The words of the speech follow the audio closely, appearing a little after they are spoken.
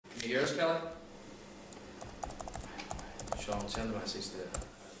hear us, Kelly? Sean, send a message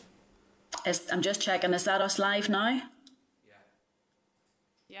to... I'm just checking, is that us live now? Yeah.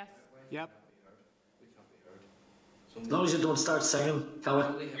 Yes. Yep. We can't be heard. As long as you don't start singing,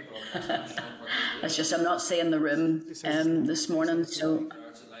 Kelly. It's just I'm not seeing the room this morning, so...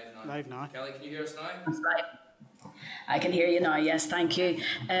 Live now. Kelly, can you hear us now? That's right. I can hear you now, yes, thank you.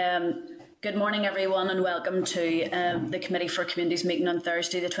 Good morning, everyone, and welcome to the Committee for Communities meeting on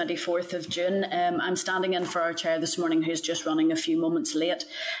Thursday, the 24th of June. I'm standing in for our chair this morning, who's just running a few moments late.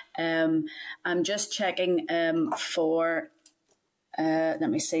 I'm just checking for...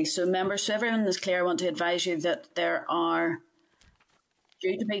 let me see. So, members, so everyone is clear, I want to advise you that there are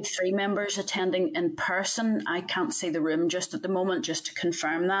due to be 3 members attending in person. I can't see the room just at the moment, just to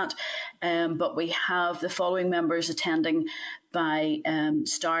confirm that. But we have the following members attending by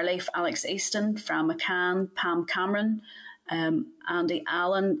Starleaf: Alex Easton, Fran McCann, Pam Cameron, Andy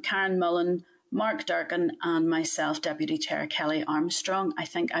Allen, Karen Mullen, Mark Durkin, and myself, Deputy Chair Kelly Armstrong. I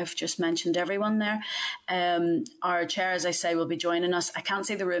think I've just mentioned everyone there. Our chair, as I say, will be joining us. I can't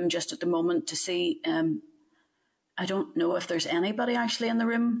see the room just at the moment to see... I don't know if there's anybody actually in the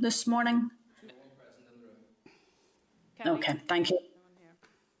room this morning. No one present in the room. Okay, thank you.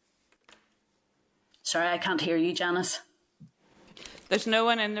 Sorry, I can't hear you, Janice. There's no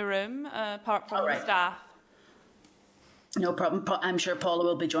one in the room apart from the staff. No problem. I'm sure Paula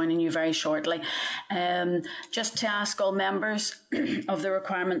will be joining you very shortly. Just to ask all members of the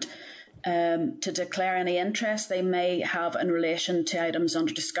requirement to declare any interest they may have in relation to items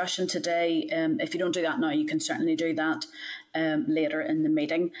under discussion today. If you don't do that now, you can certainly do that later in the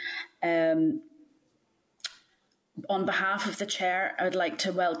meeting. On behalf of the Chair, I would like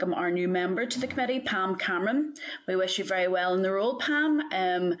to welcome our new member to the committee, Pam Cameron. We wish you very well in the role,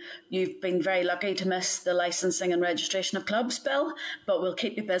 Pam. You've been very lucky to miss the licensing and registration of clubs bill, but we'll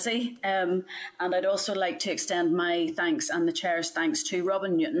keep you busy. And I'd also like to extend my thanks and the Chair's thanks to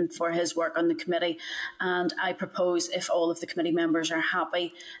Robin Newton for his work on the committee. And I propose, if all of the committee members are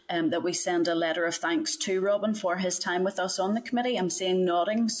happy, that we send a letter of thanks to Robin for his time with us on the committee. I'm seeing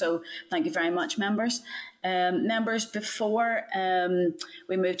nodding, so thank you very much, members. Members, before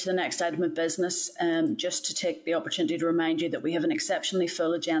we move to the next item of business, just to take the opportunity to remind you that we have an exceptionally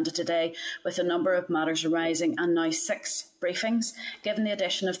full agenda today with a number of matters arising and now 6 briefings. Given the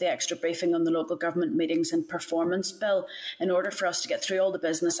addition of the extra briefing on the local government meetings and performance bill, in order for us to get through all the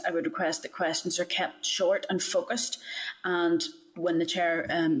business, I would request that questions are kept short and focused, and when the Chair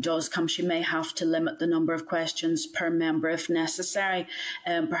does come, she may have to limit the number of questions per member if necessary.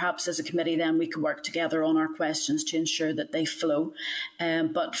 Perhaps as a committee then we could work together on our questions to ensure that they flow.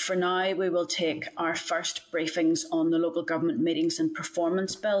 But for now we will take our first briefings on the local government meetings and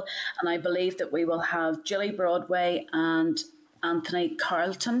performance bill, and I believe that we will have Julie Broadway and Anthony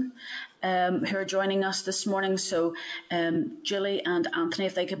Carlton who are joining us this morning. So Julie and Anthony,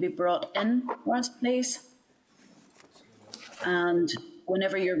 if they could be brought in for us, please. And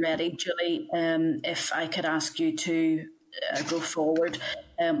whenever you're ready, Julie, if I could ask you to go forward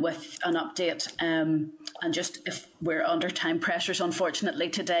with an update. And just if we're under time pressures, unfortunately,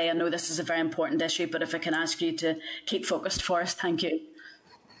 today, I know this is a very important issue, but if I can ask you to keep focused for us, thank you.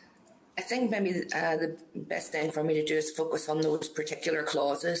 I think maybe the best thing for me to do is focus on those particular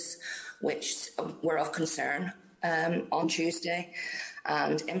clauses which were of concern on Tuesday.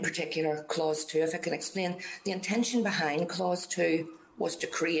 And in particular, Clause 2, if I can explain, the intention behind Clause 2 was to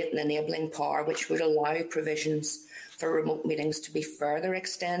create an enabling power which would allow provisions for remote meetings to be further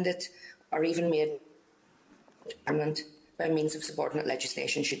extended or even made permanent by means of subordinate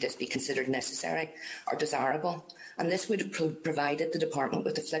legislation should this be considered necessary or desirable. And this would have provided the Department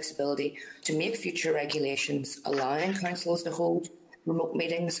with the flexibility to make future regulations allowing councils to hold remote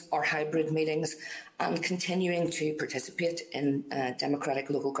meetings or hybrid meetings and continuing to participate in democratic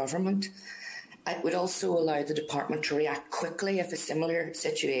local government. It would also allow the Department to react quickly if a similar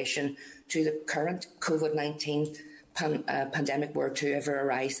situation to the current COVID-19 pandemic were to ever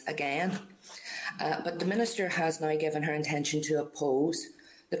arise again. But the Minister has now given her intention to oppose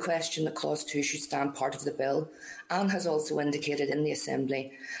the question that Clause 2 should stand part of the bill, and has also indicated in the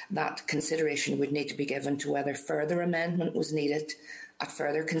Assembly that consideration would need to be given to whether further amendment was needed at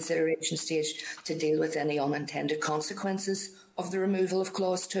further consideration stage to deal with any unintended consequences of the removal of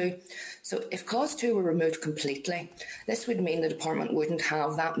Clause 2. So if Clause 2 were removed completely, this would mean the Department wouldn't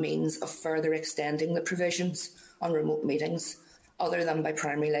have that means of further extending the provisions on remote meetings other than by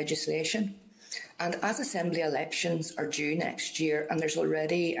primary legislation. And as Assembly elections are due next year, and there's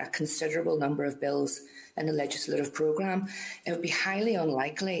already a considerable number of bills in the legislative programme, it would be highly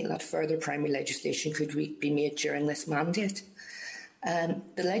unlikely that further primary legislation could be made during this mandate.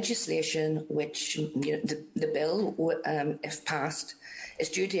 The legislation, which the bill, if passed, is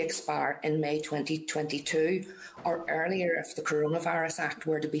due to expire in May 2022 or earlier if the Coronavirus Act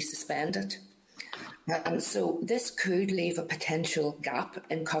were to be suspended. So this could leave a potential gap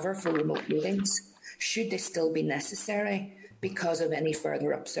in cover for remote meetings, should they still be necessary because of any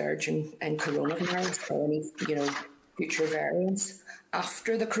further upsurge in coronavirus or any future variants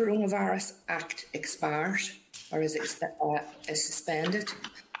after the Coronavirus Act expires or is suspended.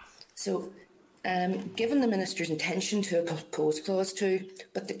 So, given the Minister's intention to oppose Clause 2,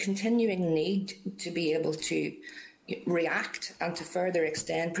 but the continuing need to be able to react and to further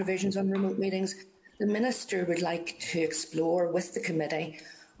extend provisions on remote meetings, the Minister would like to explore with the committee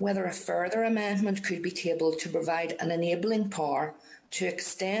whether a further amendment could be tabled to provide an enabling power to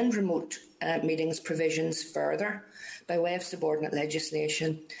extend remote meetings provisions further by way of subordinate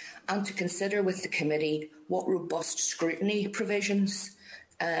legislation, and to consider with the committee what robust scrutiny provisions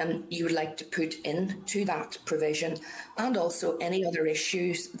you would like to put into that provision, and also any other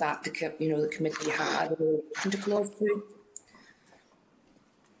issues that the committee had in relation to Clause 2.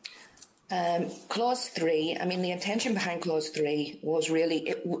 Clause 3, I mean, the intention behind Clause 3 was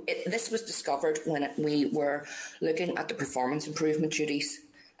really, this was discovered when we were looking at the performance improvement duties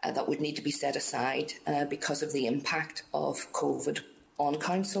that would need to be set aside because of the impact of COVID on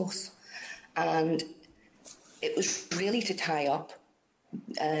councils. And it was really to tie up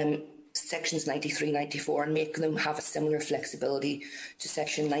sections 93, 94 and make them have a similar flexibility to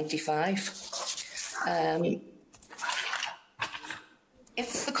section 95.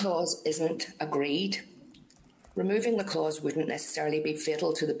 If the clause isn't agreed, removing the clause wouldn't necessarily be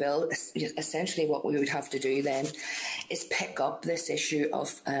fatal to the bill. Essentially what we would have to do then is pick up this issue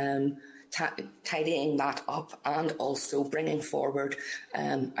of tidying that up and also bringing forward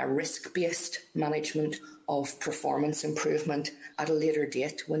a risk-based management of performance improvement at a later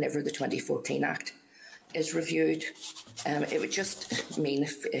date whenever the 2014 Act is reviewed. It would just mean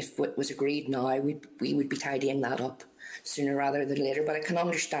if it was agreed now, we would be tidying that up sooner rather than later. But I can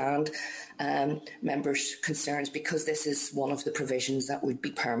understand members' concerns because this is one of the provisions that would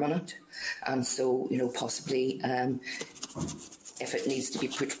be permanent, and so possibly if it needs to be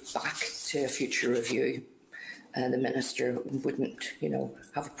put back to a future review, the Minister wouldn't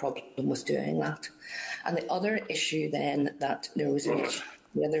have a problem with doing that. And the other issue then that there was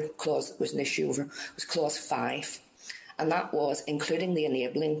the other clause that was an issue over was Clause 5. And that was including the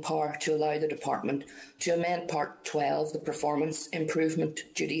enabling power to allow the Department to amend Part 12, the performance improvement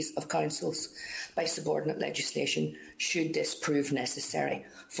duties of councils, by subordinate legislation, should this prove necessary,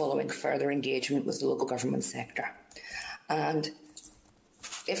 following further engagement with the local government sector. And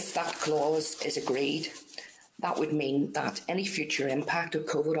if that clause is agreed, that would mean that any future impact of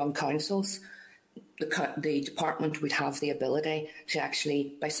COVID on councils, the Department would have the ability to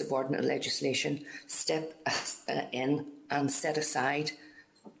actually, by subordinate legislation, step in and set aside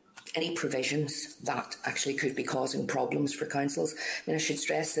any provisions that actually could be causing problems for councils. I mean, I should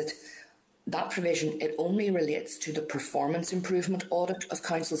stress that that provision, it only relates to the performance improvement audit of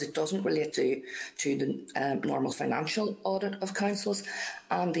councils. It doesn't relate to the normal financial audit of councils.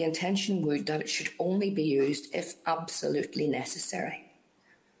 And the intention would that it should only be used if absolutely necessary.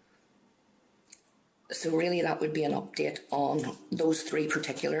 So really that would be an update on those three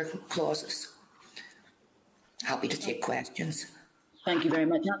particular clauses. Happy to take questions. Thank you very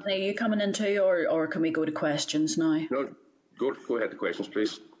much. Anthony, are you coming in too, or can we go to questions now? No, go ahead to questions,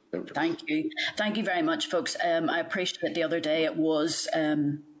 please. Thank you. Thank you very much, folks. I appreciate that the other day it was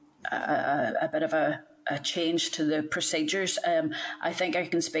a bit of a change to the procedures. I think I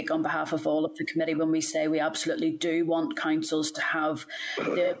can speak on behalf of all of the committee when we say we absolutely do want councils to have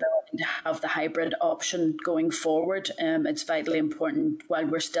the ability to have the hybrid option going forward. It's vitally important while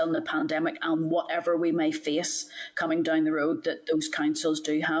we're still in the pandemic and whatever we may face coming down the road that those councils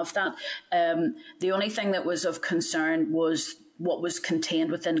do have that. The only thing that was of concern was what was contained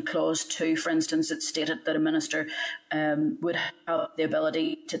within Clause 2. For instance, it stated that a minister would have the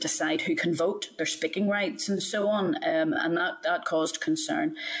ability to decide who can vote, their speaking rights and so on, and that caused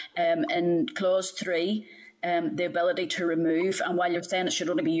concern. In Clause 3, the ability to remove, and while you're saying it should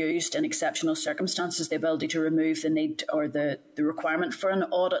only be used in exceptional circumstances, the ability to remove the need or the requirement for an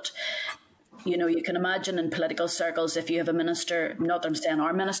audit. You can imagine in political circles, if you have a minister, not that I'm saying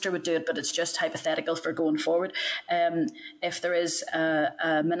our minister would do it, but it's just hypothetical for going forward. If there is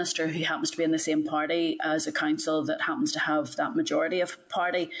a minister who happens to be in the same party as a council that happens to have that majority of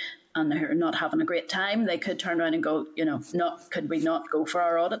party and they're not having a great time, they could turn around and go, could we not go for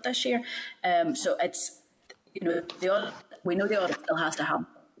our audit this year? So it's, the audit, we know the audit still has to happen.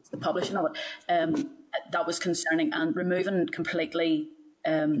 It's the publishing of it. that was concerning, and removing completely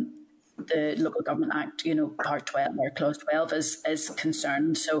the Local Government Act, Part 12 or Clause 12 is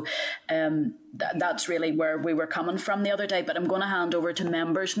concerned. So that's really where we were coming from the other day. But I'm going to hand over to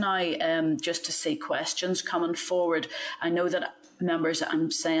members now just to see questions coming forward. I know that members,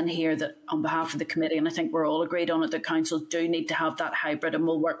 I'm saying here that on behalf of the committee, and I think we're all agreed on it, that councils do need to have that hybrid, and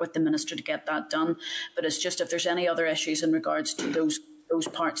we'll work with the Minister to get that done. But it's just if there's any other issues in regards to those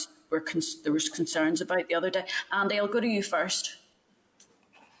parts there was concerns about the other day. Andy, I'll go to you first.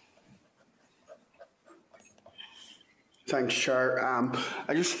 Thanks, Chair.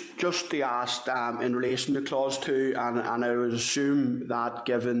 I just to ask in relation to Clause 2, and I would assume that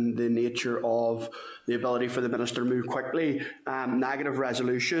given the nature of the ability for the Minister to move quickly, negative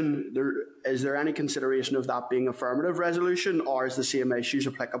resolution, is there any consideration of that being affirmative resolution, or is the same issues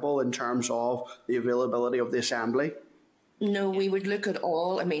applicable in terms of the availability of the Assembly? No, we would look at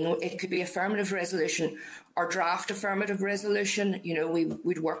all. I mean, it could be affirmative resolution or draft affirmative resolution. We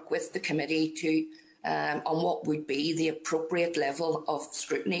would work with the committee to on what would be the appropriate level of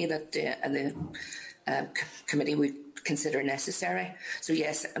scrutiny that the committee would consider necessary. So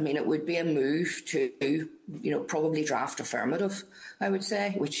yes, I mean, it would be a move to, probably draft affirmative, I would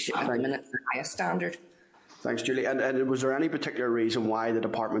say, which at the minute is the highest standard. Thanks, Julie. And was there any particular reason why the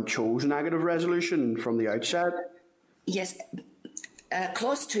department chose negative resolution from the outset? Yes.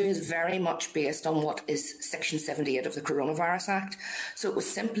 Clause 2 is very much based on what is Section 78 of the Coronavirus Act. So it was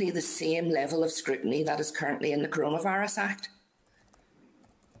simply the same level of scrutiny that is currently in the Coronavirus Act.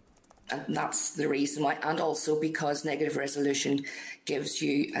 And that's the reason why. And also because negative resolution gives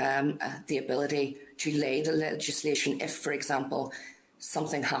you the ability to lay the legislation if, for example,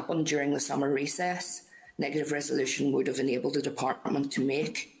 something happened during the summer recess. Negative resolution would have enabled the department to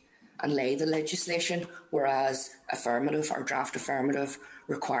make and lay the legislation, whereas affirmative or draft affirmative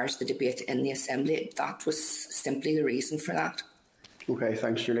requires the debate in the Assembly. That was simply the reason for that. Okay,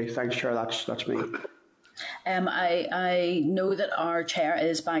 thanks, Julie. Thanks, Chair. That's me. I know that our Chair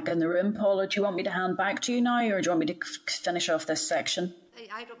is back in the room. Paula, do you want me to hand back to you now, or do you want me to finish off this section?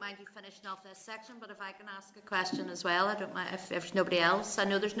 I don't mind you finishing off this section, but if I can ask a question as well, I don't mind if there's nobody else. I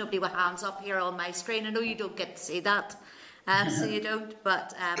know there's nobody with hands up here on my screen. I know you don't get to see that. So you don't,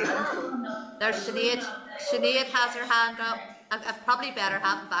 but there's Sinead. Sinead has her hand up. I'd probably better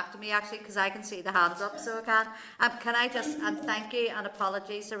hand back to me actually, because I can see the hands up, so I can. Can I just thank you and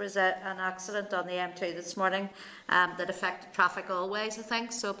apologies. There was an accident on the M2 this morning that affected traffic always, I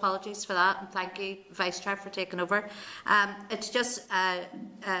think. So apologies for that, and thank you, Vice Chair, for taking over. It's just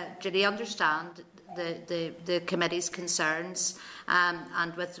Julie, understand the committee's concerns,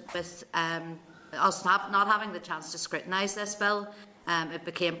 and with us not having the chance to scrutinise this bill, it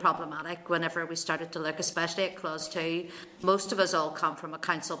became problematic whenever we started to look, especially at Clause 2. Most of us all come from a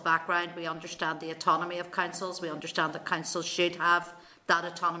council background. We understand the autonomy of councils. We understand that councils should have that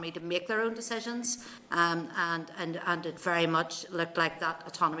autonomy to make their own decisions, and it very much looked like that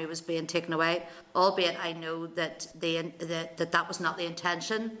autonomy was being taken away, albeit I know that that was not the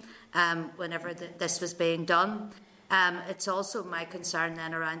intention whenever this was being done. It's also my concern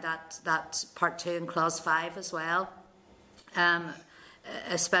then around that Part 2 and Clause 5 as well,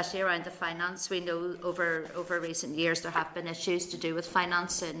 especially around the finance. We know over recent years there have been issues to do with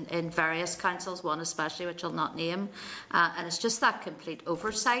finance in various councils, one especially which I'll not name, and it's just that complete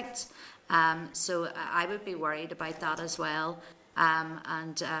oversight. So I would be worried about that as well.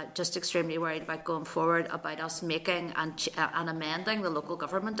 And just extremely worried about going forward about us making and amending the Local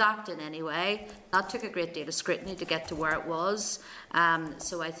Government Act in any way. That took a great deal of scrutiny to get to where it was.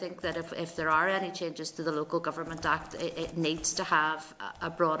 So I think that if there are any changes to the Local Government Act, it needs to have a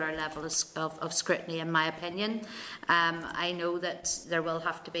broader level of scrutiny, in my opinion. I know that there will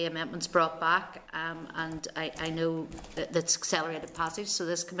have to be amendments brought back, and I know that it's accelerated passage, so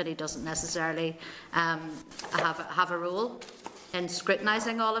this committee doesn't necessarily have a role in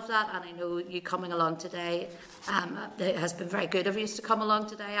scrutinising all of that, and I know you coming along today, it has been very good of you to come along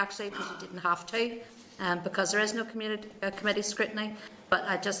today actually, because you didn't have to, because there is no committee scrutiny. But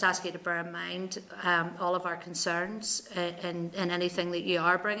I just ask you to bear in mind all of our concerns in anything that you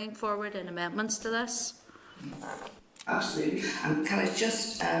are bringing forward in amendments to this. Absolutely. And can I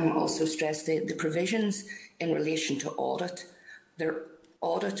just also stress the provisions in relation to audit? They're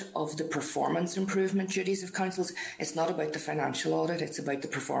audit of the performance improvement duties of councils. It's not about the financial audit, it's about the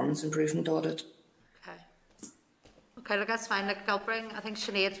performance improvement audit. Okay, look, that's fine. Look, I think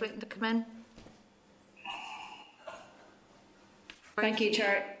Sinead's waiting to come in. Thank you,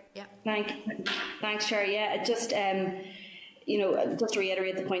 Chair. Yeah. Thanks, Chair. Yeah, just just to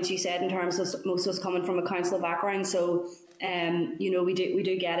reiterate the points you said in terms of most of us coming from a council background. So we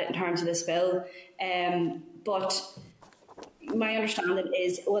do get it in terms of this bill. But my understanding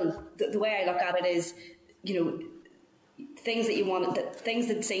is, well, the way I look at it is, things that you want, things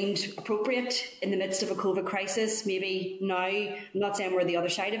that seemed appropriate in the midst of a COVID crisis, maybe now, I'm not saying we're the other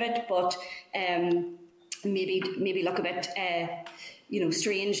side of it, but maybe look a bit,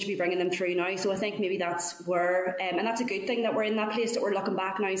 strange to be bringing them through now. So I think maybe that's where, and that's a good thing that we're in that place, that we're looking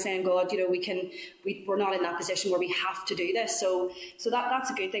back now saying, God, we're not in that position where we have to do this. So that's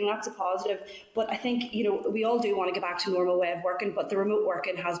a good thing, that's a positive. But I think, we all do want to get back to normal way of working, but the remote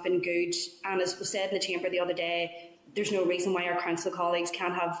working has been good. And as was said in the chamber the other day, there's no reason why our council colleagues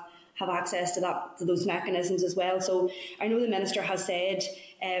can't have access to those mechanisms as well. So I know the Minister has said,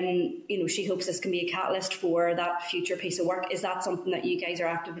 she hopes this can be a catalyst for that future piece of work. Is that something that you guys are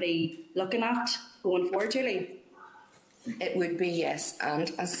actively looking at going forward, Julie? It would be, yes. And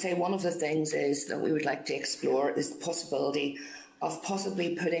as I say, one of the things is that we would like to explore is the possibility of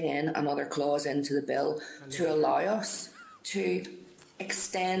possibly putting in another clause into the bill to allow us to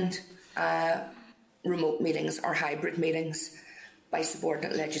extend remote meetings or hybrid meetings by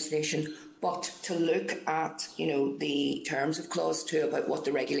subordinate legislation, but to look at, the terms of Clause 2 about what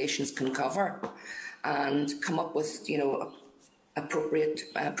the regulations can cover and come up with, appropriate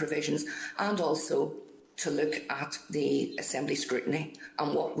provisions, and also to look at the Assembly scrutiny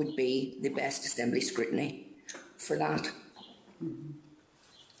and what would be the best Assembly scrutiny for that.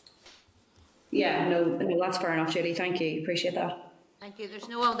 Yeah, no, that's fair enough, Julie. Thank you. Appreciate that. Thank you. There's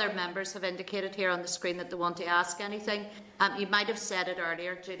no other members have indicated here on the screen that they want to ask anything. You might have said it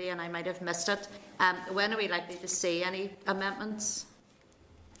earlier, Judy, and I might have missed it. When are we likely to see any amendments?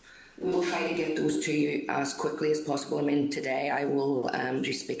 We will try to get those to you as quickly as possible. I mean, today I will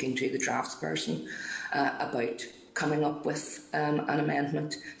be speaking to the draftsperson about coming up with an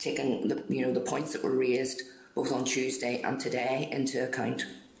amendment, taking the points that were raised both on Tuesday and today into account.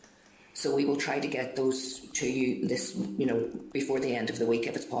 So we will try to get those to you this, before the end of the week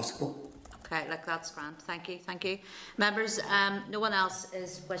if it's possible. Okay, that's grand. Thank you. Members, no one else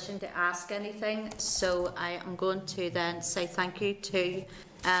is wishing to ask anything, so I am going to then say thank you to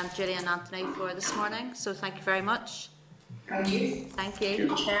Julie and Anthony for this morning. So thank you very much. Thank you. Thank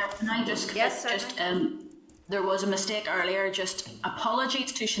you. Chair, can I just... Yes, there was a mistake earlier. Just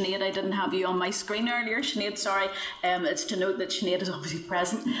apologies to Sinead. I didn't have you on my screen earlier. Sinead, sorry. It's to note that Sinead is obviously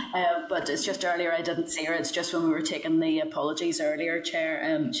present, but it's just earlier I didn't see her. It's just when we were taking the apologies earlier, Chair.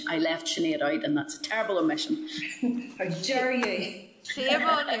 I left Sinead out, and that's a terrible omission. How dare you? Shame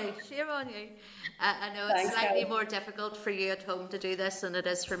on you. I know it's slightly more difficult for you at home to do this than it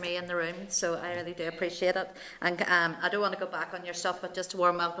is for me in the room, so I really do appreciate it. And I don't want to go back on your stuff, but just a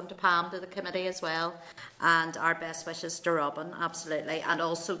warm welcome to Pam, to the committee as well, and our best wishes to Robin, absolutely. And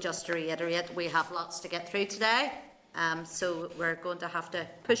also just to reiterate, we have lots to get through today, so we're going to have to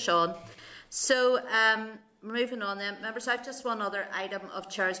push on. So moving on then, members, I have just one other item of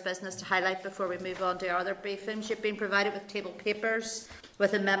Chair's business to highlight before we move on to our other briefings. You've been provided with table papers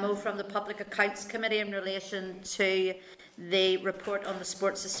with a memo from the Public Accounts Committee in relation to the report on the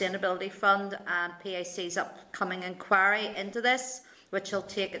Sports Sustainability Fund and PAC's upcoming inquiry into this, which will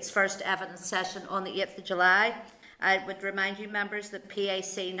take its first evidence session on the 8th of July. I would remind you, members, that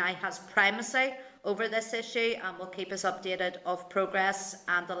PAC now has primacy over this issue and will keep us updated of progress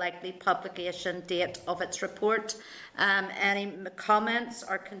and the likely publication date of its report. Any comments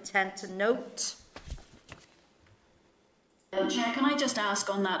or content to note? Chair, can I just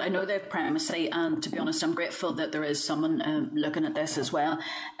ask on that? I know they have primacy, and to be honest, I'm grateful that there is someone looking at this as well.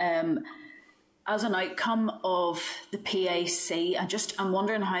 As an outcome of the PAC, I'm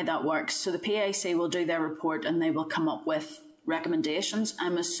wondering how that works. So the PAC will do their report and they will come up with recommendations.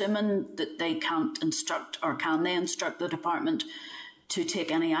 I'm assuming that they can't instruct, or can they instruct the department to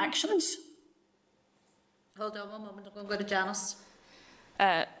take any actions? Hold on one moment, I'm going to go to Janice.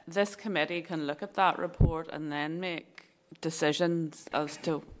 This committee can look at that report and then make decisions as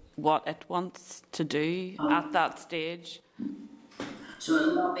to what it wants to do at that stage. So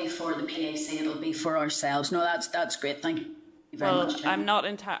it'll not be for the PAC, it'll be for ourselves. No, that's great. Thank you very much. I'm not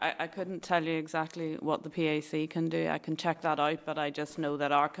I couldn't tell you exactly what the PAC can do. I can check that out, but I just know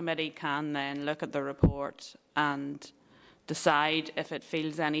that our committee can then look at the report and decide if it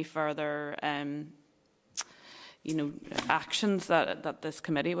feels any further actions that this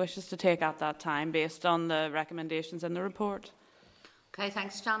committee wishes to take at that time based on the recommendations in the report. Okay,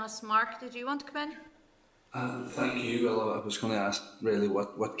 thanks, Janice. Mark, did you want to come in? Thank you. Well, I was going to ask really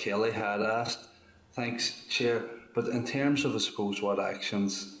what Kelly had asked. Thanks, Chair. But in terms of, I suppose, what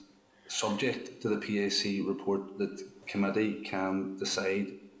actions subject to the PAC report that the committee can decide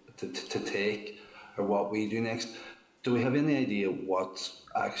to take, or what we do next, do we have any idea what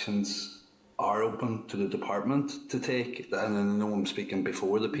actions are open to the department to take? And I know I'm speaking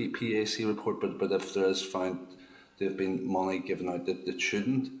before the PAC report, but if there is found there have been money given out that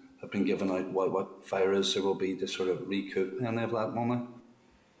shouldn't have been given out, what virus there will be to sort of recoup any of that money?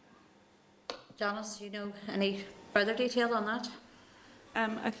 Janice, you know any further detail on that?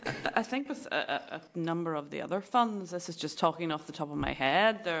 I think with a number of the other funds, this is just talking off the top of my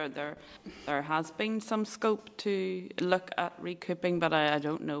head, there has been some scope to look at recouping, but I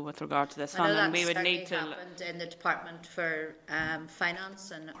don't know with regard to this fund. And we would need to happened in the Department for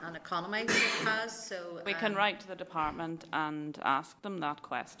Finance and Economy. It has, so we can write to the department and ask them that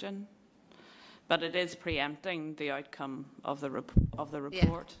question, but it is preempting the outcome of the report. Yeah.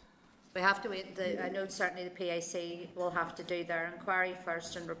 We have to wait. I know certainly the PAC will have to do their inquiry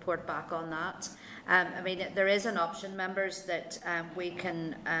first and report back on that. I mean, there is an option, members, that we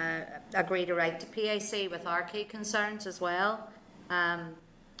can agree to write to PAC with our key concerns as well.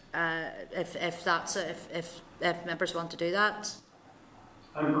 If members want to do that.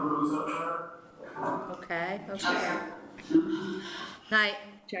 I propose that, Chair. Okay. Now,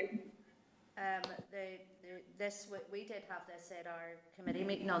 we did have this at our committee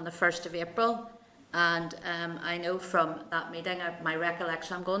meeting on the 1st of April, and I know from that meeting, my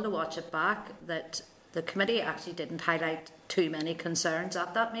recollection, I'm going to watch it back, that the committee actually didn't highlight too many concerns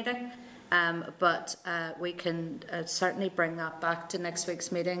at that meeting, but we can certainly bring that back to next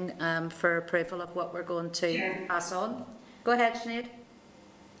week's meeting for approval of what we're going to pass on. Go ahead, Sinead.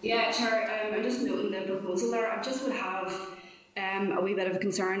 Yeah, Chair, I'm just noting the proposal there. I just would have a wee bit of a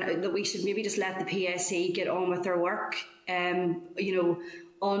concern that we should maybe just let the PSC get on with their work, without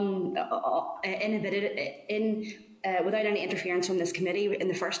any interference from this committee in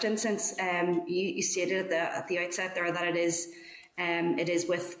the first instance. You stated at the outset there that it is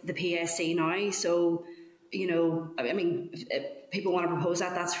with the PSC now. So, I mean, if people want to propose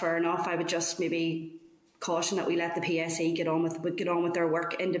that, that's fair enough. I would just maybe caution that we let the PSC get on with their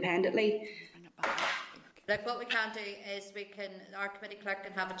work independently. Like, what we can do is our committee clerk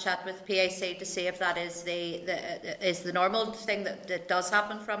can have a chat with PAC to see if that is the normal thing that does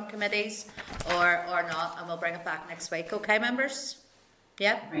happen from committees or not, and we'll bring it back next week. Okay, members?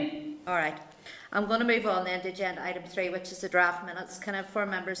 Yeah? Right. All right. I'm going to move on then to agenda item 3, which is the draft minutes. Can I inform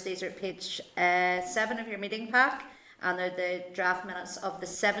members these are at page 7 of your meeting pack, and they're the draft minutes of the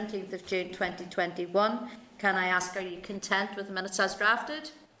 17th of June 2021. Can I ask, are you content with the minutes as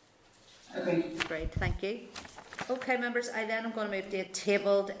drafted? Okay. Great, thank you. Okay, members, I then am going to move to a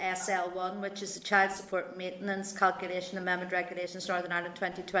tabled SL1, which is the Child Support Maintenance Calculation Amendment Regulations Northern Ireland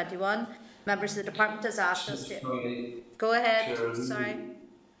 2021. Members, the department has asked us to... Go ahead, sorry.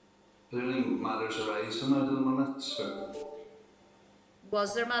 Are there any matters arising out of the minutes?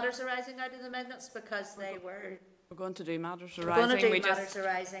 Was there matters arising out of the minutes? Because they were... We're going to do matters arising. We're going to do matters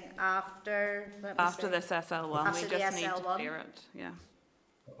arising after... After this SL1. After we just need to clear it, yeah.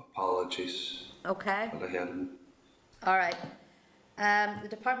 Apologies. Okay. But I hadn't. All right. The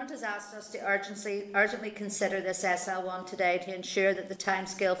department has asked us to urgently consider this SL1 today to ensure that the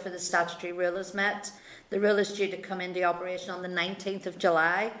timescale for the statutory rule is met. The rule is due to come into operation on the 19th of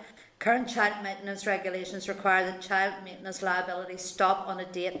July. Current child maintenance regulations require that child maintenance liabilities stop on a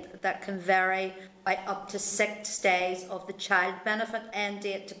date that can vary by up to 6 days of the child benefit end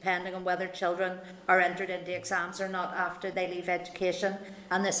date, depending on whether children are entered into exams or not after they leave education,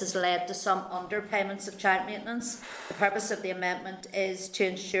 and this has led to some underpayments of child maintenance. The purpose of the amendment is to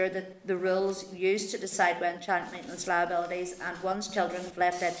ensure that the rules used to decide when child maintenance liabilities and once children have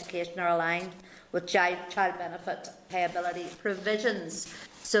left education are aligned with child benefit payability provisions.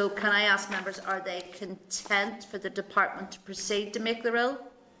 So can I ask members, are they content for the department to proceed to make the rule?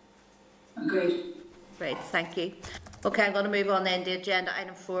 Agreed. Great, thank you. Okay, I'm going to move on then to agenda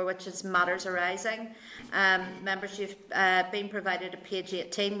item 4, which is matters arising. Members, you've been provided at page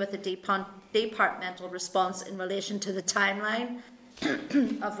 18 with a departmental response in relation to the timeline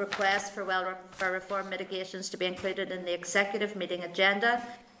of requests for reform mitigations to be included in the executive meeting agenda.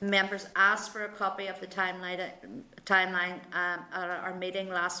 Members asked for a copy of the timeline at our meeting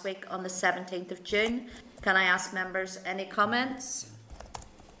last week on the 17th of June. Can I ask members any comments?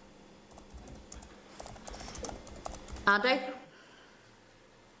 Andy?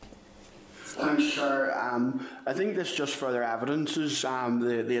 Thanks, Chair. I think this just further evidences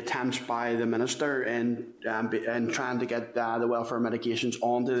the attempts by the Minister in trying to get the welfare mitigations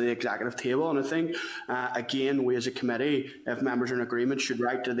onto the executive table. And I think, again, we as a committee, if members are in agreement, should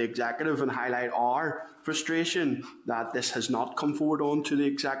write to the executive and highlight our frustration that this has not come forward onto the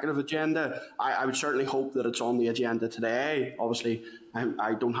executive agenda. I would certainly hope that it's on the agenda today. Obviously,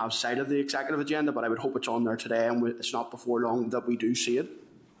 I don't have sight of the executive agenda, but I would hope it's on there today, and it's not before long that we do see it.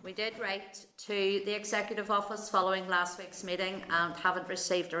 We did write to the Executive Office following last week's meeting and haven't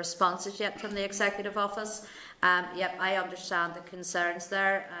received a response yet from the Executive Office. Yep, I understand the concerns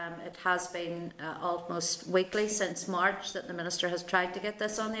there. It has been almost weekly since March that the Minister has tried to get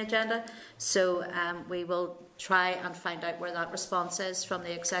this on the agenda. So we will try and find out where that response is from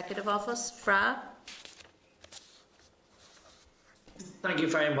the Executive Office. Fra? Thank you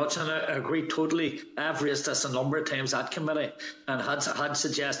very much, and I agree totally. I've raised this a number of times at committee and had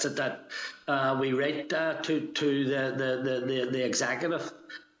suggested that we write to the executive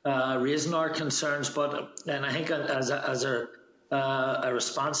raising our concerns. And I think as a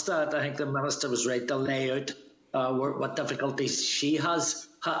response to that, I think the Minister was right to lay out what difficulties she has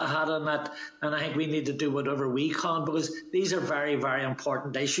had on that, and I think we need to do whatever we can, because these are very, very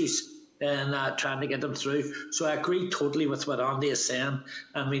important issues and trying to get them through. So I agree totally with what Andy is saying,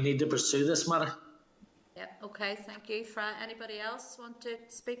 and we need to pursue this matter. Yeah, okay, thank you. Anybody else want to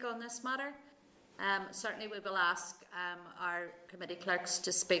speak on this matter? Certainly we will ask our committee clerks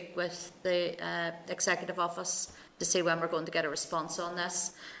to speak with the Executive Office to see when we're going to get a response on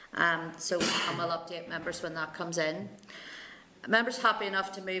this. And we'll update members when that comes in. Members happy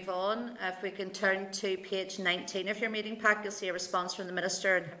enough to move on. If we can turn to page 19 of your meeting pack, you'll see a response from the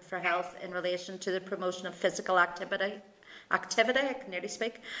Minister for Health in relation to the promotion of physical activity, I can nearly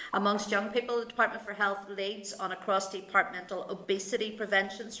speak, amongst young people. The Department for Health leads on a cross-departmental obesity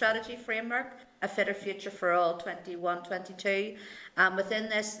prevention strategy framework, A Fitter Future for All 21-22. Within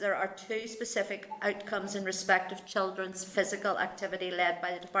this, there are two specific outcomes in respect of children's physical activity led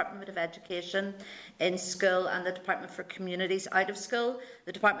by the Department of Education in school and the Department for Communities out of school.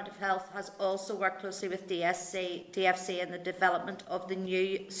 The Department of Health has also worked closely with DFC in the development of the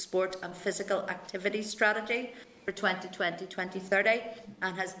new sport and physical activity strategy for 2020-2030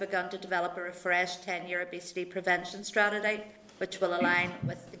 and has begun to develop a refreshed 10-year obesity prevention strategy, which will align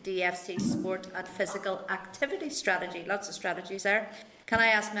with the DFC sport and physical activity strategy. Lots of strategies there. Can I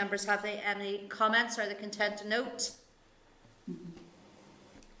ask members, have they any comments? Are they content to note?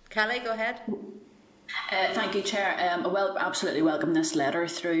 Kelly, go ahead. Thank you, Chair. I absolutely welcome this letter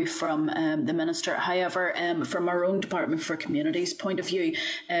through from the Minister. However, from our own Department for Communities point of view,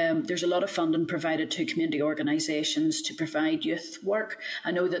 there's a lot of funding provided to community organisations to provide youth work.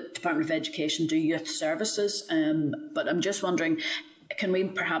 I know that the Department of Education do youth services, but I'm just wondering, can we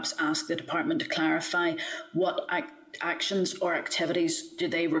perhaps ask the Department to clarify what actions or activities do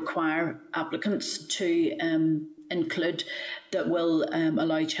they require applicants to include that will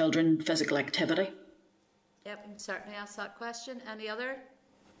allow children physical activity? Yep, we can certainly ask that question. Any other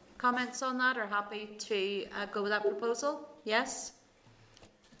comments on that, or happy to go with that proposal? Yes?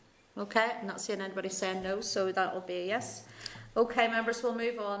 Okay, I'm not seeing anybody saying no, so that will be a yes. Okay, members, we'll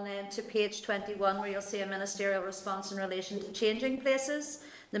move on then to page 21, where you'll see a ministerial response in relation to changing places.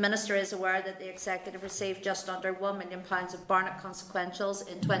 The Minister is aware that the Executive received just under £1 million of Barnett consequentials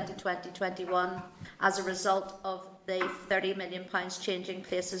in 2020-21 as a result of the £30 million Changing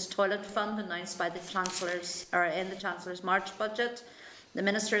Places Toilet Fund announced by the Chancellor's, or in the Chancellor's March budget. The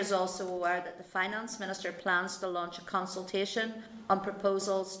Minister is also aware that the Finance Minister plans to launch a consultation on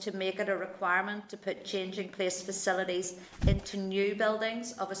proposals to make it a requirement to put changing place facilities into new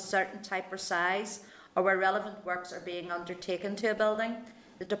buildings of a certain type or size, or where relevant works are being undertaken to a building.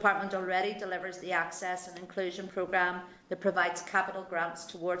 The Department already delivers the Access and Inclusion Programme that provides capital grants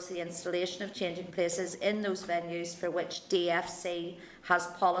towards the installation of changing places in those venues for which DFC has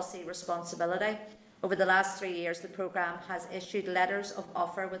policy responsibility. Over the last 3 years, the programme has issued letters of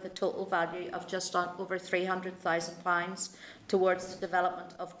offer with a total value of just on over £300,000 towards the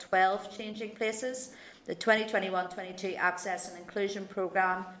development of 12 changing places. The 2021-22 Access and Inclusion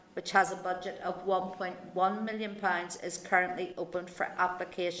Programme, which has a budget of £1.1 million, is currently open for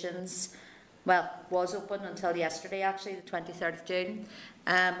applications. Well, was open until yesterday, actually, the 23rd of June.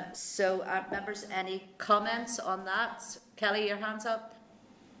 Members, any comments on that? Kelly, your hand's up.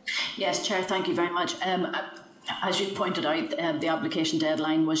 Yes, Chair, thank you very much. As you pointed out, the application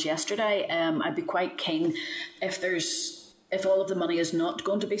deadline was yesterday. I'd be quite keen if all of the money is not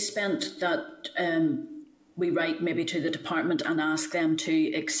going to be spent, that we write maybe to the department and ask them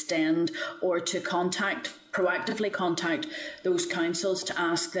to extend or to contact proactively contact those councils to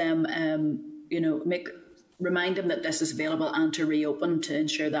ask them, remind them that this is available and to reopen to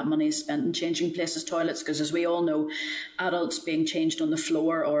ensure that money is spent in changing places toilets, because as we all know, adults being changed on the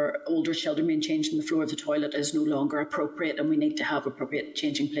floor or older children being changed on the floor of the toilet is no longer appropriate, and we need to have appropriate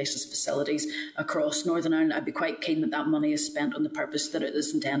changing places facilities across Northern Ireland. I'd be quite keen that that money is spent on the purpose that it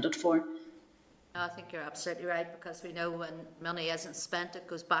is intended for. I think you're absolutely right, because we know when money isn't spent, it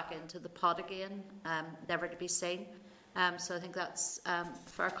goes back into the pot again, never to be seen. So I think that's a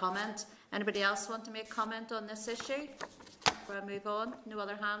fair comment. Anybody else want to make comment on this issue before I move on? No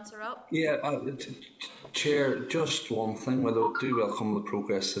other hands are up? Yeah, Chair, just one thing. Well, I do welcome the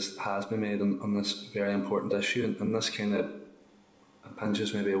progress that has been made on this very important issue, and this kind of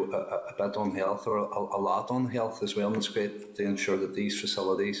impinges maybe a bit on health, or a lot on health as well, and it's great to ensure that these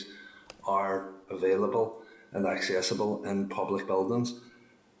facilities are available and accessible in public buildings.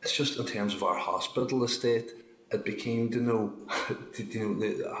 It's just in terms of our hospital estate, it became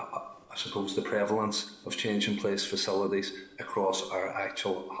I suppose the prevalence of change in place facilities across our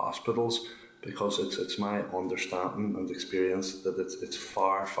actual hospitals, because it's my understanding and experience that it's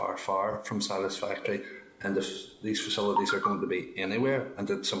far from satisfactory. And if these facilities are going to be anywhere, and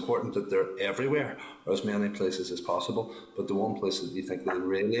it's important that they're everywhere, or as many places as possible, but the one place that you think they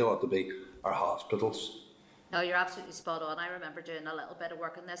really ought to be are hospitals. No, you're absolutely spot on. I remember doing a little bit of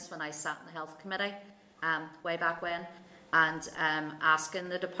work on this when I sat in the Health Committee way back when, and asking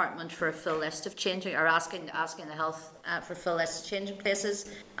the department for a full list of changing, or asking the health for a full list of changing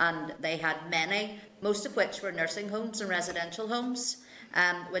places, and they had many, most of which were nursing homes and residential homes,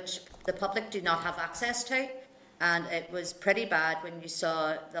 which the public do not have access to. And it was pretty bad when you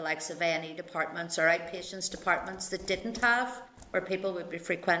saw the likes of A&E departments or outpatients departments that didn't have, where people would be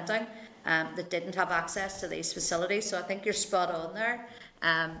frequenting, that didn't have access to these facilities. So I think you're spot on there.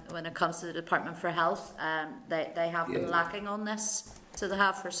 When it comes to the Department for Health, they have been lacking on this, so they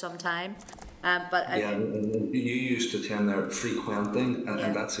have for some time. And you used the term there, frequenting,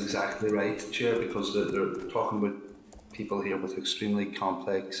 and that's exactly right, Chair, because they're talking about people here with extremely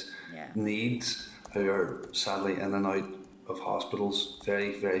complex needs who are sadly in and out of hospitals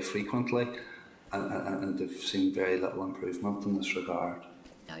very, very frequently, and they've seen very little improvement in this regard.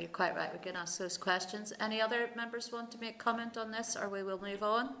 No, you're quite right. We can ask those questions. Any other members want to make comment on this, or we will move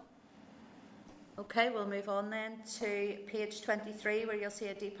on? Okay, we'll move on then to page 23, where you'll see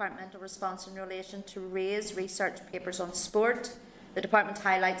a departmental response in relation to raise research papers on sport. The department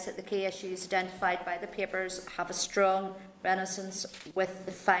highlights that the key issues identified by the papers have a strong resonance with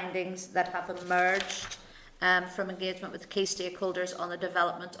the findings that have emerged from engagement with key stakeholders on the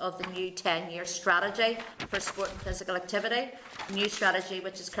development of the new 10-year strategy for sport and physical activity. The new strategy,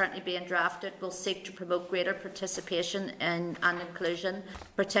 which is currently being drafted, will seek to promote greater participation and inclusion,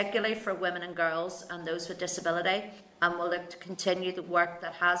 particularly for women and girls and those with disability, and will look to continue the work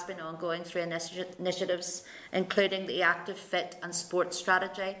that has been ongoing through initiatives including the Active, Fit and Sport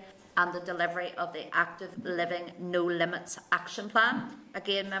strategy and the delivery of the Active Living No Limits Action Plan.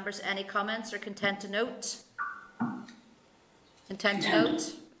 Again, members, any comments or content to note? Content to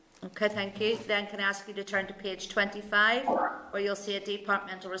note? Okay, thank you. Then can I ask you to turn to page 25, where you'll see a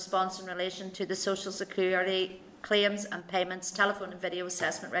departmental response in relation to the Social Security claims and payments telephone and video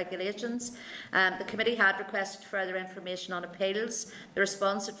assessment regulations. The committee had requested further information on appeals. The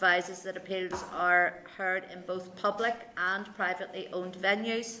response advises that appeals are heard in both public and privately owned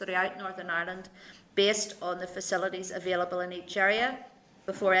venues throughout Northern Ireland based on the facilities available in each area.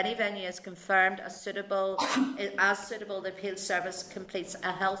 Before any venue is confirmed as suitable, the appeals service completes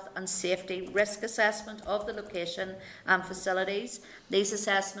a health and safety risk assessment of the location and facilities. These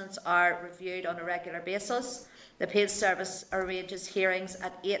assessments are reviewed on a regular basis. The appeals service arranges hearings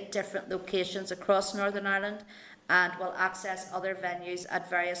at 8 different locations across Northern Ireland and will access other venues at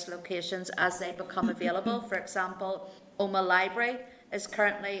various locations as they become available. For example, Omagh Library is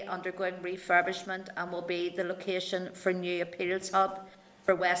currently undergoing refurbishment and will be the location for new appeals hub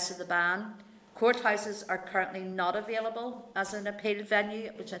for west of the Ban. Courthouses are currently not available as an appeal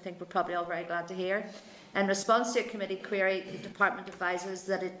venue, which I think we're probably all very glad to hear. In response to a committee query, the department advises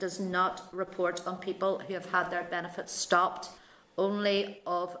that it does not report on people who have had their benefits stopped, only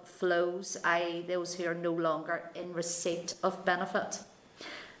of flows, i.e. those who are no longer in receipt of benefit.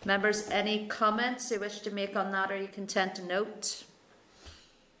 Members, any comments you wish to make on that, or are you content to note?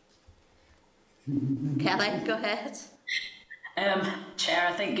 Kelly, go ahead. Chair,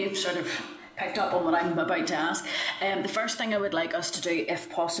 I think you've sort of picked up on what I'm about to ask. The first thing I would like us to do,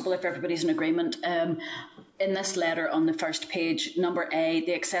 if possible, if everybody's in agreement, in this letter on the first page, number A,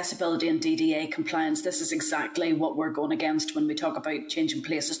 the accessibility and DDA compliance. This is exactly what we're going against when we talk about changing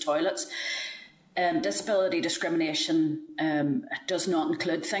places toilets. Disability discrimination does not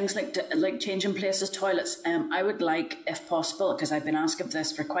include things like changing places, toilets. I would like, if possible, because I've been asked of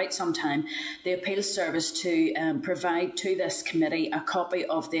this for quite some time, the Appeals Service to provide to this committee a copy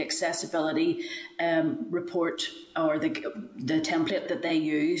of the accessibility report or the template that they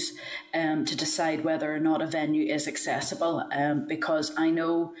use to decide whether or not a venue is accessible. Because I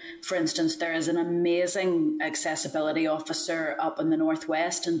know, for instance, there is an amazing accessibility officer up in the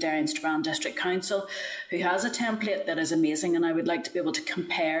Northwest in Derry and Strabane District Council who has a template that is amazing, and I would like to be able to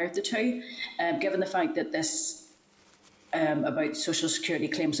compare the two, given the fact that this about social security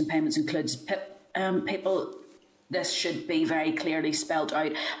claims and payments includes PIP people. This should be very clearly spelled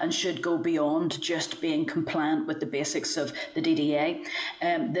out and should go beyond just being compliant with the basics of the DDA.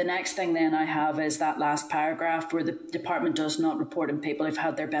 The next thing then I have is that last paragraph where the department does not report on people who've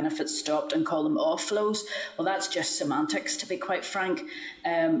had their benefits stopped and call them off-flows. Well, that's just semantics, to be quite frank.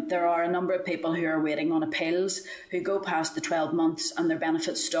 There are a number of people who are waiting on appeals who go past the 12 months and their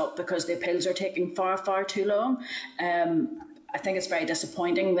benefits stop because the appeals are taking far, far too long. I think it's very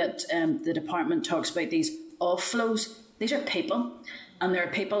disappointing that the department talks about these off-flows. These are people, and there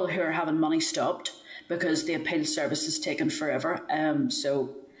are people who are having money stopped because the appeal service has taken forever.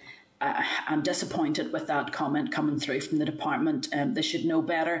 So I'm disappointed with that comment coming through from the department. They should know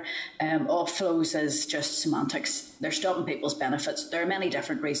better. Off-flows is just semantics. They're stopping people's benefits. There are many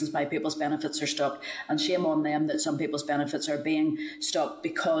different reasons why people's benefits are stopped, and shame on them that some people's benefits are being stopped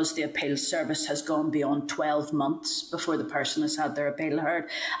because the appeal service has gone beyond 12 months before the person has had their appeal heard.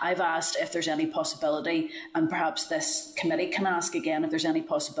 I've asked if there's any possibility, and perhaps this committee can ask again, if there's any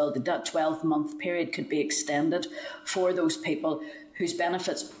possibility that 12-month period could be extended for those people whose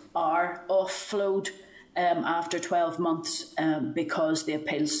benefits are off-flowed after 12 months because the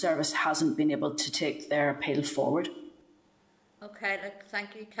appeals service hasn't been able to take their appeal forward. Okay, look,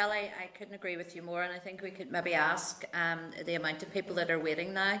 thank you, Kelly. I couldn't agree with you more, and I think we could maybe ask the amount of people that are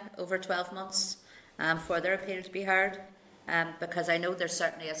waiting now over 12 months for their appeal to be heard, because I know there's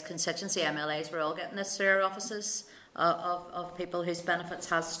certainly, as constituency MLAs, we're all getting this through our offices of people whose benefits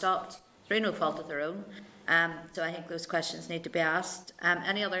has stopped through no fault of their own. So I think those questions need to be asked.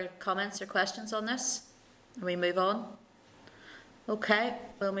 Any other comments or questions on this? Can we move on? Okay,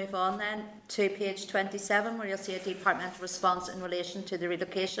 we'll move on then to page 27, where you'll see a departmental response in relation to the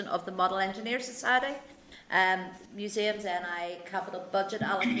relocation of the Model Engineer Society. Museums NI capital budget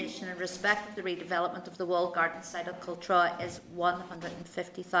allocation in respect of the redevelopment of the walled garden site of Cultra is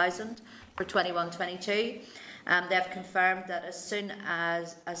 150,000 for 21-22. They've confirmed that as soon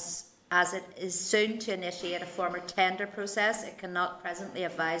as it is soon to initiate a formal tender process, it cannot presently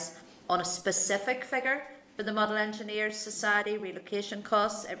advise on a specific figure for the Model Engineers Society relocation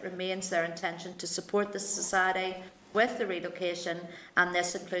costs. It remains their intention to support the Society with the relocation, and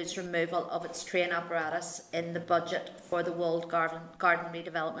this includes removal of its train apparatus in the budget for the walled garden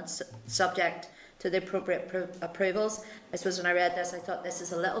redevelopment, subject to the appropriate approvals. I suppose when I read this, I thought this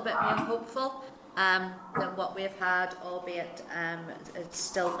is a little bit more hopeful than what we've had, albeit it's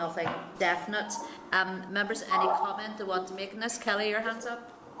still nothing definite. Members, any comment they want to make on this? Kelly, your hands up.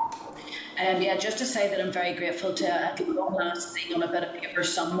 Yeah, just to say that I'm very grateful to one last thing on a bit of paper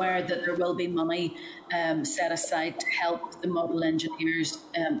somewhere that there will be money set aside to help the model engineers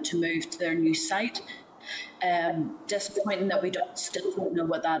to move to their new site. Disappointing that we still don't know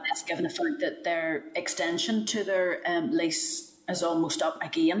what that is, given the fact that their extension to their lease is almost up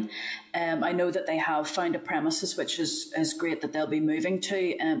again. I know that they have found a premises, which is great that they'll be moving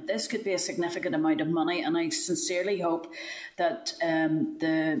to. This could be a significant amount of money, and I sincerely hope that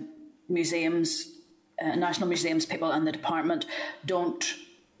the museums, National Museums people and the department don't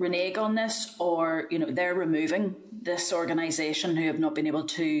renege on this, or they're removing this organisation who have not been able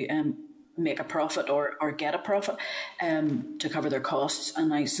to make a profit or get a profit to cover their costs,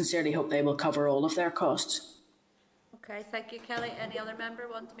 and I sincerely hope they will cover all of their costs. Okay, thank you, Kelly. Any other member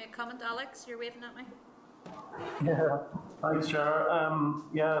want to make a comment? Alex, you're waving at me. Yeah, thanks, Chair.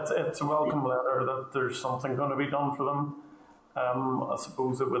 Yeah, it's a welcome letter that there's something going to be done for them. I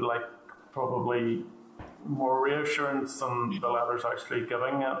suppose it would like probably more reassurance than the letter's actually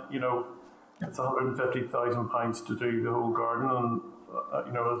giving. It's £150,000 to do the whole garden, and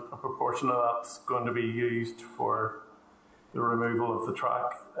a proportion of that's going to be used for the removal of the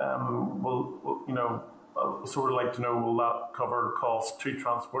track. I'd sort of like to know, will that cover costs to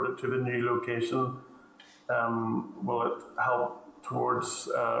transport it to the new location? Will it help towards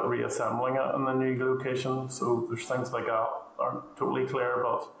reassembling it in the new location? So there's things like that aren't totally clear,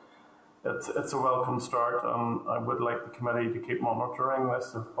 but it's a welcome start, and I would like the committee to keep monitoring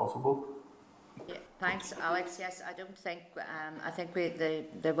this if possible. Yeah, Thanks, Alex. Yes, I don't think. I think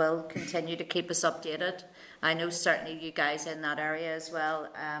they will continue to keep us updated. I know certainly you guys in that area as well,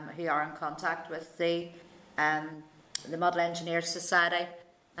 who are in contact with the Model Engineers Society,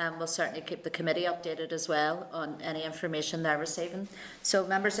 will certainly keep the committee updated as well on any information they're receiving. So,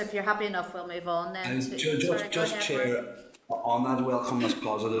 members, if you're happy enough, we'll move on then. Just Chair, on that welcome this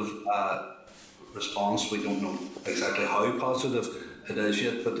positive response. We don't know exactly how positive it is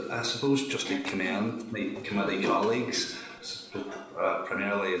yet, but I suppose just to commend my committee colleagues,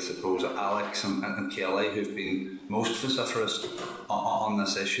 primarily I suppose Alex and Kelly, who've been most vociferous on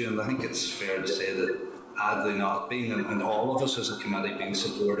this issue, and I think it's fair to say that had they not been, and all of us as a committee being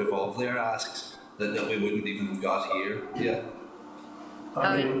supportive of their asks, that we wouldn't even have got here yet.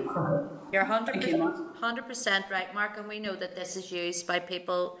 You're 100% right, Mark, and we know that this is used by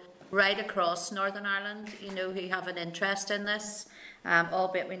people right across Northern Ireland, who have an interest in this,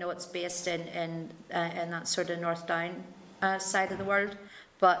 albeit we know it's based in that sort of North Down side of the world.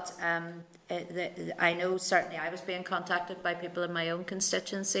 But I know certainly I was being contacted by people in my own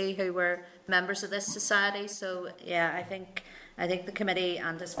constituency who were members of this society. So yeah, I think the committee,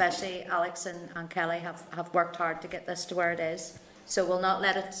 and especially Alex and Kelly, have worked hard to get this to where it is. So we'll not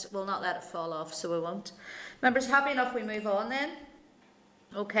let it fall off. So we won't. Members, happy enough we move on then.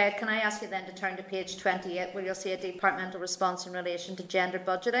 Okay, can I ask you then to turn to page 28, where you'll see a departmental response in relation to gender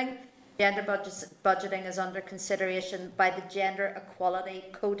budgeting. Gender budgeting is under consideration by the Gender Equality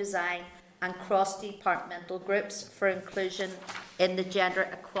Co-Design and cross-departmental groups for inclusion in the Gender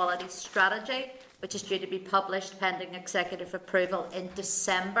Equality Strategy, which is due to be published pending executive approval in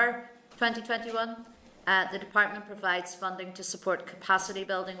December 2021. The department provides funding to support capacity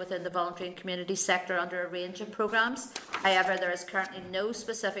building within the voluntary and community sector under a range of programmes. However, there is currently no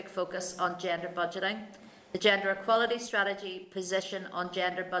specific focus on gender budgeting. The Gender Equality Strategy position on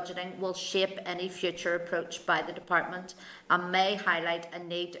gender budgeting will shape any future approach by the department and may highlight a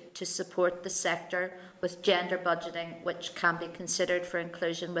need to support the sector with gender budgeting, which can be considered for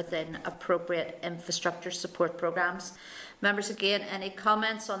inclusion within appropriate infrastructure support programmes. Members, again, any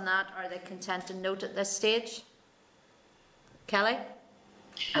comments on that? Are they content to note at this stage? Kelly?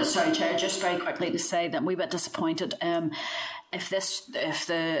 Sorry, Chair, just very quickly to say that I'm a wee bit disappointed. If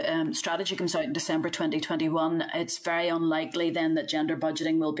the strategy comes out in December 2021, it's very unlikely then that gender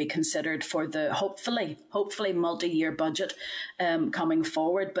budgeting will be considered for the hopefully multi-year budget coming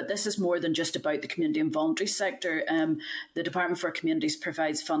forward. But this is more than just about the community and voluntary sector. The Department for Communities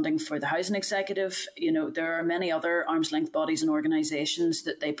provides funding for the housing executive. There are many other arm's length bodies and organisations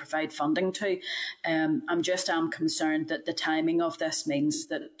that they provide funding to. I'm concerned that the timing of this means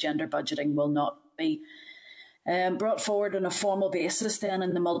that gender budgeting will not be brought forward on a formal basis then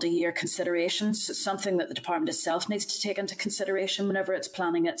in the multi-year considerations. It's something that the department itself needs to take into consideration whenever it's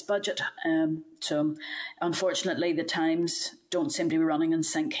planning its budget. So unfortunately the times don't seem to be running in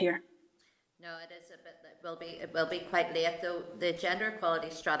sync here. No, it is a bit. It will be quite late though. The gender equality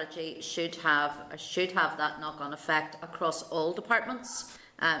strategy should have that knock-on effect across all departments.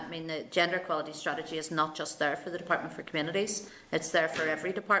 The gender equality strategy is not just there for the Department for Communities; it's there for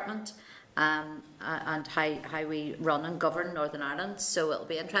every department. And how we run and govern Northern Ireland. So it'll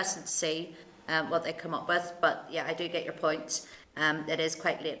be interesting to see what they come up with. But yeah, I do get your point. It is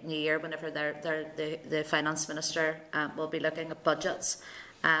quite late in the year whenever the Finance Minister will be looking at budgets.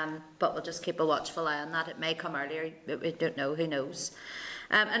 But we'll just keep a watchful eye on that. It may come earlier. We don't know. Who knows?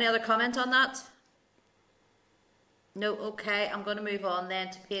 Any other comment on that? No, okay. I'm going to move on then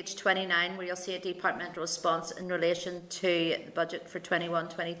to page 29, where you'll see a departmental response in relation to the budget for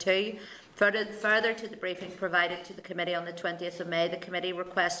 21-22. Further to the briefing provided to the committee on the 20th of May, the committee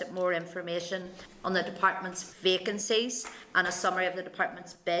requested more information on the department's vacancies and a summary of the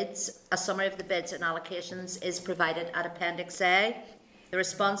department's bids. A summary of the bids and allocations is provided at Appendix A. The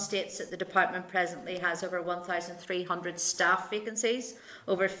response states that the department presently has over 1,300 staff vacancies.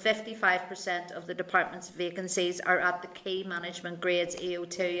 Over 55% of the department's vacancies are at the key management grades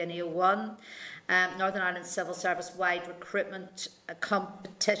AO2 and AO1. Northern Ireland Civil Service wide recruitment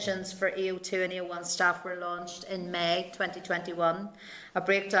competitions for AO2 and AO1 staff were launched in May 2021. A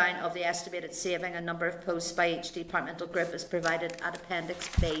breakdown of the estimated saving and number of posts by each departmental group is provided at Appendix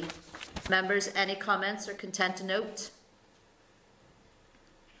B. Members, any comments or content to note?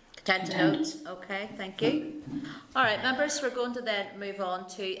 Content to note? Okay, thank you. All right, members, we're going to then move on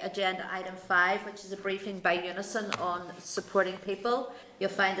to agenda item 5, which is a briefing by UNISON on supporting people.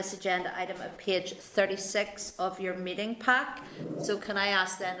 You'll find this agenda item at page 36 of your meeting pack. So can I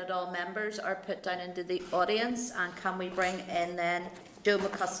ask then that all members are put down into the audience, and can we bring in then Joe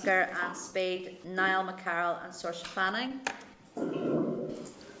McCusker, Anne Speed, Niall McCarroll and Saoirse Fanning?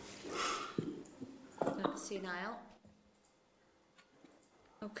 see Niall.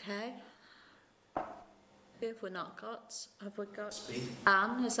 Okay. Who have we not got? Have we got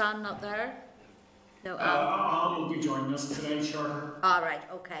Anne? Is Anne not there? No, Anne will be joining us today, sure. All right,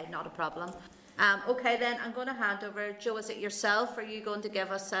 okay, not a problem. Okay, then I'm going to hand over. Joe, is it yourself? Are you going to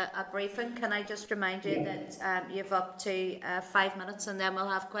give us a briefing? Can I just remind you that you've up to 5 minutes and then we'll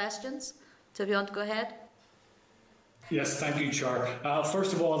have questions? So if you want to go ahead. Yes, thank you, Chair.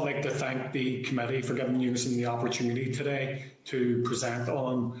 First of all, I'd like to thank the committee for giving UNISON the opportunity today to present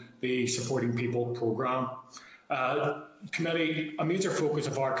on the Supporting People programme. Committee, a major focus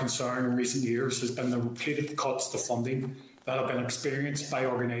of our concern in recent years has been the repeated cuts to funding that have been experienced by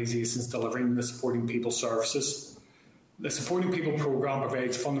organisations delivering the Supporting People services. The Supporting People programme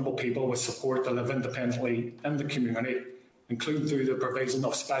provides vulnerable people with support to live independently in the community, including through the provision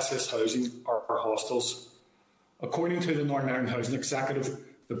of specialist housing or hostels. According to the Northern Ireland Housing Executive,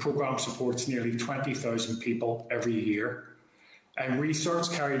 the programme supports nearly 20,000 people every year. And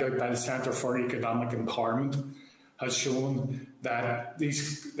research carried out by the Centre for Economic Empowerment has shown that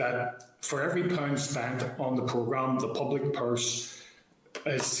for every pound spent on the programme, the public purse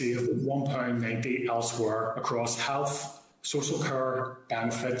is saved £1.90 elsewhere across health, social care,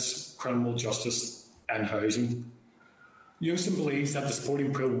 benefits, criminal justice and housing. UNISON believes that the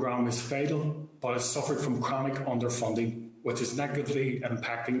supporting programme is vital, but has suffered from chronic underfunding, which is negatively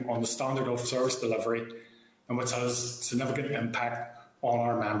impacting on the standard of service delivery and which has significant impact on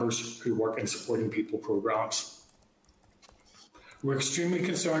our members who work in supporting people programmes. We're extremely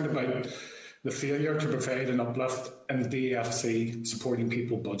concerned about the failure to provide an uplift in the DFC supporting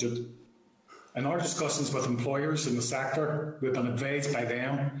people budget. In our discussions with employers in the sector, we've been advised by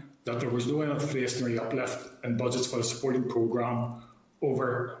them that there was no inflationary uplift in budgets for the supporting programme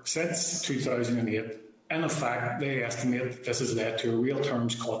since 2008. In fact, they estimate this has led to a real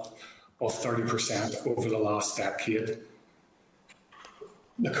terms cut of 30% over the last decade.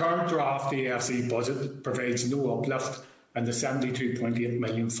 The current draft DFC budget provides no uplift in the £72.8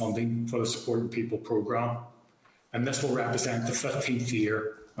 million funding for the Supporting People programme, and this will represent the 15th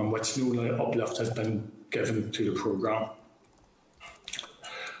year in which no uplift has been given to the programme.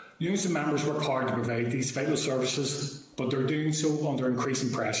 UNISON members work hard to provide these vital services, but they're doing so under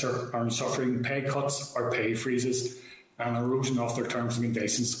increasing pressure and suffering pay cuts or pay freezes and erosion of their terms and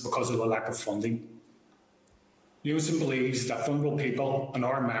conditions because of the lack of funding. UNISON believes that vulnerable people and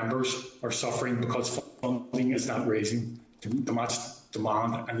our members are suffering because funding is not raising to match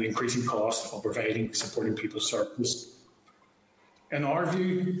demand and the increasing cost of providing supporting people services. In our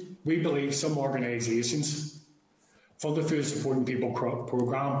view, we believe some organisations funded through the Supporting People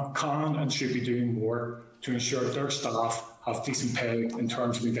programme can and should be doing more to ensure their staff have decent pay in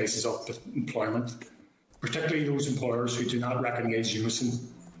terms and conditions of employment, particularly those employers who do not recognise UNISON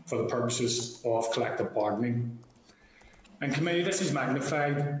for the purposes of collective bargaining. And committee, this is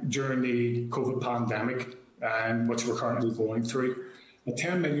magnified during the COVID pandemic, which we're currently going through. A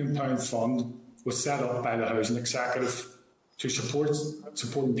 £10 million fund was set up by the Housing Executive to support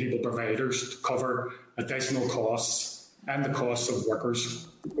supporting people providers to cover additional costs and the costs of workers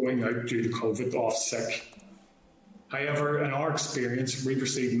going out due to COVID off sick. However, in our experience, we've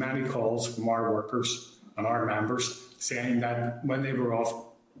received many calls from our workers and our members saying that when they were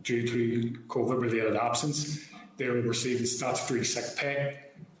off due to COVID-related absence, they were receiving statutory sick pay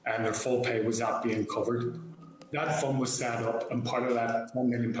and their full pay was not being covered. That fund was set up, and part of that £1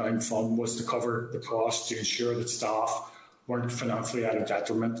 million fund was to cover the cost to ensure that staff weren't financially at a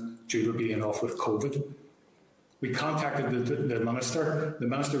detriment due to being off with COVID. We contacted the Minister. The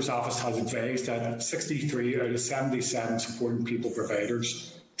Minister's office has advised that 63 out of 77 supporting people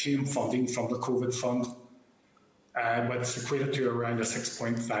providers claimed funding from the COVID fund, which equated to around a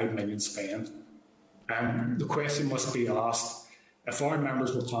 £6.5 million spend. And the question must be asked, if our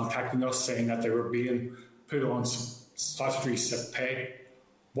members were contacting us saying that they were being put on statutory sick pay,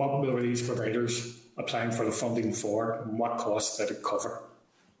 what were these providers applying for the funding for and what costs did it cover?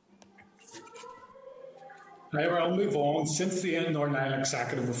 However, I'll move on. Since the Northern Ireland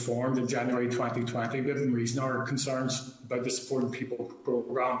Executive was formed in January 2020, we've been raising our concerns about the Supporting People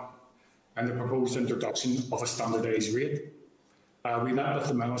programme and the proposed introduction of a standardised rate. We met with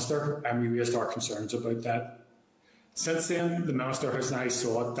the Minister and we raised our concerns about that. Since then, the Minister has now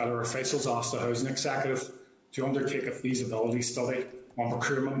sought that our officials ask the Housing Executive to undertake a feasibility study on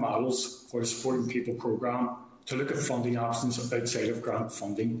procurement models for the Supporting People programme to look at funding options outside of grant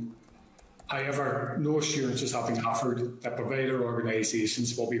funding. However, no assurances have been offered that provider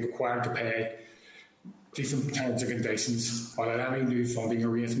organisations will be required to pay decent terms and conditions, or that any new funding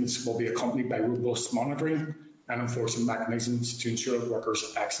arrangements will be accompanied by robust monitoring and enforcement mechanisms to ensure that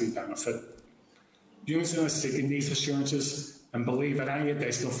workers actually benefit. UNISON is seeking these assurances and believe that any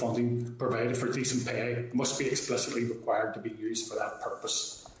additional funding provided for decent pay must be explicitly required to be used for that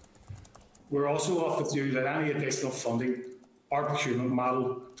purpose. We're also of the view that any additional funding or procurement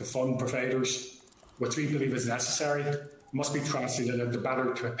model to fund providers, which we believe is necessary, must be translated into better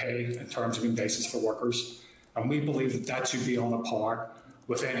pay and terms and conditions for workers, and we believe that that should be on a par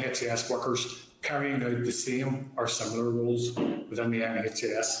with NHS workers carrying out the same or similar roles within the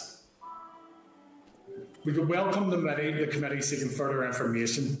NHS. We would welcome the committee seeking further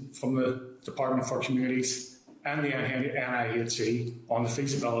information from the Department for Communities and the NIHE on the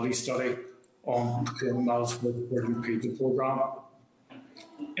feasibility study on procurement models for the Working People programme.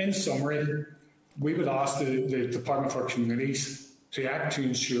 In summary, we would ask the Department for Communities to act to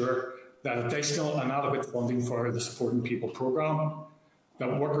ensure that additional and adequate funding for the Supporting People programme,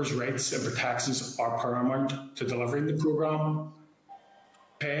 that workers' rights and protections are paramount to delivering the programme,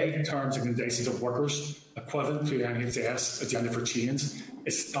 pay, terms and conditions of workers equivalent to NHS agenda for change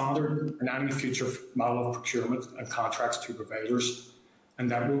is standard in any future model of procurement and contracts to providers, and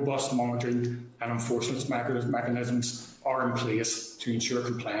that robust monitoring and enforcement mechanisms are in place to ensure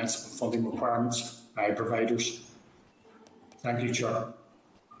compliance with funding requirements by providers. Thank you, Chair.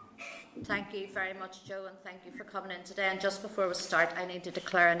 Thank you very much, Joe, and thank you for coming in today. And just before we start, I need to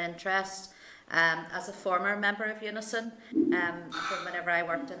declare an interest. As a former member of UNISON, from whenever I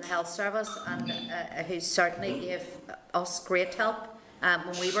worked in the health service, and who certainly gave us great help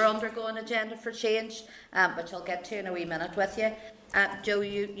when we were undergoing agenda for change, which I'll get to in a wee minute with you. Joe,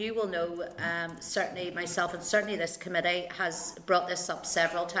 you will know, certainly myself and certainly this committee has brought this up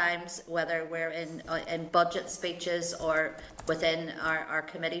several times, whether we're in budget speeches or within our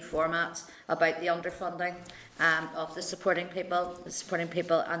committee format, about the underfunding of the supporting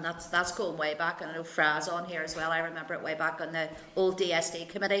people, and that's going way back. And I know Fra's on here as well. I remember it way back on the old DSD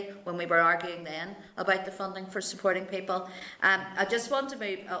committee when we were arguing then about the funding for supporting people. I just want to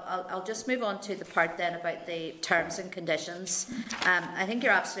move. I'll just move on to the part then about the terms and conditions. I think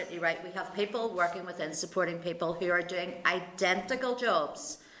you're absolutely right. We have people working within supporting people who are doing identical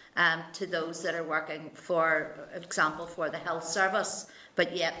jobs to those that are working, for example, for the health service,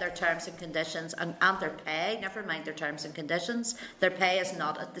 but yet their terms and conditions and their pay, never mind their terms and conditions, their pay is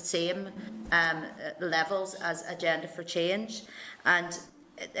not at the same levels as Agenda for Change. And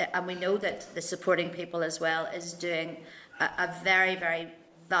we know that the supporting people as well is doing a very, very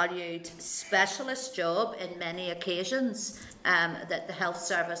valued specialist job in many occasions that the health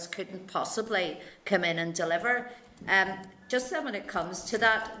service couldn't possibly come in and deliver. Just then, when it comes to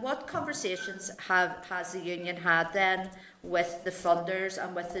that, what conversations has the union had then with the funders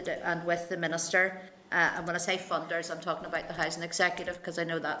and with the minister? And when I say funders, I'm talking about the housing executive, because I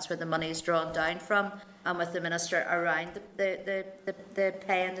know that's where the money is drawn down from, and with the minister around the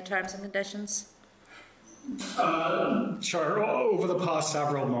pay and the terms and conditions. Sure. Over the past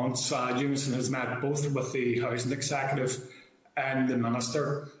several months, UNISON has met both with the housing executive and the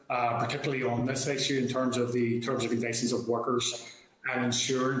minister, particularly on this issue in terms of the terms and conditions of workers, and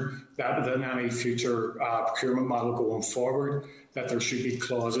ensuring that within any future procurement model going forward, that there should be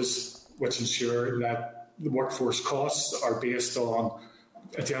clauses which ensure that the workforce costs are based on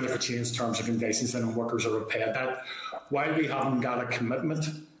Agenda for Change terms and conditions, and workers are repaid that. While we haven't got a commitment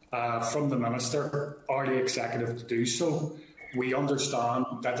from the minister or the executive to do so, we understand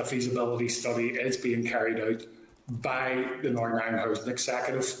that the feasibility study is being carried out by the Northern Ireland Housing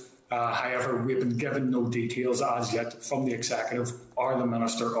Executive. However, we've been given no details as yet from the executive or the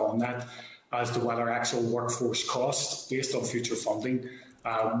minister on that as to whether actual workforce costs based on future funding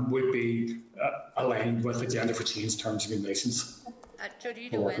would be aligned with Agenda for Change terms and conditions. Joe, do you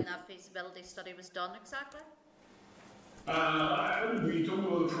know when that feasibility study was done exactly? We don't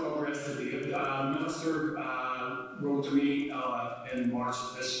know the progress to date. The Minister wrote to me in March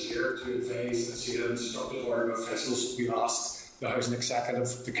of this year to advise that she had instructed our officials to ask the Housing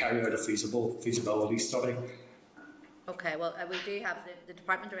Executive to carry out a feasibility study. Okay, well, we do have the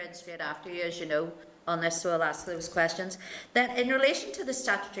Department are in straight after you, as you know, on this, so I'll ask those questions. Then, in relation to the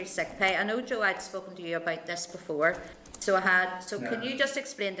statutory sick pay, I know, Joe, I'd spoken to you about this before. Can you just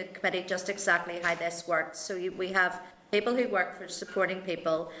explain to the committee just exactly how this works? So we have people who work for supporting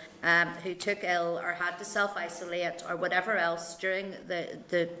people who took ill or had to self-isolate or whatever else during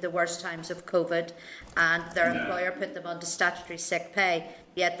the worst times of COVID, and their employer put them onto statutory sick pay,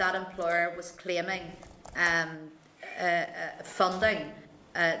 yet that employer was claiming funding,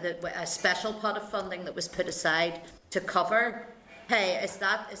 a special pot of funding that was put aside to cover pay. Is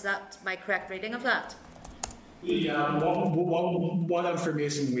that my correct reading of that? Yeah, what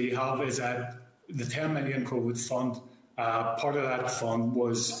information we have is that the 10 million COVID fund Part of that fund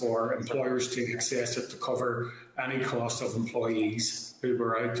was for employers to access it to cover any cost of employees who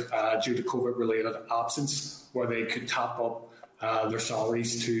were out due to COVID-related absence, where they could top up their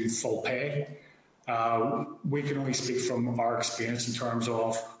salaries to full pay. We can only speak from our experience in terms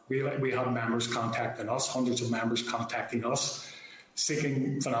of we have members contacting us, hundreds of members contacting us,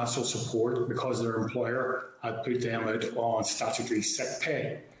 seeking financial support because their employer had put them out on statutory sick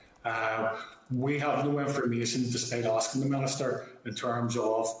pay. We have no information, despite asking the Minister, in terms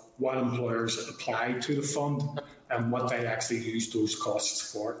of what employers applied to the fund and what they actually used those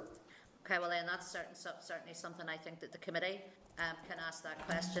costs for. Okay, well then that's certainly something I think that the committee can ask that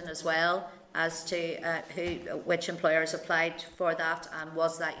question as well, as to which employers applied for that and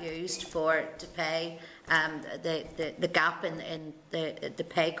was that used to pay the gap in the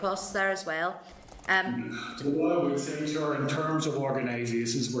pay costs there as well. What I would say, sure, in terms of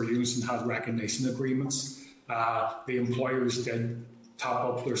organisations where UNISON had recognition agreements, the employers did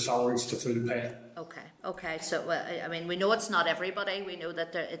top up their salaries to full pay. Okay. So, I mean, we know it's not everybody. We know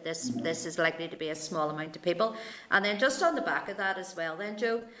that this is likely to be a small amount of people. And then just on the back of that as well, then,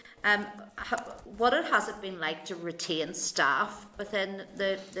 Joe, what has it been like to retain staff within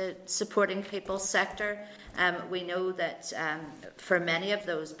the supporting people sector? We know that for many of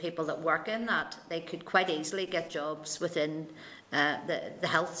those people that work in that, they could quite easily get jobs within the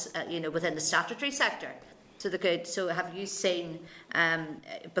health, within the statutory sector. To the good. So have you seen,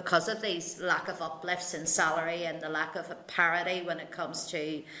 because of these lack of uplifts in salary and the lack of parity when it comes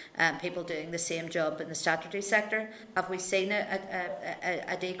to people doing the same job in the statutory sector, have we seen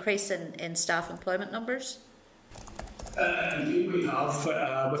a decrease in staff employment numbers? Indeed we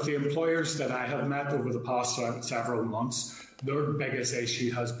have. With the employers that I have met over the past several months, their biggest issue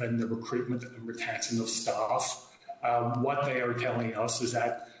has been the recruitment and retention of staff. What they are telling us is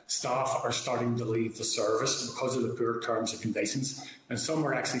that staff are starting to leave the service because of the poor terms and conditions, and some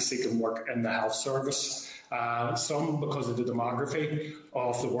are actually seeking work in the health service. Some, because of the demography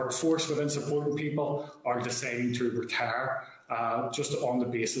of the workforce within supporting people, are deciding to retire just on the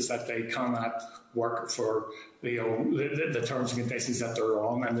basis that they cannot work for the terms and conditions that they're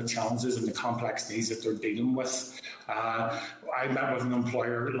on and the challenges and the complex needs that they're dealing with. I met with an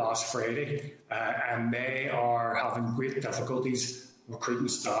employer last Friday and they are having great difficulties recruiting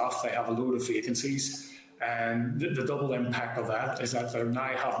staff. They have a load of vacancies, and the double impact of that is that they're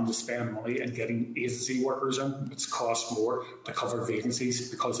now having to spend money and getting agency workers in, which costs more to cover vacancies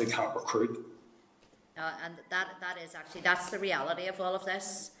because they can't recruit. And that's the reality of all of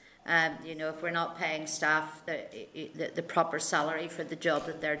this. If we're not paying staff the proper salary for the job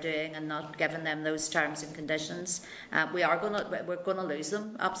that they're doing and not giving them those terms and conditions, we're going to lose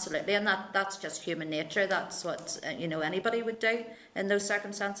them, absolutely. And that's just human nature. That's what anybody would do in those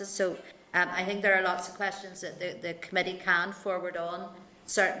circumstances. So I think there are lots of questions that the committee can forward on.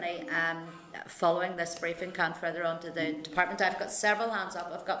 Certainly, following this briefing, can further on to the department. I've got several hands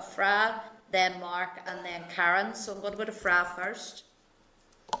up. I've got Fra, then Mark, and then Karen. So I'm going to go to Fra first.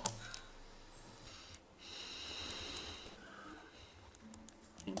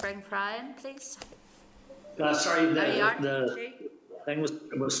 Can you bring Fra in, please? Sorry, the thing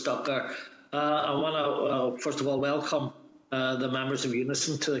was stuck there. I want to, first of all, welcome the members of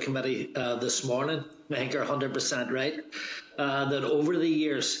UNISON to the committee this morning. I think you're 100% right. That over the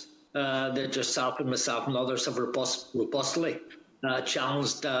years, that yourself and myself and others have robustly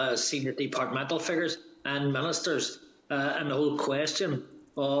challenged senior departmental figures and ministers and the whole question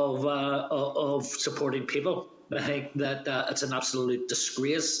of supporting people. I think that it's an absolute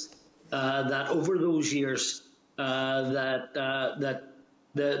disgrace that over those years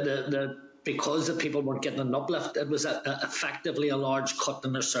because the people weren't getting an uplift, it was effectively a large cut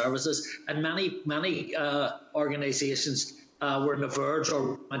in their services, and many organisations were on the verge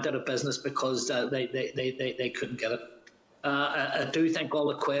or went out of business because they couldn't get it. I do think all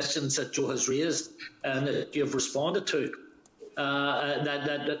the questions that Joe has raised and that you've responded to,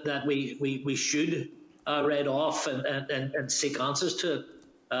 that we should write off and seek answers to it.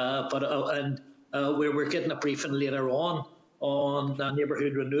 We're getting a briefing later on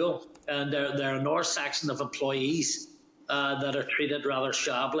Neighbourhood Renewal, and there are another section of employees that are treated rather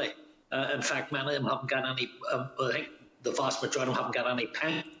shabbily. In fact, many of them haven't got any. I think the vast majority of them haven't got any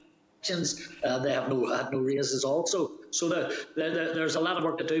pensions. They have had no raises also. So there's a lot of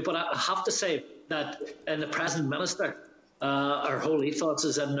work to do. But I have to say that in the present minister, our whole ethos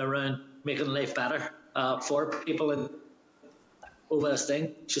is in and around making life better for people and over this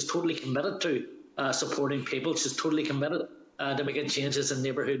thing. She's totally committed to supporting people. She's totally committed to making changes in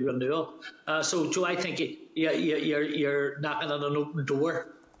Neighbourhood Renewal. So, Joe, I think you're knocking on an open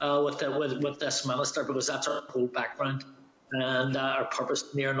door with this minister, because that's our whole background and our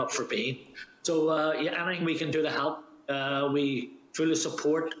purpose near enough for being. So anything we can do to help, we fully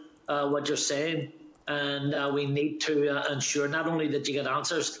support what you're saying, and we need to ensure not only that you get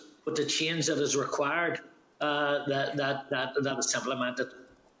answers, but the change that is required that is implemented.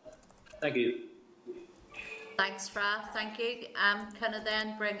 Thank you. Thanks, Fra. Thank you. Can I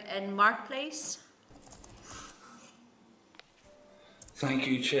then bring in Mark, please? Thank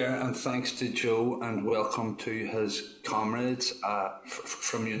you, Chair, and thanks to Joe, and welcome to his comrades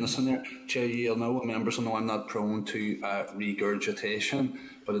from UNISON there. Chair, you'll know, members will know I'm not prone to regurgitation,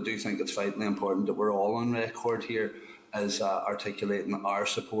 but I do think it's vitally important that we're all on record here as articulating our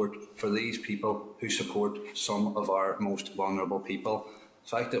support for these people who support some of our most vulnerable people. The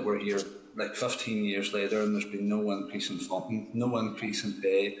fact that we're here like 15 years later and there's been no increase in funding, no increase in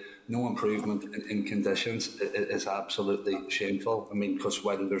pay, no improvement in conditions is absolutely shameful. I mean, because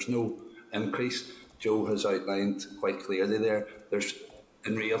while there's no increase, Joe has outlined quite clearly there's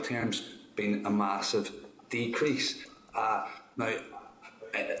in real terms been a massive decrease. Now,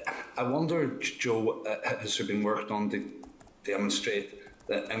 I wonder, Joe, has there been work done to demonstrate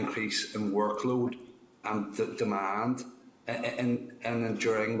the increase in workload and the demand and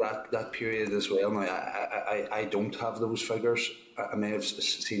during that period as well? Now, I don't have those figures. I may have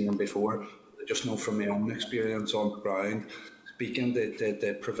seen them before. I just know from my own experience on the ground, speaking to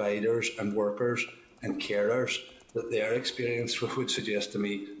the providers and workers and carers, that their experience would suggest to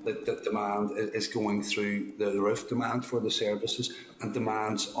me that the demand is going through the roof, demand for the services and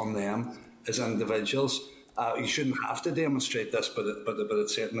demands on them as individuals. You shouldn't have to demonstrate this, but it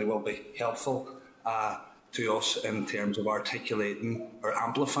certainly will be helpful to us in terms of articulating or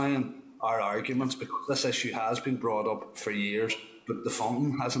amplifying our arguments, because this issue has been brought up for years, but the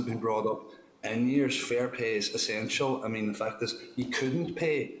funding hasn't been brought up in years. Fair pay is essential. I mean, the fact is, you couldn't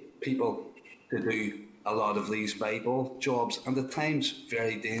pay people to do a lot of these vital jobs, and at times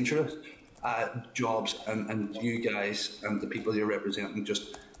very dangerous jobs, and you guys and the people you're representing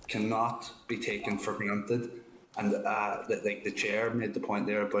just cannot be taken for granted. And the chair made the point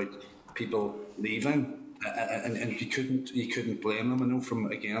there about people leaving, and you couldn't blame them. I know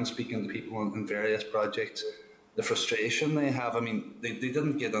from, again, speaking to people in various projects, the frustration they have. I mean, they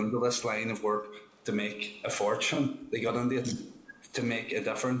didn't get into this line of work to make a fortune. They got into it to make a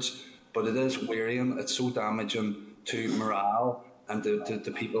difference. But it is wearying, it's so damaging to morale and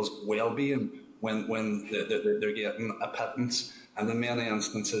to people's well-being when they're getting a pittance, and in many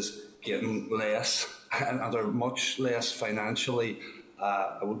instances getting less, and are much less financially,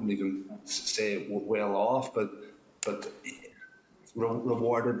 I wouldn't even say well off, but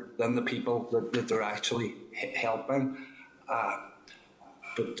rewarded than the people that they're actually helping.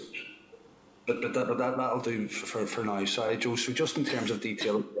 But that'll do for now. Sorry, Joe. So just in terms of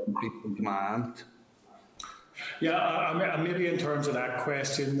detail, increase in demand. Yeah, maybe in terms of that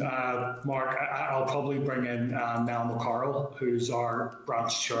question, Mark, I'll probably bring in Niall McCarroll, who's our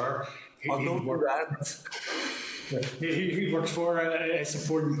branch chair. He works for a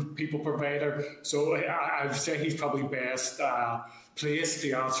supporting people provider, so I'd say he's probably best placed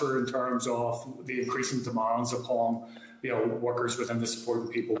to answer in terms of the increasing demands upon workers within the supporting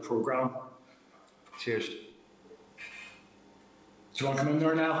people programme. Cheers. Do you want to come in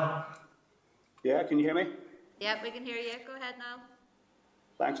there now? Yeah, can you hear me? Yeah, we can hear you. Go ahead now.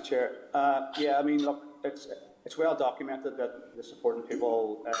 Thanks, Chair. Yeah, I mean, look, it's well documented that the Supporting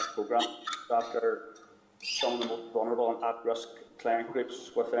People programme, after some of the most vulnerable and at-risk client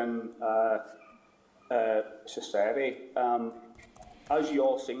groups within society. As you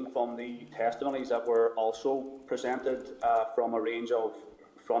all seen from the testimonies that were also presented from a range of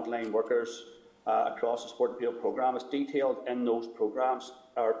frontline workers across the Supporting People programme, it's detailed in those programmes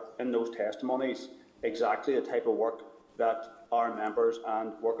or in those testimonies exactly the type of work that our members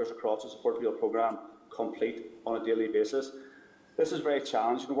and workers across the Supporting People programme complete on a daily basis. This is very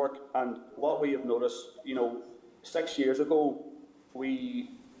challenging work, and what we have noticed, 6 years ago,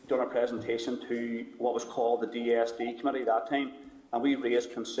 we done a presentation to what was called the DSD committee that time, and we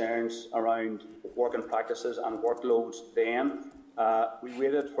raised concerns around working practices and workloads then. We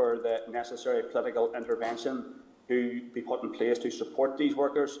waited for the necessary political intervention to be put in place to support these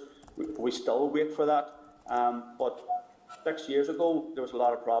workers. We still wait for that, but 6 years ago there was a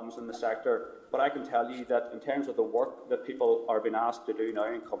lot of problems in the sector. But I can tell you that in terms of the work that people are being asked to do now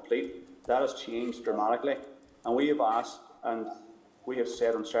and complete, that has changed dramatically. And we have asked, and we have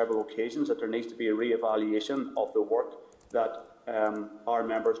said on several occasions, that there needs to be a re-evaluation of the work that our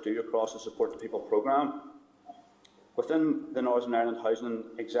members do across the Support to People programme. Within the Northern Ireland Housing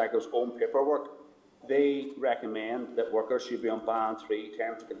Executive's own paperwork, they recommend that workers should be on Band 3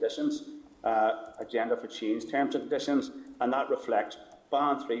 terms and conditions, agenda for change terms and conditions, and that reflects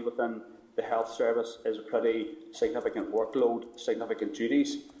Band 3 within the health service is a pretty significant workload, significant duties.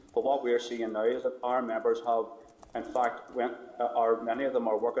 But what we're seeing now is that our members have, in fact, many of them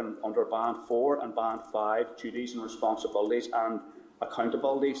are working under Band 4 and Band 5 duties and responsibilities and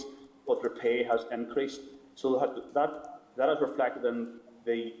accountabilities, but their pay has increased. So that is reflected in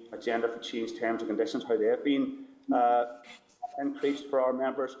the agenda for change terms and conditions, how they have been increased for our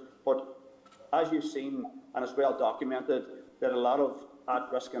members. But as you've seen, and it's well documented, that a lot of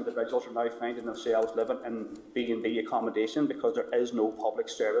at-risk individuals are now finding themselves living in B&B accommodation because there is no public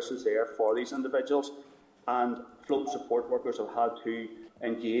services there for these individuals. And float support workers have had to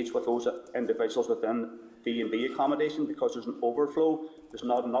engage with those individuals within B&B accommodation because there's an overflow, there's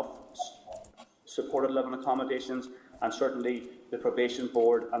not enough supported living accommodations, and certainly the probation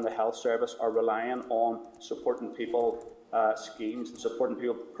board and the health service are relying on supporting people schemes and supporting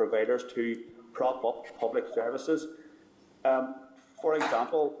people providers to prop up public services. For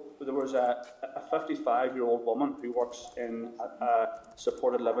example, there was a 55-year-old woman who works in a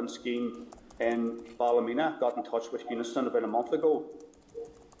supported living scheme in Ballymena, got in touch with UNISON about a month ago,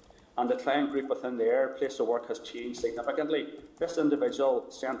 and the client group within their place of work has changed significantly. This individual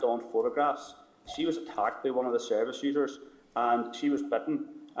sent on photographs. She was attacked by one of the service users, and she was bitten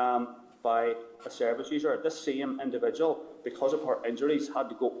by a service user. This same individual, because of her injuries, had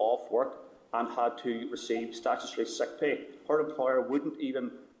to go off work and had to receive statutory sick pay. Her employer wouldn't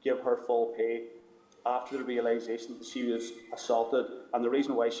even give her full pay after the realisation that she was assaulted, and the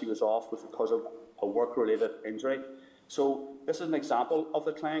reason why she was off was because of a work-related injury. So this is an example of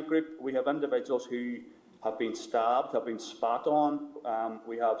the client group. We have individuals who have been stabbed, have been spat on.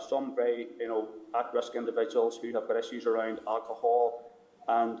 We have some very at-risk individuals who have got issues around alcohol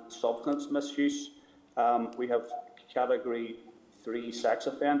and substance misuse. We have Category 3 sex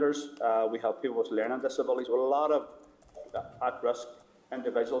offenders. We have people with learning disabilities. We have a lot of at-risk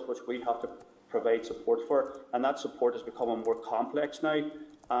individuals which we have to provide support for, and that support is becoming more complex now.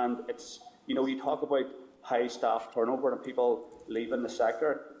 And it's, you talk about high staff turnover and people leaving the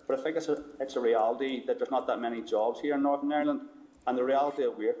sector, but I think it's a reality that there's not that many jobs here in Northern Ireland, and the reality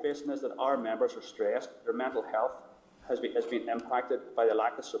that we're facing is that our members are stressed. Their mental health has been impacted by the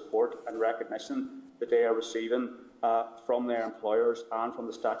lack of support and recognition that they are receiving from their employers and from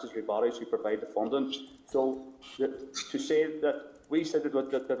the statutory bodies who provide the funding. So to say that we said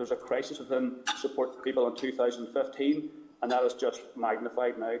that there was a crisis within support people in 2015, and that is just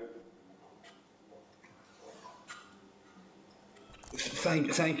magnified now.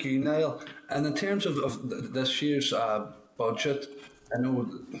 Thank you, Niall. And in terms of this year's budget, I know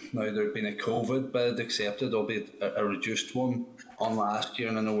now there's been a COVID bid accepted, albeit a reduced one on last year,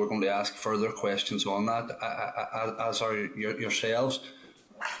 and I know we're going to ask further questions on that, as are yourselves.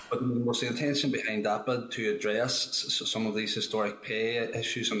 But was the intention behind that bid to address some of these historic pay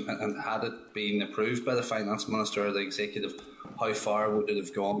issues, and had it been approved by the Finance Minister or the Executive, how far would it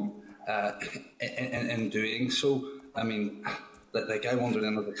have gone in doing so? I mean, like I wondered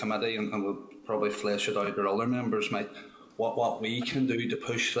in the committee, and we'll probably flesh it out, or other members might, what we can do to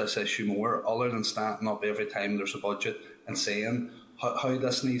push this issue more, other than standing up every time there's a budget and saying how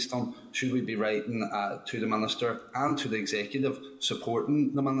this needs done. Should we be writing to the Minister and to the Executive,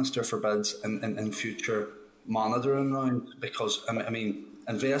 supporting the Minister for bids in future monitoring round? Because, I mean,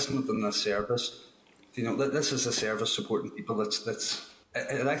 investment in this service, this is a service supporting people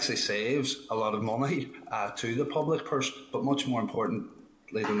it actually saves a lot of money to the public purse, but much more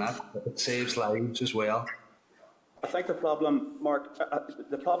importantly than that, it saves lives as well. I think the problem, Mark,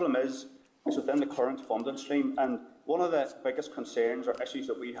 the problem is within the current funding stream, and one of the biggest concerns or issues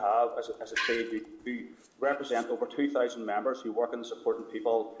that we have as a trade, who represent over 2,000 members who work in the Supporting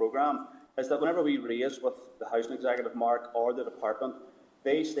People programme, is that whenever we raise with the Housing Executive, Mark, or the Department,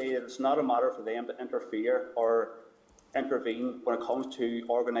 they say that it's not a matter for them to interfere or intervene when it comes to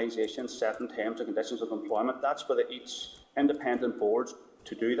organisations setting terms and conditions of employment. That's for each independent boards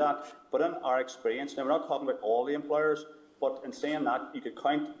to do that. But in our experience, now we're not talking about all the employers, but in saying that, you could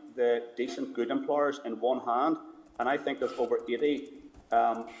count the decent good employers in one hand, and I think there's over 80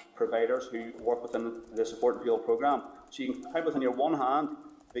 providers who work within the Supporting People programme. So you can count within your one hand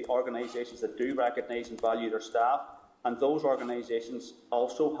the organisations that do recognise and value their staff, and those organisations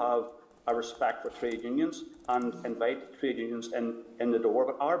also have a respect for trade unions and invite trade unions in the door.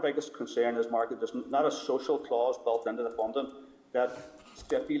 But our biggest concern is, Mark, that there's not a social clause built into the funding that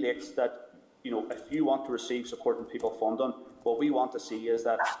stipulates that, if you want to receive Supporting People funding, what we want to see is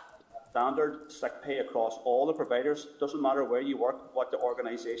that standard sick pay across all the providers. Doesn't matter where you work, what the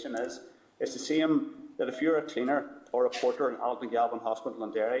organisation is. It's the same that if you're a cleaner or a porter in Alton Galvin Hospital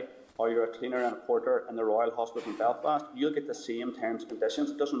in Derry, or you're a cleaner and a porter in the Royal Hospital in Belfast, you'll get the same terms and conditions.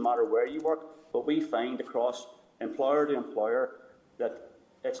 It doesn't matter where you work, but we find across employer to employer that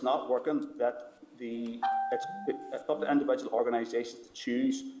it's not working, that it's up to individual organisations to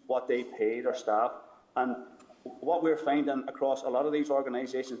choose what they pay their staff. And what we're finding across a lot of these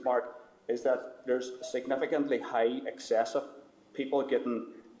organisations, Mark, is that there's significantly high, excessive people getting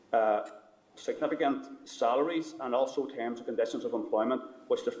significant salaries and also terms and conditions of employment,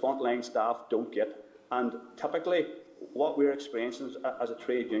 which the frontline staff don't get. And typically, what we're experiencing as a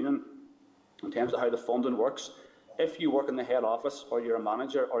trade union, in terms of how the funding works, if you work in the head office, or you're a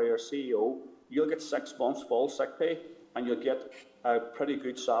manager, or you're a CEO, you'll get 6 months full sick pay, and you'll get a pretty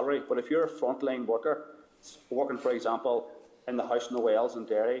good salary. But if you're a frontline worker, working, for example, in the House in the Wells in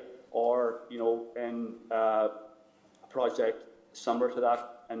Derry, or in a project similar to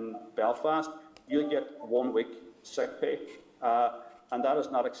that in Belfast, you'll get 1 week sick pay, and that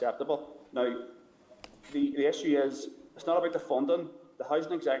is not acceptable. Now, the issue is, it's not about the funding. The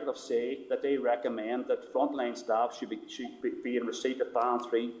housing executives say that they recommend that frontline staff should be in receipt of Band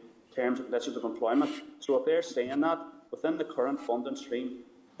 3 terms and conditions of employment. So if they're saying that, within the current funding stream,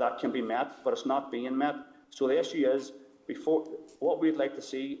 that can be met, but it's not being met. So the issue is, what we'd like to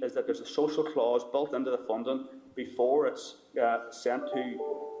see is that there's a social clause built into the funding before it's sent to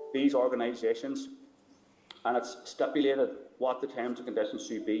these organisations, and it's stipulated what the terms and conditions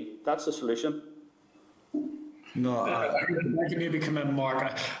should be. That's the solution. No, I can maybe come in,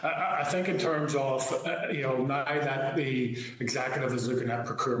 Mark. I think in terms of now that the executive is looking at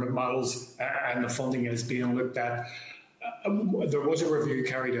procurement models and the funding is being looked at, there was a review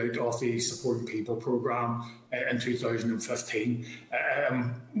carried out of the Supporting People programme in 2015.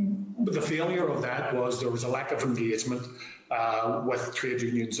 The failure of that was there was a lack of engagement with trade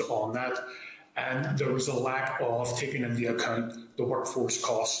unions on that, and there was a lack of taking into account the workforce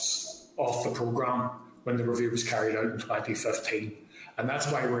costs of the programme when the review was carried out in 2015. And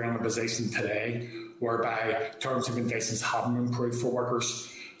that's why we're in a position today whereby terms and conditions haven't improved for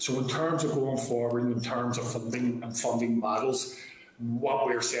workers. So in terms of going forward, in terms of funding and funding models, what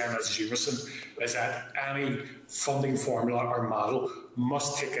we're saying as UNISON is that any funding formula or model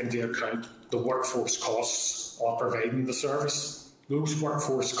must take into account the workforce costs of providing the service. Those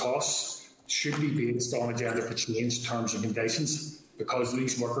workforce costs should be based on agenda for change terms and conditions, because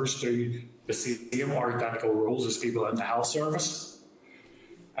these workers do the same or identical roles as people in the health service.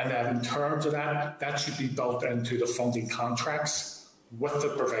 And then in terms of that should be built into the funding contracts with the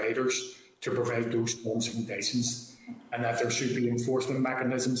providers to provide those terms and conditions, and that there should be enforcement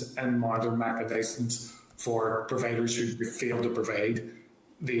mechanisms and monitoring mechanisms for providers who fail to provide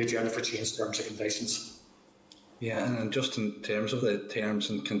the agenda for change terms and conditions. Yeah, and just in terms of the terms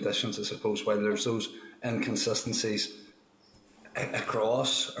and conditions, I suppose, while there's those inconsistencies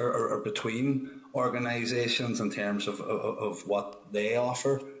across or between organisations in terms of what they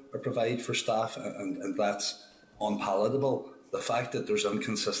offer or provide for staff, and that's unpalatable. The fact that there's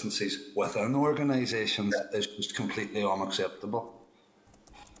inconsistencies within organisations is just completely unacceptable.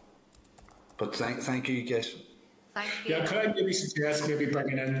 But thank you, guys. Thank you. Yeah, could I maybe suggest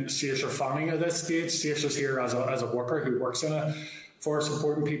bringing in Saoirse Fanning at this stage? Saoirse's here as a worker who works for a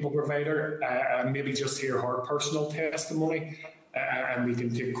Supporting People provider, and maybe just hear her personal testimony, and we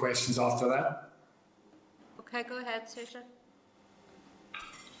can take questions after that. Okay, go ahead, Saoirse.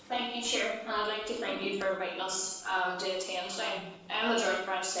 Thank you, Chair, and I'd like to thank you for inviting us to attend today. I'm the Joint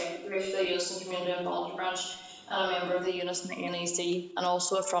Branch Secretary for the UNISON Community and Voluntary Branch, and a member of the UNISON NEC, and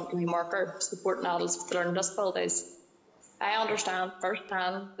also a frontline worker supporting adults with learning disabilities. I understand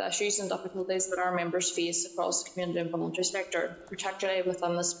firsthand the issues and difficulties that our members face across the community and voluntary sector, particularly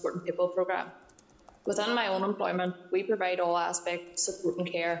within the Supporting People programme. Within my own employment, we provide all aspects of support and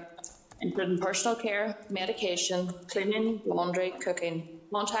care, including personal care, medication, cleaning, laundry, cooking,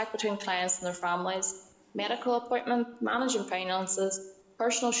 contact between clients and their families, medical appointments, managing finances,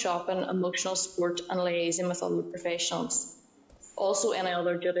 personal shopping, emotional support, and liaising with other professionals. Also any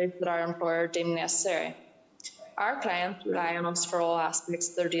other duties that our employer deems necessary. Our clients rely on us for all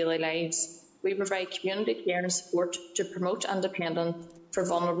aspects of their daily lives. We provide community care and support to promote independence for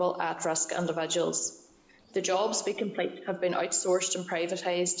vulnerable at-risk individuals. The jobs we complete have been outsourced and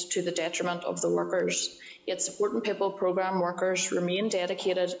privatised to the detriment of the workers, yet Supporting People programme workers remain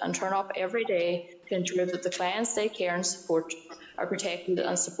dedicated and turn up every day to ensure that the clients they care and support are protected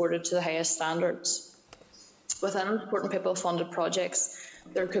and supported to the highest standards. Within Supporting People funded projects,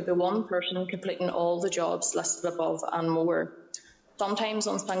 there could be one person completing all the jobs listed above and more, sometimes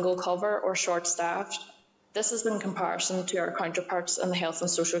on single cover or short-staffed. This is in comparison to our counterparts in the Health and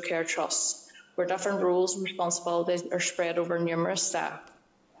Social Care Trusts, where different roles and responsibilities are spread over numerous staff.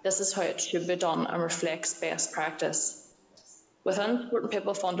 This is how it should be done and reflects best practice. Within Supporting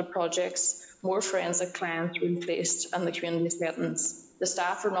People funded projects, more forensic clients are being placed in the community settings. The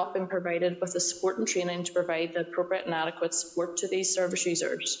staff are not being provided with the support and training to provide the appropriate and adequate support to these service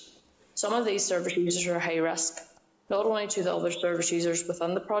users. Some of these service users are high risk, not only to the other service users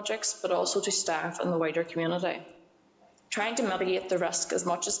within the projects, but also to staff in the wider community. Trying to mitigate the risk as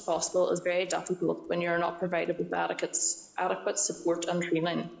much as possible is very difficult when you are not provided with adequate support and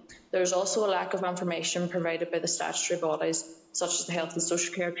training. There is also a lack of information provided by the statutory bodies, such as the Health and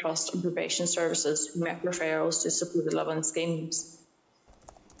Social Care Trust and Probation Services, who make referrals to supported living schemes.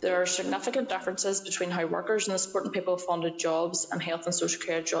 There are significant differences between how workers in the Supporting People funded jobs and Health and Social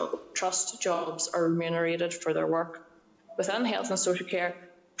Care Trust jobs are remunerated for their work. Within Health and Social Care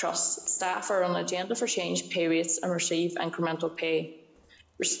Trusts, staff are on agenda for change pay rates and receive incremental pay.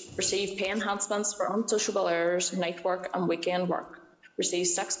 Receive pay enhancements for unsociable hours, night work and weekend work. Receive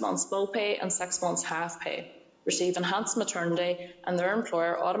 6 months full pay and 6 months half pay. Receive enhanced maternity, and their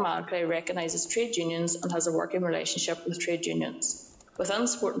employer automatically recognises trade unions and has a working relationship with trade unions. Within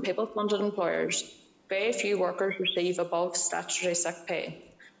Supporting People funded employers, very few workers receive above statutory sick pay.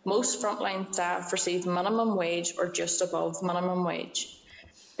 Most frontline staff receive minimum wage or just above minimum wage.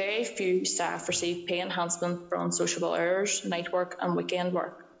 Very few staff receive pay enhancement for unsociable hours, night work and weekend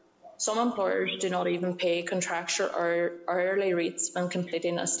work. Some employers do not even pay contractual or hourly rates when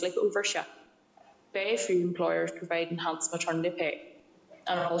completing a sleepover shift. Very few employers provide enhanced maternity pay,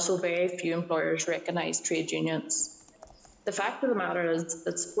 and also very few employers recognise trade unions. The fact of the matter is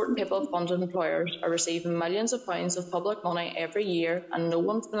that Supporting People funded employers are receiving millions of pounds of public money every year, and no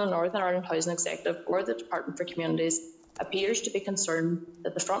one from the Northern Ireland Housing Executive or the Department for Communities appears to be concerned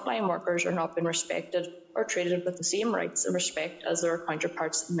that the frontline workers are not being respected or treated with the same rights and respect as their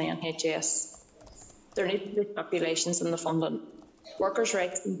counterparts in the NHS. There need to be stipulations in the funding. Workers'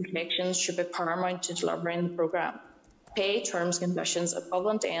 rights and protections should be paramount to delivering the programme. Pay terms and conditions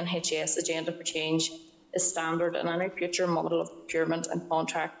equivalent to NHS Agenda for Change is standard in any future model of procurement and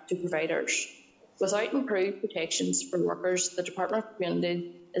contract to providers. Without improved protections for workers, the Department of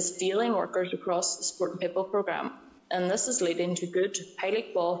Community is failing workers across the Supporting People programme, and this is leading to good, highly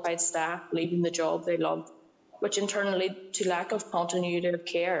qualified staff leaving the job they love, which in turn lead to lack of continuity of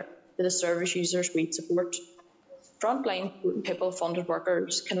care for the service users we support. Frontline Supporting People funded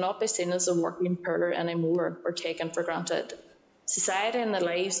workers cannot be seen as a working poor anymore or taken for granted. Society and the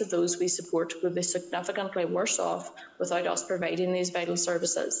lives of those we support would be significantly worse off without us providing these vital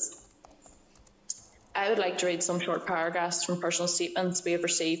services. I would like to read some short paragraphs from personal statements we have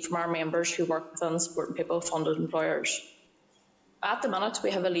received from our members who work within Supporting People funded employers. At the minute,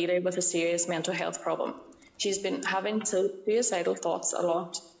 we have a lady with a serious mental health problem. She's been having suicidal thoughts a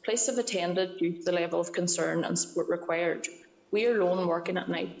lot. Police have attended due to the level of concern and support required. We are alone working at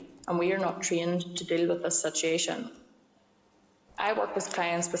night, and we are not trained to deal with this situation. I work with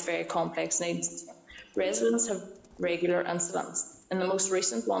clients with very complex needs. Residents have regular incidents. In the most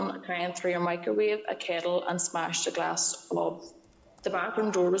recent one, a client threw a microwave, a kettle and smashed a glass globe. The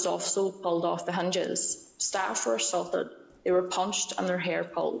bathroom door was also pulled off the hinges. Staff were assaulted. They were punched and their hair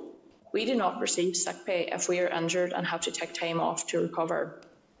pulled. We do not receive sick pay if we are injured and have to take time off to recover.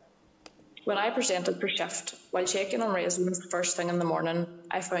 When I presented for shift, while checking on residents the first thing in the morning,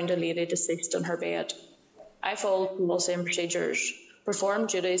 I found a lady deceased in her bed. I followed policy and procedures, performed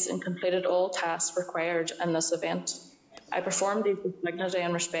duties and completed all tasks required in this event. I performed these with dignity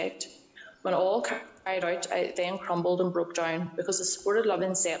and respect. When all carried out, I then crumbled and broke down. Because a supported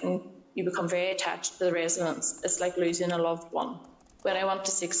living setting, you become very attached to the residents. It's like losing a loved one. When I went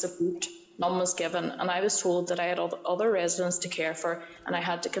to seek support, none was given, and I was told that I had other residents to care for and I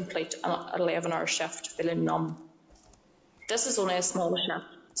had to complete an 11-hour shift feeling numb. This is only a small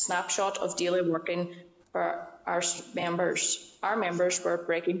snapshot of daily working for our members. Our members were at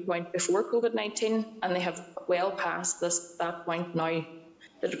breaking point before COVID-19 and they have well past that point now.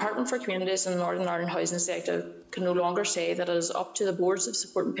 The Department for Communities and the Northern Ireland Housing Executive can no longer say that it is up to the boards of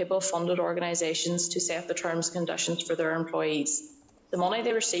Supporting People funded organisations to set the terms and conditions for their employees. The money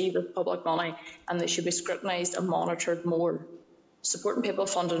they receive is public money and they should be scrutinised and monitored more. Supporting People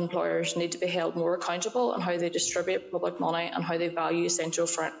funded employers need to be held more accountable on how they distribute public money and how they value essential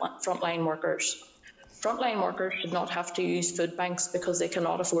frontline workers. Frontline workers should not have to use food banks because they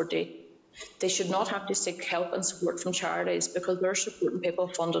cannot afford to eat. They should not have to seek help and support from charities because their Supporting People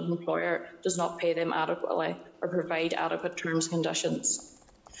funded employer does not pay them adequately or provide adequate terms and conditions.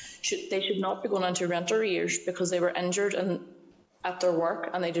 They should not be going into rent arrears because they were injured at their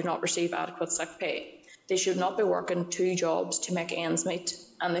work and they do not receive adequate sick pay. They should not be working 2 jobs to make ends meet,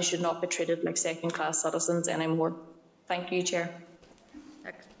 and they should not be treated like second-class citizens anymore. Thank you, Chair.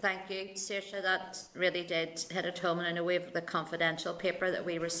 Thank you, Saoirse. That really did hit it home, and I know we have the confidential paper that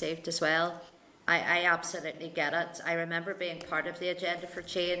we received as well. I absolutely get it. I remember being part of the Agenda for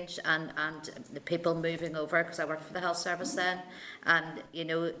Change and the people moving over, because I worked for the health service then, and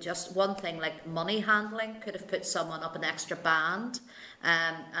just one thing like money handling could have put someone up an extra band,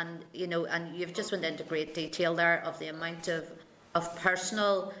 and you've just went into great detail there of the amount of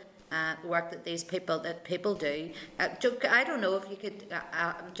personal work that people do. I don't know if you could.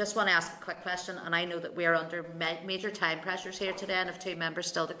 Just want to ask a quick question, and I know that we are under major time pressures here today, and have 2 members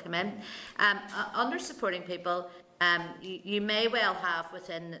still to come in. Under supporting people, you may well have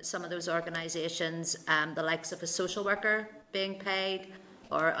within some of those organisations the likes of a social worker being paid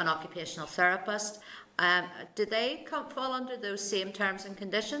or an occupational therapist. Do they fall under those same terms and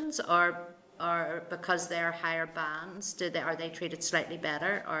conditions, or because they're higher bands, are they treated slightly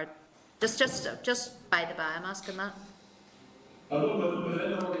better, or just by the by? I'm asking that.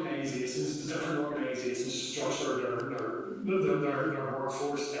 Within organisations, the different organisations structure their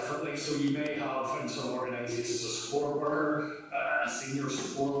workforce differently. So you may have in some organisations a support worker, a senior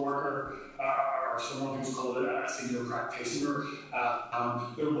support worker, or someone who's called a senior practitioner.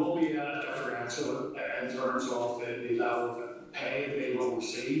 There will be a differential in terms of the level of pay they will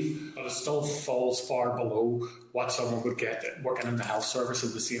receive, but it still falls far below what someone would get working in the health service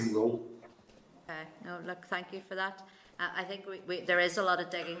in the same role. Okay, no, look, thank you for that. I think there is a lot of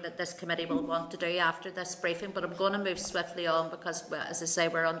digging that this committee will want to do after this briefing, but I'm going to move swiftly on because, as I say,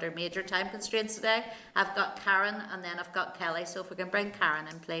 we're under major time constraints today. I've got Karen and then I've got Kelly, so if we can bring Karen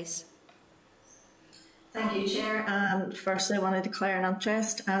in, please. Thank you, Chair. And firstly, I want to declare an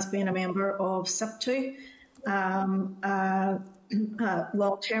interest as being a member of SIP2,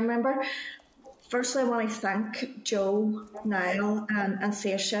 long-term member. Firstly, I want to thank Joe, Niall and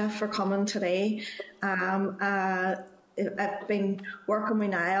Saoirse for coming today. I've been working with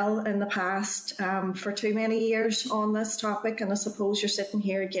Niall in the past for too many years on this topic, and I suppose you're sitting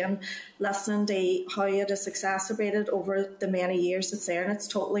here again listening to how it is exacerbated over the many years it's there, and it's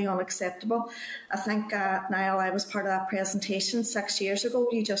totally unacceptable. I think, Niall, I was part of that presentation 6 years ago.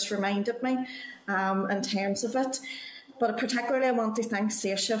 You just reminded me in terms of it. But particularly I want to thank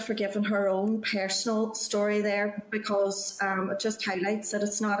Saoirse for giving her own personal story there, because it just highlights that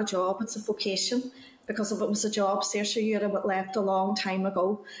it's not a job, it's a vocation. Because if it was a job, Saoirse, you would have left a long time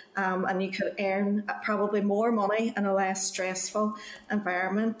ago, and you could earn probably more money in a less stressful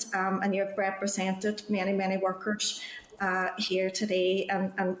environment, and you've represented many, many workers here today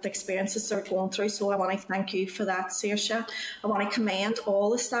and the experiences they're going through. So I want to thank you for that, Saoirse. I want to commend all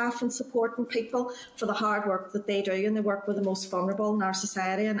the staff and supporting people for the hard work that they do, and they work with the most vulnerable in our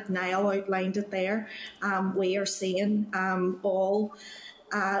society, and Niall outlined it there. We are seeing all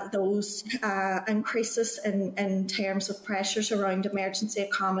those increases in terms of pressures around emergency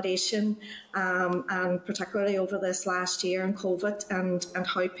accommodation, and particularly over this last year in COVID, and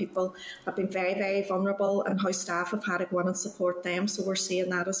how people have been very, very vulnerable, and how staff have had to go in and support them. So we're seeing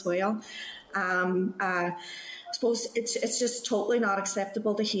that as well. I suppose it's just totally not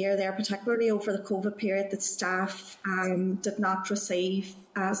acceptable to hear there, particularly over the COVID period, that staff did not receive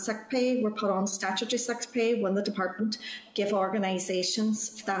sick pay, were put on statutory sick pay when the department gave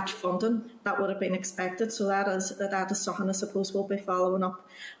organisations that funding that would have been expected. So that is something I suppose we'll be following up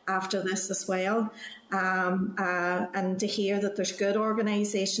after this as well. And to hear that there's good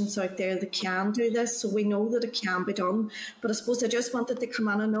organisations out there that can do this, so we know that it can be done. But I suppose I just wanted to come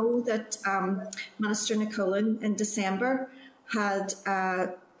on and know that Minister Nicolan in December had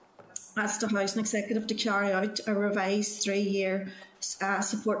asked the Housing Executive to carry out a revised 3-year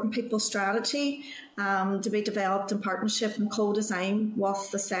supporting people strategy to be developed in partnership and co-design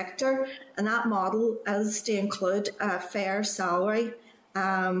with the sector, and that model is to include a fair salary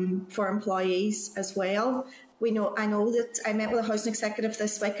for employees as well. I know that I met with the Housing Executive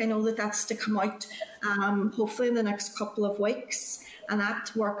this week. I know that that's to come out hopefully in the next couple of weeks, and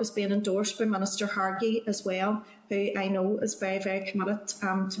that work is being endorsed by Minister Hargey as well, who I know is very, very committed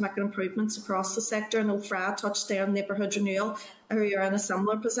to making improvements across the sector. I know Fra touched there on Neighbourhood Renewal, who are in a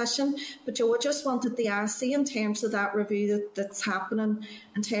similar position. But Joe, I just wanted to ask you, in terms of that review that's happening,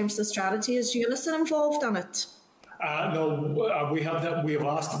 in terms of the strategy, is UNISON involved in it? No, we have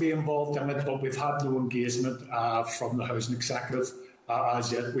asked to be involved in it, but we've had no engagement from the Housing Executive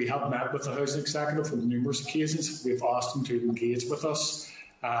as yet. We have met with the Housing Executive on numerous occasions. We've asked them to engage with us,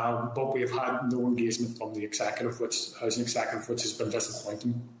 but we've had no engagement from the Housing Executive, which has been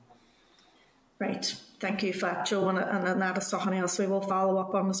disappointing. Right. Thank you for that, Joe, and that is something else we will follow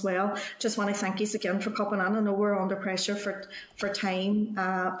up on as well. Just want to thank you again for coming in. I know we're under pressure for time,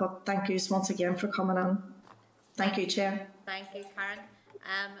 but thank you once again for coming in. Thank you, Chair. Thank you, Karen.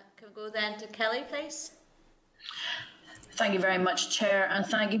 Can we go then to Kelly, please? Thank you very much, Chair, and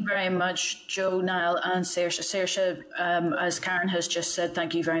thank you very much, Joe, Niall and Saoirse. Saoirse, as Karen has just said,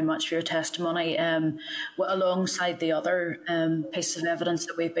 thank you very much for your testimony. Alongside the other piece of evidence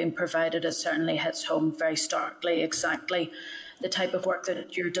that we've been provided, it certainly hits home very starkly exactly the type of work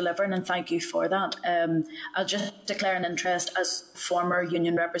that you're delivering, and thank you for that. I'll just declare an interest as former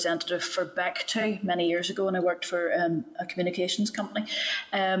union representative for BEC2 many years ago, and I worked for a communications company.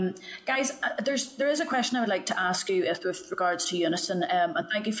 Guys, there is a question I would like to ask you with regards to UNISON, and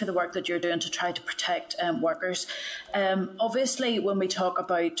thank you for the work that you're doing to try to protect workers. Obviously, when we talk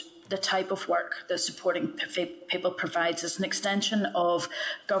about the type of work that supporting people provides is an extension of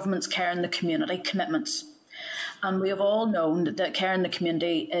government's care in the community commitments. And we have all known that care in the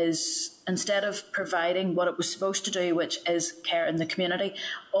community is, instead of providing what it was supposed to do, which is care in the community,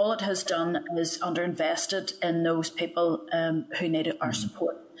 all it has done is underinvested in those people who need our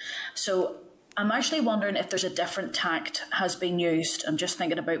support. So I'm actually wondering if there's a different tact has been used. I'm just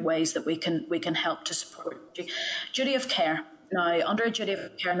thinking about ways that we can help to support duty of care. Now, under a duty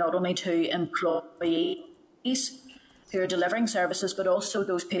of care, not only to employees who are delivering services, but also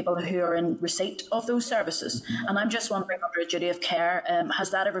those people who are in receipt of those services. And I'm just wondering, under a duty of care, has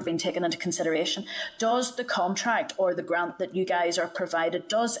that ever been taken into consideration? Does the contract or the grant that you guys are provided,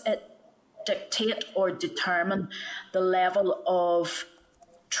 does it dictate or determine the level of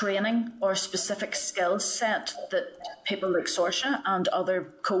training or specific skill set that people like Saoirse and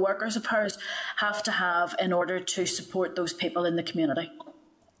other co-workers of hers have to have in order to support those people in the community?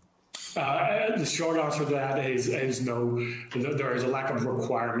 The short answer to that is no. There is a lack of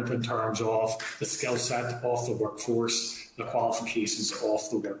requirement in terms of the skill set of the workforce, the qualifications of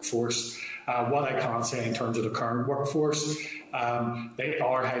the workforce. What I can say in terms of the current workforce, they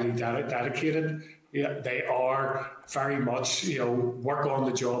are highly dedicated. Yeah, they are very much, work on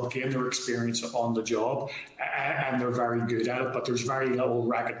the job, gain their experience on the job, and they're very good at it. But there's very little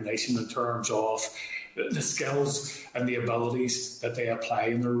recognition in terms of the skills and the abilities that they apply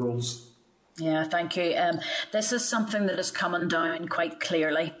in their roles. Yeah, thank you. This is something that is coming down quite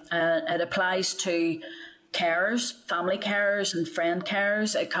clearly. It applies to carers, family carers and friend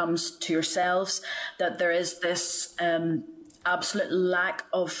carers. It comes to yourselves that there is this absolute lack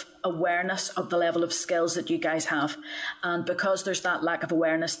of awareness of the level of skills that you guys have. And because there's that lack of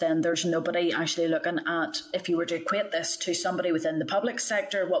awareness, then there's nobody actually looking at, if you were to equate this to somebody within the public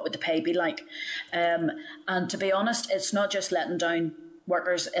sector, what would the pay be like? And to be honest, it's not just letting down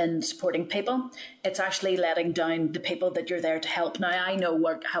workers in supporting people, it's actually letting down the people that you're there to help. Now, I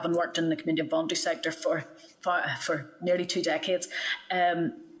know, having worked in the community and voluntary sector for nearly 2 decades,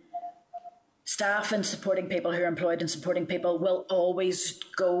 staff and supporting people who are employed in supporting people will always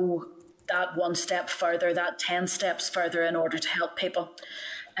go that one step further, that 10 steps further in order to help people.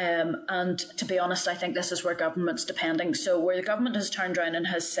 And to be honest, I think this is where government's depending. So where the government has turned around and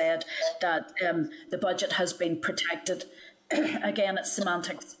has said that the budget has been protected, again, it's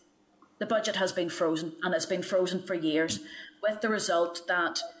semantics. The budget has been frozen, and it's been frozen for years, with the result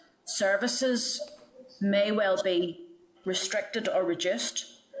that services may well be restricted or reduced.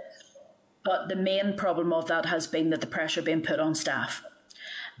 But the main problem of that has been that the pressure being put on staff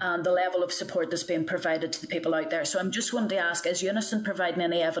and the level of support that's being provided to the people out there. So I'm just wanting to ask, is UNISON providing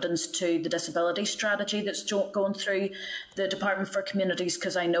any evidence to the disability strategy that's going through the Department for Communities?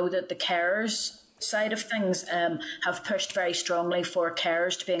 Because I know that the carers side of things have pushed very strongly for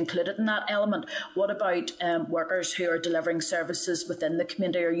carers to be included in that element. What about workers who are delivering services within the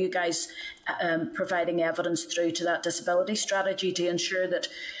community? Are you guys providing evidence through to that disability strategy to ensure that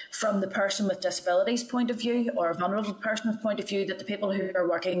from the person with disabilities point of view or a vulnerable person's point of view, that the people who are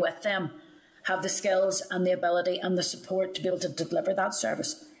working with them have the skills and the ability and the support to be able to deliver that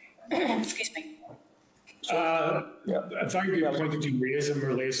service? Excuse me. A very good point that you raise in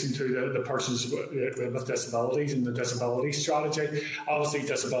relation to the persons with disabilities and the disability strategy. Obviously,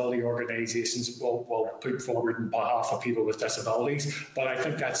 disability organisations will put forward in behalf of people with disabilities, but I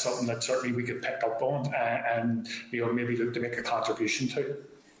think that's something that certainly we could pick up on and maybe look to make a contribution to.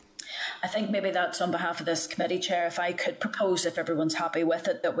 I think maybe that's on behalf of this committee, Chair, if I could propose, if everyone's happy with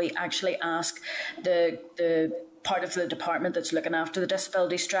it, that we actually ask the part of the department that's looking after the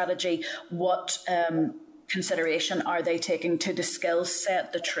disability strategy what consideration are they taking to the skill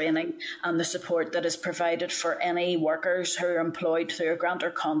set, the training and the support that is provided for any workers who are employed through a grant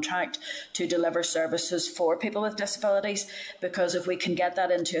or contract to deliver services for people with disabilities? Because if we can get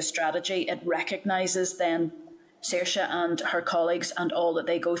that into a strategy, it recognises then Saoirse and her colleagues and all that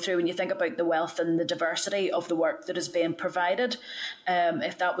they go through. When you think about the wealth and the diversity of the work that is being provided,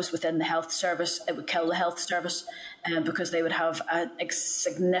 if that was within the health service, it would kill the health service because they would have a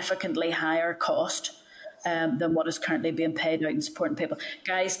significantly higher cost than what is currently being paid out in supporting people.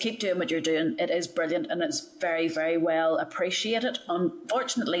 Guys, keep doing what you're doing. It is brilliant and it's very, very well appreciated.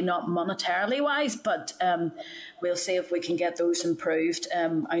 Unfortunately, not monetarily wise, but we'll see if we can get those improved.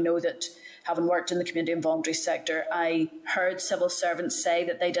 I know that having worked in the community and voluntary sector, I heard civil servants say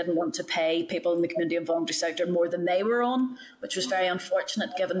that they didn't want to pay people in the community and voluntary sector more than they were on, which was very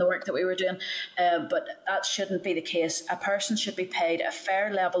unfortunate given the work that we were doing. But that shouldn't be the case. A person should be paid a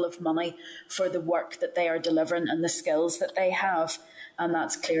fair level of money for the work that they are delivering and the skills that they have. And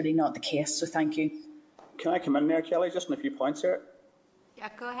that's clearly not the case. So thank you. Can I come in there, Kelly, just on a few points here? Yeah,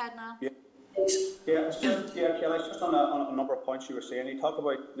 go ahead now. Yeah. Kelly, just on a number of points you were saying. You talk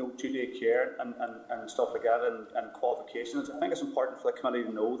about duty of care and stuff like that and qualifications. I think it's important for the committee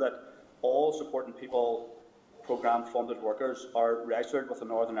to know that all supporting people programme funded workers are registered with the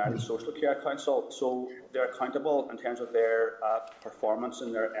Northern Ireland Social Care Council, so they're accountable in terms of their performance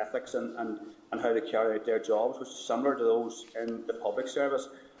and their ethics and how they carry out their jobs, which is similar to those in the public service.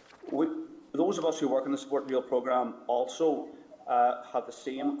 Those of us who work in the Support Real programme also have the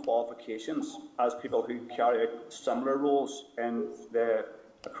same qualifications as people who carry out similar roles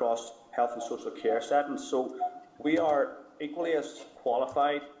across health and social care settings. So we are equally as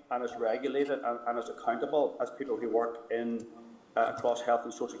qualified and as regulated and as accountable as people who work in across health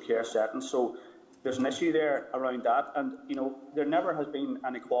and social care settings. So there's an issue there around that, and there never has been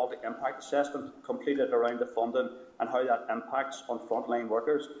an equality impact assessment completed around the funding and how that impacts on frontline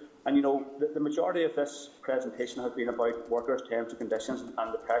workers. And the majority of this presentation has been about workers' terms and conditions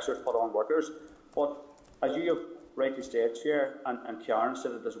and the pressures put on workers. But as you have rightly said, Chair, and Karen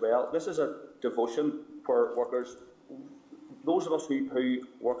said it as well, this is a devotion for workers. Those of us who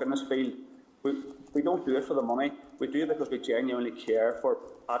work in this field, we don't do it for the money. We do it because we genuinely care for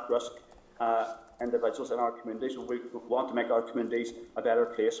at-risk individuals in our communities. We want to make our communities a better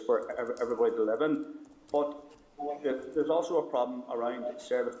place for everybody to live in. But there's also a problem around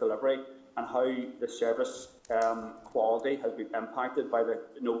service delivery and how the service quality has been impacted by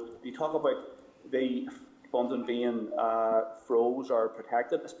you talk about the funding being froze or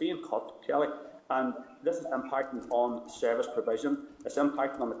protected. It's being cut, Kelly, and this is impacting on service provision. It's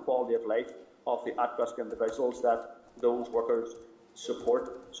impacting on the quality of life of the at-risk individuals that those workers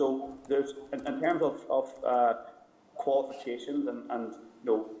support. So there's, in terms of qualifications and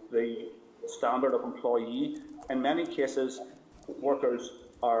the standard of employee, in many cases workers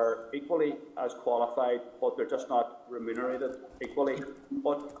are equally as qualified, but they're just not remunerated equally.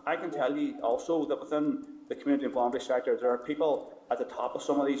 But I can tell you also that within the community and voluntary sector, there are people at the top of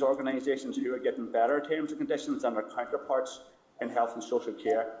some of these organisations who are getting better terms and conditions than their counterparts in health and social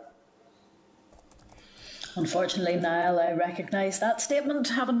care. Unfortunately, Niall, I recognise that statement,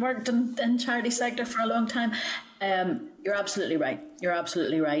 having worked in charity sector for a long time. You're absolutely right. You're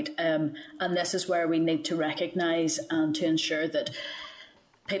absolutely right. And this is where we need to recognise and to ensure that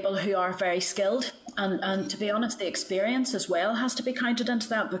people who are very skilled, and to be honest, the experience as well has to be counted into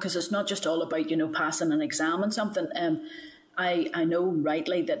that, because it's not just all about, passing an exam and something. I know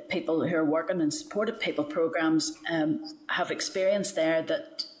rightly that people who are working in supported people programmes have experience there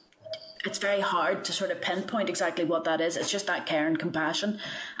that it's very hard to sort of pinpoint exactly what that is. It's just that care and compassion.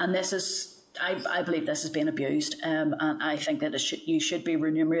 And this is, I believe this is being abused. And I think that you should be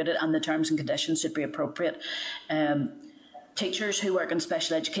remunerated and the terms and conditions should be appropriate. Teachers who work in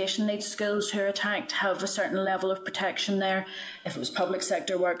special education needs schools who are attacked have a certain level of protection there. If it was public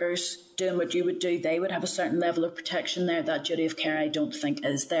sector workers doing what you would do, they would have a certain level of protection there. That duty of care I don't think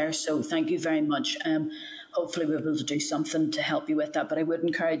is there. So thank you very much. Hopefully we'll be able to do something to help you with that. But I would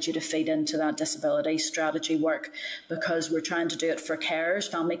encourage you to feed into that disability strategy work, because we're trying to do it for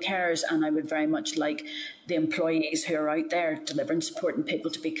carers, family carers, and I would very much like the employees who are out there delivering support and people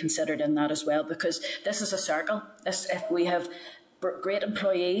to be considered in that as well, because this is a circle. If we have great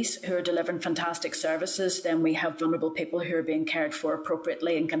employees who are delivering fantastic services, then we have vulnerable people who are being cared for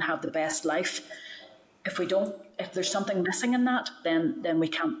appropriately and can have the best life. If there's something missing in that, then we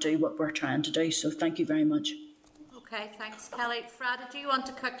can't do what we're trying to do. So thank you very much. Okay, thanks, Kelly. Frada, do you want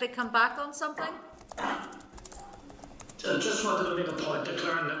to quickly come back on something? I just wanted to make a point to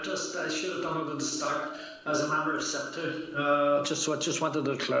Claire, and I should have done it at the start as a member of SIP2. Just wanted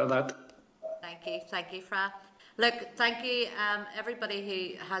to declare that. Thank Thank you, Fra. Look, thank you. Everybody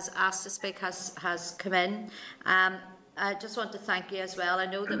who has asked to speak has come in. I just want to thank you as well. I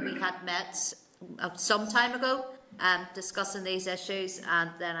know that we had met some time ago discussing these issues,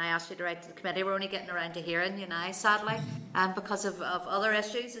 and then I asked you to write to the committee. We're only getting around to hearing you now, sadly, because of other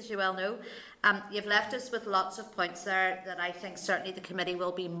issues, as you well know. You've left us with lots of points there that I think certainly the committee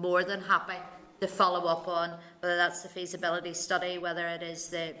will be more than happy to follow up on, whether that's the feasibility study, whether it is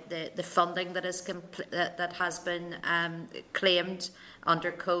the funding that is that has been claimed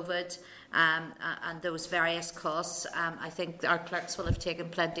under COVID, and those various costs. I think our clerks will have taken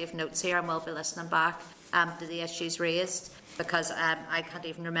plenty of notes here, and we'll be listening back to the issues raised, because I can't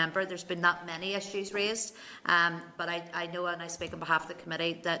even remember there's been that many issues raised, but I know, and I speak on behalf of the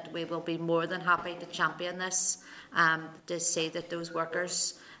committee, that we will be more than happy to champion this, to see that those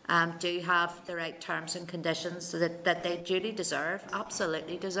workers do have the right terms and conditions that they duly deserve,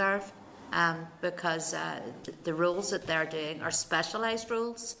 absolutely deserve, because the roles that they're doing are specialised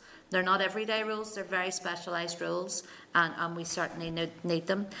roles. They're not everyday roles, they're very specialised roles, and we certainly need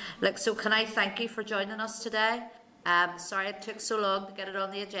them. Look, so can I thank you for joining us today? Sorry it took so long to get it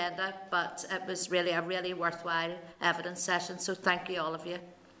on the agenda, but it was really a really worthwhile evidence session, so thank you, all of you.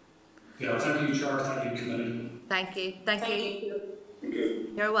 Yeah, thank you, Chair. Thank you, committee. Thank you. Thank you.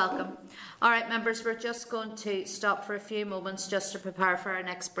 You're welcome. All right, members, we're just going to stop for a few moments just to prepare for our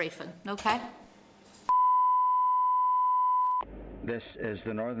next briefing, okay? This is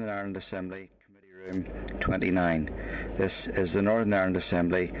the Northern Ireland Assembly, Committee Room 29. This is the Northern Ireland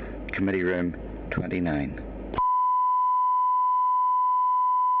Assembly, Committee Room 29.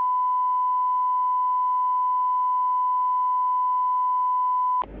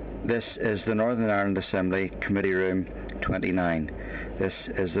 This is the Northern Ireland Assembly, Committee Room 29. This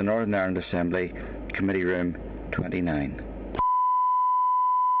is the Northern Ireland Assembly, Committee Room 29.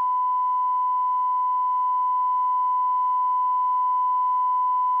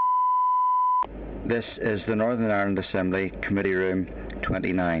 This is the Northern Ireland Assembly, Committee Room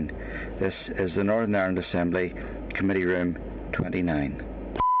 29. This is the Northern Ireland Assembly, Committee Room 29.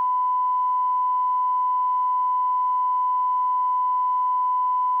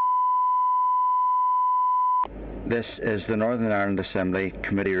 This is the Northern Ireland Assembly,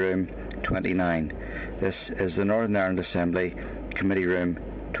 Committee Room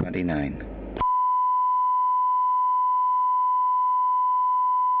 29.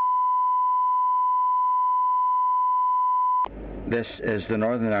 This is the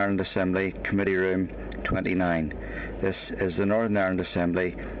Northern Ireland Assembly, Committee Room 29. This is the Northern Ireland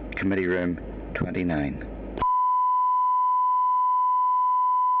Assembly, Committee Room 29.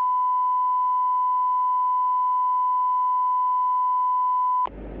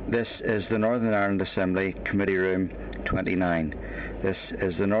 This is the Northern Ireland Assembly, Committee Room 29. This is the Northern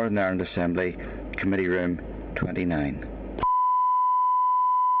Ireland Assembly, Committee Room 29.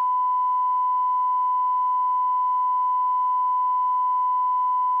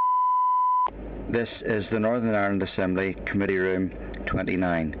 This is the Northern Ireland Assembly, Committee Room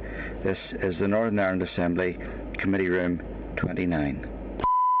 29. This is the Northern Ireland Assembly, Committee Room 29.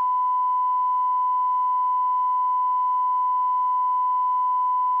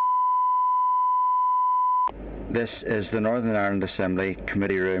 This is the Northern Ireland Assembly,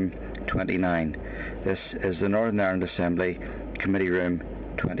 Committee Room 29. This is the Northern Ireland Assembly, Committee Room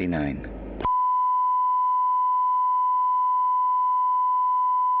 29.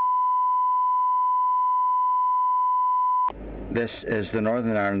 This is the Northern Ireland Assembly, Committee Room 29. This is the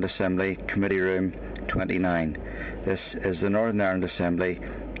Northern Ireland Assembly, Committee Room 29. This is the Northern Ireland Assembly,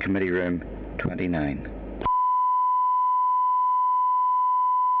 Committee Room 29.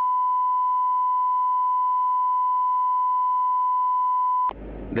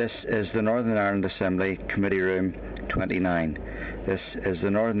 This is the Northern Ireland Assembly, Committee Room 29. This is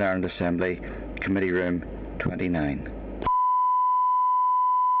the Northern Ireland Assembly, Committee Room 29.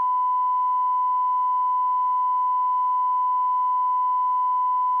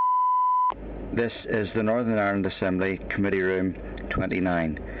 This is the Northern Ireland Assembly, Committee Room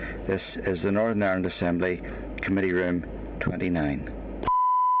 29. This is the Northern Ireland Assembly, Committee Room 29.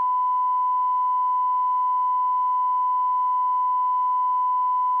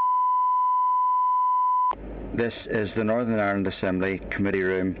 This is the Northern Ireland Assembly, Committee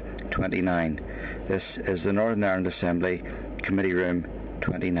Room 29. This is the Northern Ireland Assembly, Committee Room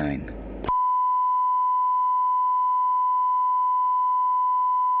 29.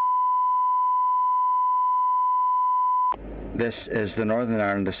 This is the Northern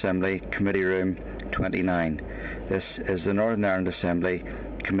Ireland Assembly, Committee Room 29. This is the Northern Ireland Assembly,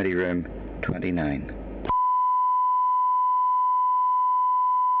 Committee Room 29.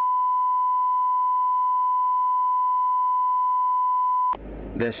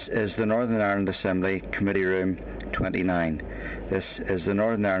 This is the Northern Ireland Assembly Committee Room 29. This is the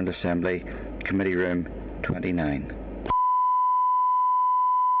Northern Ireland Assembly Committee Room 29.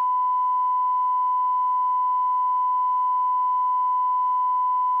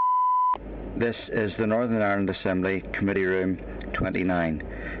 This is the Northern Ireland Assembly Committee Room 29.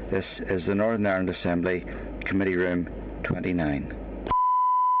 This is the Northern Ireland Assembly Committee Room 29.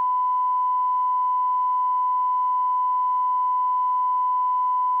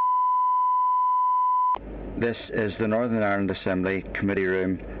 This is the Northern Ireland Assembly Committee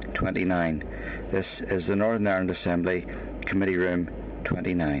Room 29. This is the Northern Ireland Assembly Committee Room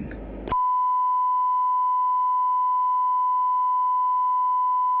 29.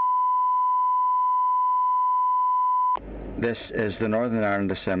 This is the Northern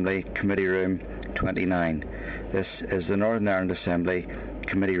Ireland Assembly Committee Room 29. This is the Northern Ireland Assembly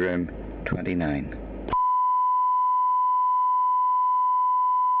Committee Room 29.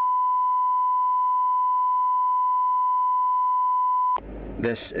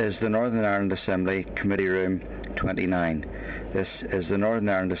 This is the Northern Ireland Assembly Committee Room 29. This is the Northern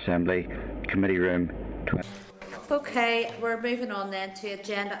Ireland Assembly Committee Room 29. Okay, we're moving on then to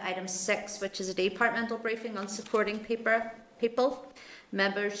agenda item 6, which is a departmental briefing on supporting people.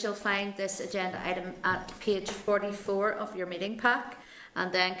 Members shall find this agenda item at page 44 of your meeting pack.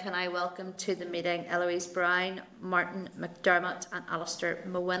 And then can I welcome to the meeting Eloise Brown, Martin McDermott and Alistair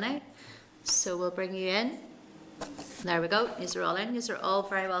Mawhinney. So we'll bring you in. There we go. These are all in. These are all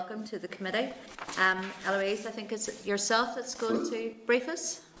very welcome to the committee. Eloise, I think it's yourself that's going to brief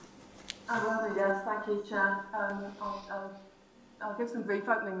us. I will do, yes. Thank you, Chair. I'll give some brief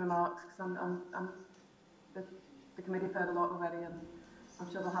opening remarks because the committee have heard a lot already and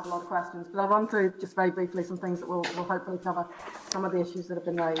I'm sure they'll have a lot of questions. But I'll run through just very briefly some things that will hopefully cover some of the issues that have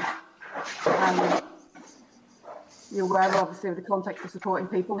been raised. You're aware, obviously, of the context of supporting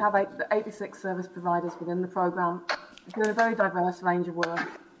people. We have 86 service providers within the programme, doing a very diverse range of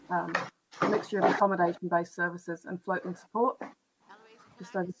work, a mixture of accommodation-based services and floating support.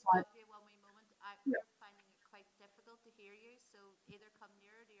 Just over slide. I'm finding it quite difficult to hear you, so either come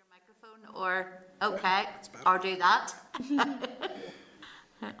nearer to your microphone or, okay, or do that.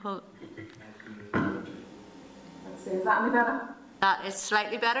 Let's see, is that any better? That is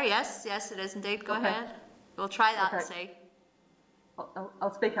slightly better, yes. Yes, it is indeed. Go ahead. We'll try that and see.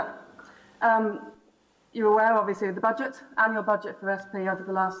 I'll speak up. You're aware, obviously, of the budget. Annual budget for SP over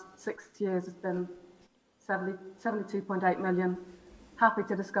the last 6 years has been 72.8 million. Happy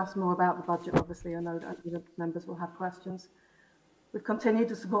to discuss more about the budget, obviously. I know that members will have questions. We've continued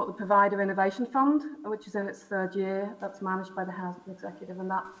to support the Provider Innovation Fund, which is in its 3rd year. That's managed by the Housing Executive, and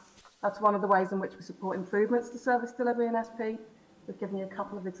that's one of the ways in which we support improvements to service delivery in SP. We've given you a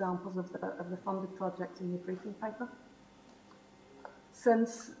couple of examples of the funded projects in your briefing paper.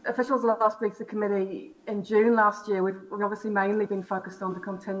 Since officials last briefed the committee in June last year, we've obviously mainly been focused on the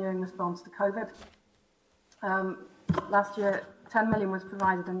continuing response to COVID. Last year, 10 million was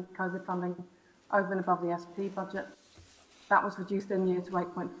provided in COVID funding over and above the SP budget. That was reduced in year to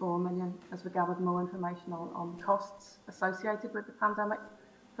 8.4 million as we gathered more information on costs associated with the pandemic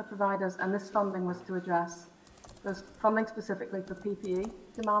for providers, and this funding was to address there's funding specifically for PPE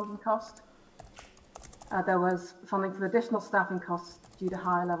demand and cost. There was funding for additional staffing costs due to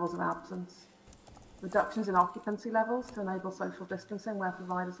higher levels of absence, reductions in occupancy levels to enable social distancing where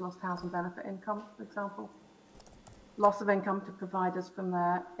providers lost housing benefit income, for example, loss of income to providers from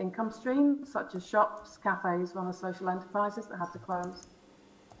their income stream, such as shops, cafes, run as social enterprises that had to close,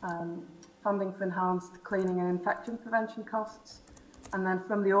 funding for enhanced cleaning and infection prevention costs, and then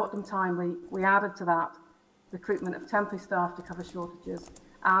from the autumn time we added to that recruitment of temporary staff to cover shortages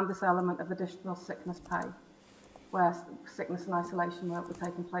and this element of additional sickness pay, where sickness and isolation were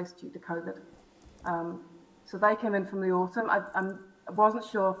taking place due to COVID. So they came in from the autumn. I wasn't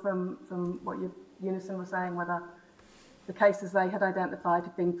sure from what UNISON was saying whether the cases they had identified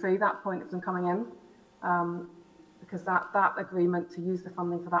had been pre that point of them coming in, because that agreement to use the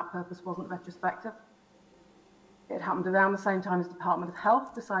funding for that purpose wasn't retrospective. It happened around the same time as the Department of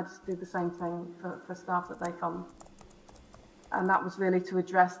Health decided to do the same thing for staff that they fund. And that was really to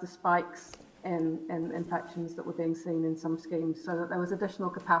address the spikes in infections that were being seen in some schemes, so that there was additional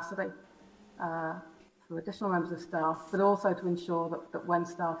capacity for additional members of staff, but also to ensure that when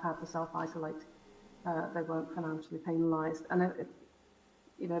staff had to self-isolate, they weren't financially penalised. And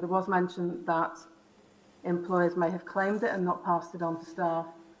there was mention that employers may have claimed it and not passed it on to staff.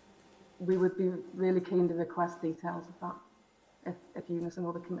 We would be really keen to request details of that. If UNISON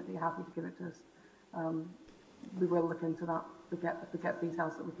or the committee are happy to give it to us, we will look into that. If we get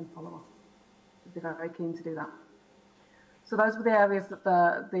details that we can follow up, we'd be very keen to do that. So those were the areas that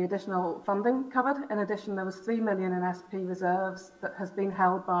the additional funding covered. In addition, there was 3 million in SP reserves that has been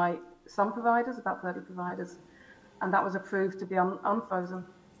held by some providers, about 30 providers, and that was approved to be unfrozen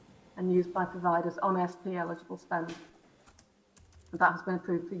and used by providers on SP eligible spend. And that has been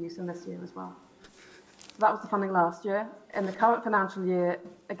approved for use in this year as well. So that was the funding last year. In the current financial year,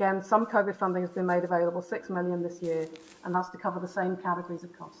 again, some COVID funding has been made available, 6 million this year, and that's to cover the same categories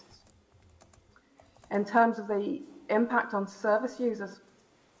of costs. In terms of the impact on service users,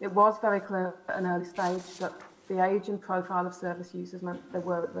 it was very clear at an early stage that the age and profile of service users meant they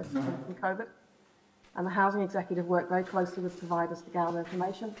were at risk from COVID. And the Housing Executive worked very closely with providers to gather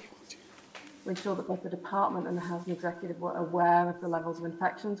information. We ensured that both the Department and the Housing Executive were aware of the levels of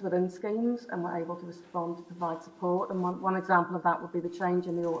infections within schemes and were able to respond to provide support. And one example of that would be the change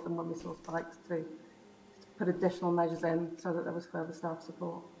in the autumn when we saw spikes to put additional measures in so that there was further staff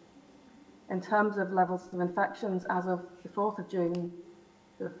support. In terms of levels of infections, as of the 4th of June,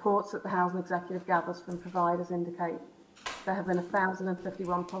 the reports that the Housing Executive gathers from providers indicate there have been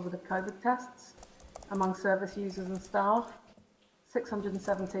 1,051 positive COVID tests among service users and staff,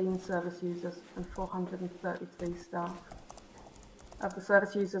 617 service users and 433 staff. Of the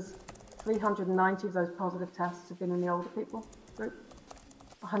service users, 390 of those positive tests have been in the older people group,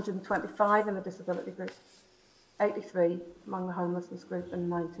 125 in the disability group, 83 among the homelessness group and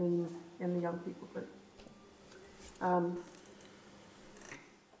 19 in the young people group. And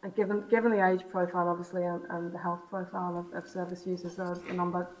given the age profile, obviously, and the health profile of service users, there are a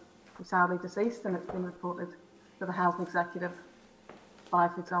number who sadly deceased, and it's been reported to the Housing Executive by,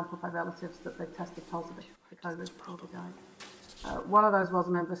 for example, by relatives that they've tested positive for COVID before they died. One of those was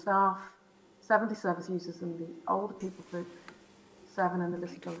a member of staff, 70 service users in the older people group, 7 in the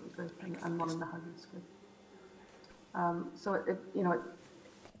disability group, and 1 in the homeless group. So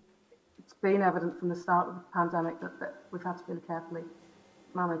it's been evident from the start of the pandemic that we've had to really carefully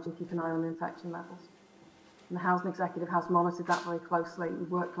manage and keep an eye on the infection levels. And the Housing Executive has monitored that very closely. We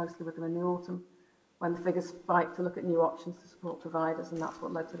worked closely with them in the autumn when the figures spiked to look at new options to support providers, and that's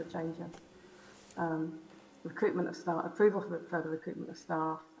what led to the change in recruitment of staff, approval for further recruitment of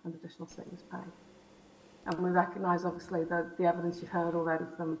staff, and additional sickness pay. And we recognise, obviously, the evidence you've heard already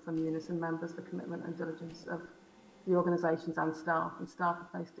from UNISON members, the commitment and diligence of the organisations and staff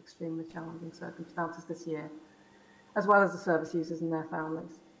have faced extremely challenging circumstances this year, as well as the service users and their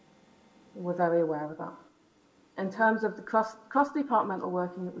families. We're very aware of that. In terms of the cross-departmental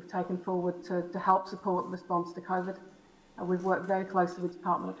working that we've taken forward to help support the response to COVID, we've worked very closely with the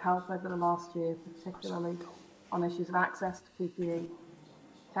Department of Health over the last year, particularly on issues of access to PPE,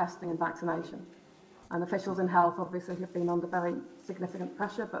 testing and vaccination. And officials in health obviously have been under very significant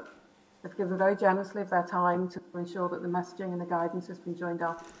pressure, but they've given very generously of their time to ensure that the messaging and the guidance has been joined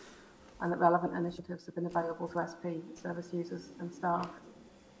up and that relevant initiatives have been available to SP, service users and staff.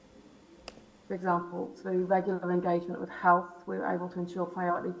 For example, through regular engagement with health, we were able to ensure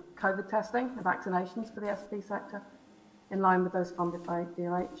priority COVID testing and vaccinations for the SP sector, in line with those funded by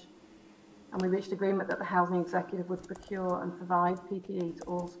DOH. And we reached agreement that the Housing Executive would procure and provide PPE to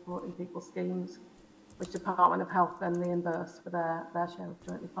all supporting people schemes, which Department of Health then reimbursed for their share of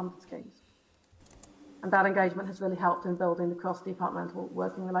jointly funded schemes. And that engagement has really helped in building the cross-departmental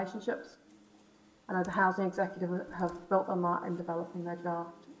working relationships. And the Housing Executive have built on that in developing their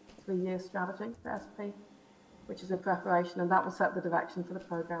draft 3-year strategy for SP, which is in preparation, and that will set the direction for the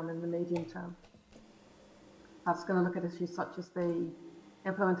programme in the medium term. That's going to look at issues such as the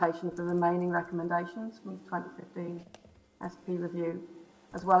implementation of the remaining recommendations from the 2015 SP review,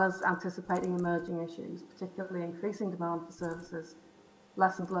 as well as anticipating emerging issues, particularly increasing demand for services,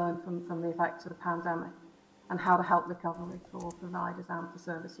 lessons learned from the effects of the pandemic, and how to help recovery for providers and for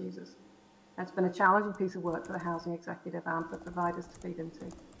service users. It's been a challenging piece of work for the Housing Executive and for providers to feed into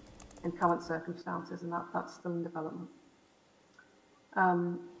in current circumstances, and that's still in development.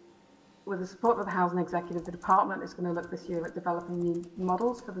 With the support of the Housing Executive, the Department is going to look this year at developing new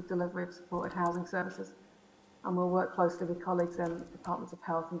models for the delivery of supported housing services, and we'll work closely with colleagues in the Departments of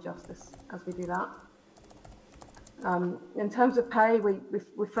Health and Justice as we do that. In terms of pay,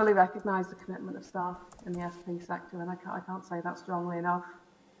 we fully recognise the commitment of staff in the SP sector, and I can't say that strongly enough.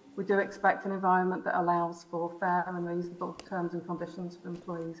 We do expect an environment that allows for fair and reasonable terms and conditions for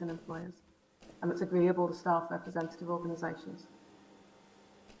employees and employers, and that's agreeable to staff representative organisations.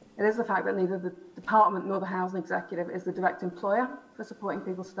 It is the fact that neither the Department nor the Housing Executive is the direct employer for supporting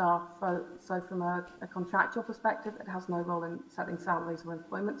people's staff, so from a contractual perspective, it has no role in setting salaries or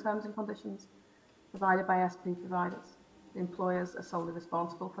employment terms and conditions provided by SP providers. The employers are solely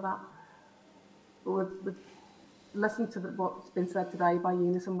responsible for that. But with listened to what's been said today by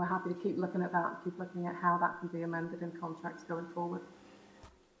UNISON. We're happy to keep looking at that and keep looking at how that can be amended in contracts going forward.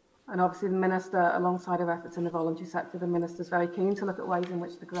 And obviously the Minister, alongside her efforts in the voluntary sector, the Minister is very keen to look at ways in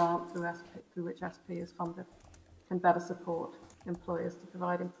which the grant through which SP is funded can better support employers to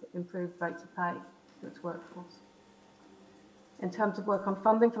provide improved rates of pay to its workforce. In terms of work on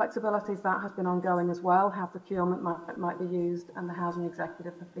funding flexibilities, that has been ongoing as well, how procurement might be used, and the Housing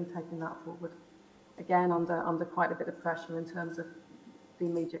Executive have been taking that forward, again under quite a bit of pressure in terms of the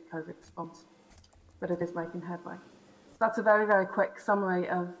immediate COVID response, but it is making headway. So that's a very, very quick summary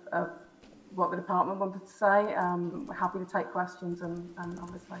of what the department wanted to say. We're happy to take questions and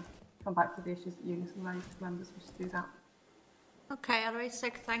obviously come back to the issues that UNISON raised if members wish to do that. Okay, Eloise,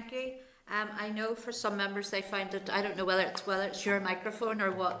 thank you. I know for some members they find it, I don't know whether it's your microphone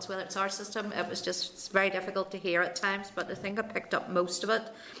or whether it's our system, it's very difficult to hear at times, but I think I picked up most of it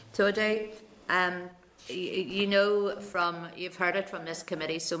today. You know, you've heard it from this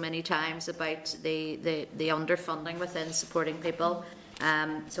committee so many times about the underfunding within supporting people.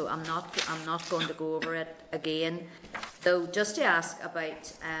 So I'm not going to go over it again. Though just to ask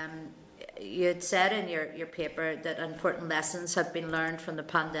about, you had said in your paper that important lessons have been learned from the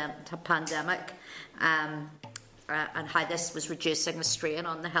pandemic, and how this was reducing the strain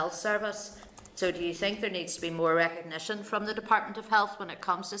on the health service. So do you think there needs to be more recognition from the Department of Health when it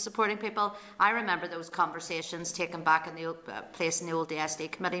comes to supporting people? I remember those conversations taken back in the place in the old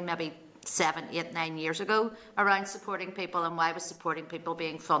DSD committee maybe 7, 8, 9 years ago around supporting people, and why was supporting people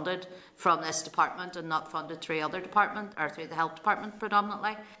being funded from this department and not funded through other department or through the health department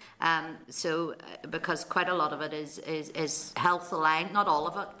predominantly. So because quite a lot of it is health aligned, not all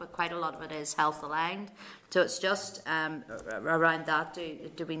of it, but quite a lot of it is health aligned. So it's just around that,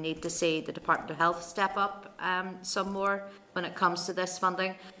 do we need to see the Department of Health step up some more when it comes to this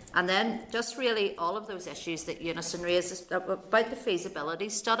funding? And then just really all of those issues that UNISON raises about the feasibility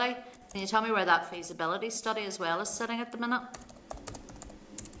study. Can you tell me where that feasibility study as well is sitting at the minute?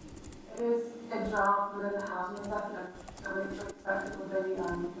 It is a draft within the Housing Executive, so we expect it will be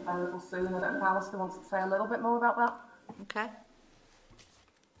available soon. I don't know if Alistair wants to say a little bit more about that. Okay.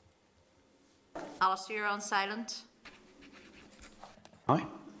 Alistair, you're on silent. Hi.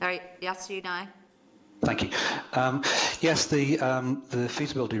 Right, yes, you now. Thank you. Yes, the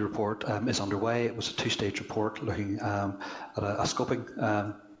feasibility report is underway. It was a two-stage report looking at a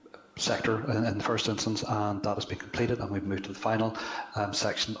scoping sector in the first instance, and that has been completed, and we've moved to the final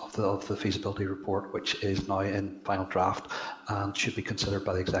section of the feasibility report, which is now in final draft and should be considered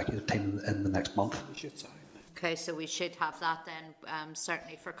by the executive team in the next month. Okay, so we should have that then,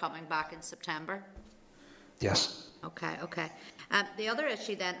 certainly for coming back in September. Yes. Okay. The other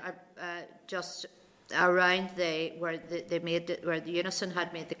issue then, just around where the UNISON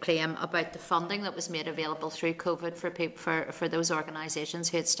had made the claim about the funding that was made available through COVID for those organisations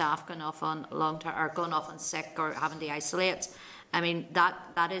who had staff going off on long-term or going off on sick or having to isolate. I mean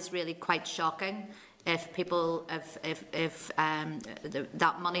that is really quite shocking. If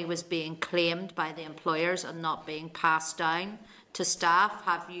that money was being claimed by the employers and not being passed down to staff,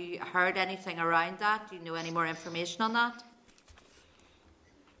 have you heard anything around that? Do you know any more information on that?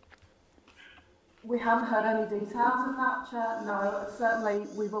 We haven't heard any details of that, Chair. No, certainly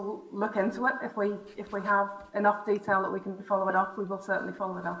we will look into it. If we have enough detail that we can follow it up, we will certainly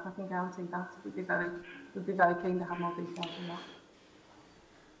follow it up. I can guarantee that. We'd be very keen to have more details on that.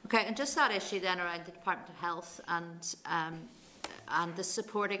 Okay, and just that issue then around the Department of Health and the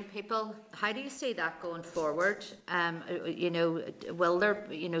supporting people. How do you see that going forward? Will there,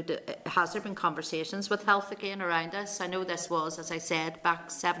 has there been conversations with Health again around this? I know this was, as I said, back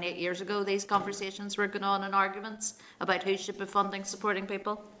 7, 8 years ago. These conversations were going on in arguments about who should be funding supporting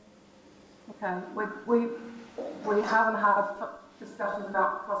people. Okay, we haven't had discussions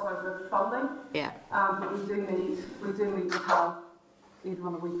about crossover funding. Yeah. But we do meet with Health either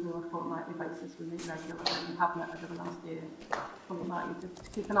on a weekly or fortnightly basis. We meet regularly and have met over the last year, fortnightly, to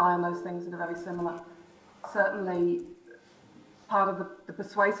keep an eye on those things that are very similar. Certainly, part of the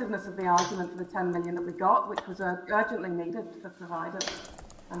persuasiveness of the argument for the 10 million that we got, which was urgently needed for providers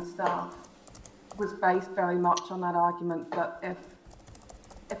and staff, was based very much on that argument that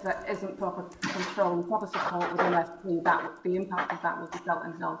if there isn't proper control and proper support within SP, the impact of that will be felt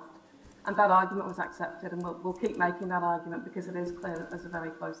in health. And that argument was accepted, and we'll keep making that argument because it is clear that there's a very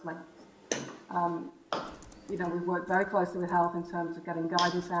close link. We've worked very closely with Health in terms of getting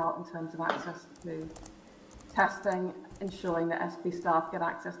guidance out, in terms of access to testing, ensuring that SP staff get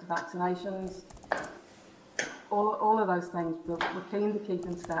access to vaccinations. All of those things we're keen to keep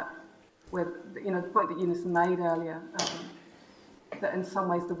in step with, the point that UNISON made earlier, that in some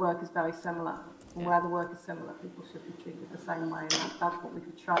ways the work is very similar. And where the work is similar, people should be treated the same way, and that's what we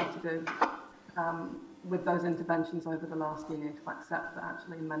could try to do with those interventions over the last year, to accept that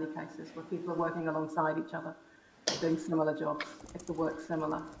actually in many cases where people are working alongside each other, doing similar jobs, if the work's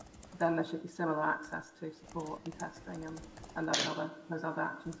similar, then there should be similar access to support and testing and those other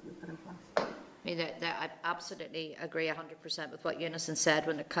actions that we put in place. I mean, I absolutely agree 100% with what UNISON said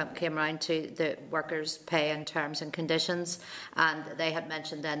when it came around to the workers' pay and terms and conditions, and they had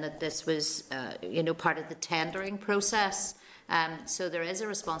mentioned then that this was, part of the tendering process. So there is a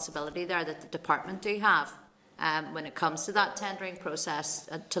responsibility there that the department do have when it comes to that tendering process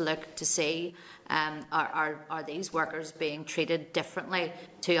to look to see are these workers being treated differently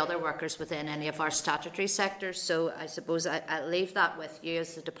to other workers within any of our statutory sectors. So I suppose I'll leave that with you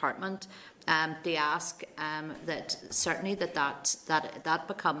as the department to ask that certainly that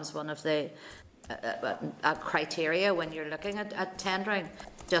becomes one of the criteria when you're looking at tendering,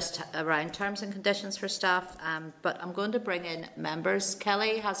 just around terms and conditions for staff. But I'm going to bring in members.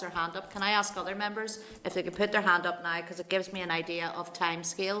 Kelly has her hand up. Can I ask other members if they could put their hand up now, because it gives me an idea of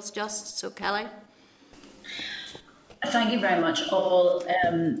timescales just. So Kelly. Thank you very much all.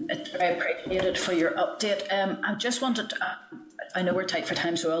 It's very appreciated for your update. I just wanted to, I know we're tight for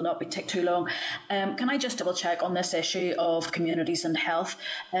time, so I'll not take too long. Can I just double check on this issue of communities and health?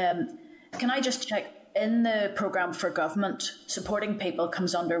 Can I just check, in the programme for government, supporting people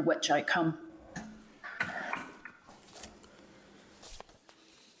comes under which outcome?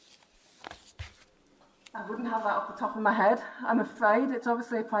 I wouldn't have that off the top of my head, I'm afraid. It's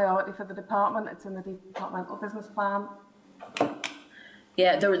obviously a priority for the department. It's in the departmental business plan.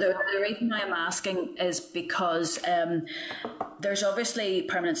 Yeah, the reason I'm asking is because there's obviously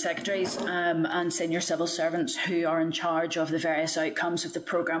permanent secretaries and senior civil servants who are in charge of the various outcomes of the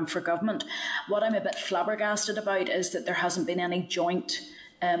programme for government. What I'm a bit flabbergasted about is that there hasn't been any joint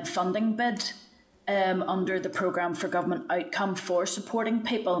funding bid under the programme for government outcome for supporting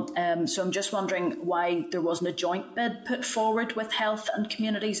people. So I'm just wondering why there wasn't a joint bid put forward with health and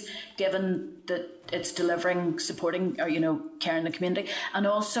communities, given that it's delivering, supporting, or care in the community, and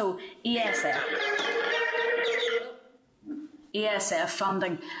also ESF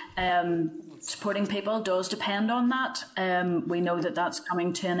funding. Supporting people does depend on that. We know that that's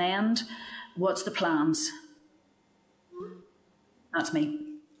coming to an end. What's the plans? That's me.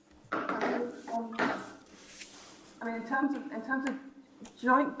 I mean, in terms of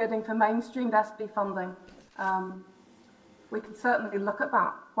joint bidding for mainstreamed SB funding, we can certainly look at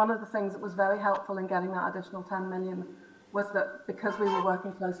that. One of the things that was very helpful in getting that additional 10 million was that because we were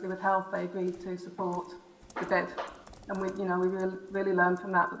working closely with health, they agreed to support the bid, and we really learned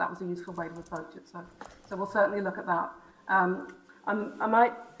from that was a useful way to approach it. So we'll certainly look at that. I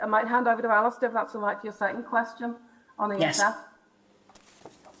might hand over to Alistair if that's all right for your second question on ESF. Yes.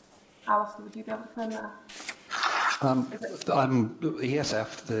 Alistair, would you be able to come in there?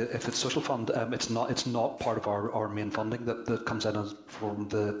 ESF, if it's social fund, it's not part of our main funding that comes in from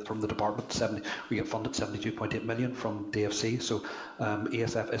the department. We get funded 72.8 million from DFC, so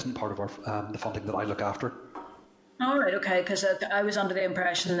ESF isn't part of the funding that I look after. All right, okay, because I was under the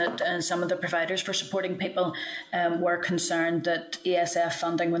impression that some of the providers for supporting people were concerned that ESF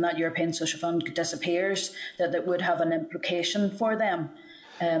funding, when that European Social Fund disappears, that would have an implication for them.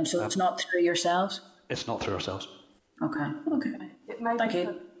 So it's not through yourselves? It's not through ourselves. Okay. It may be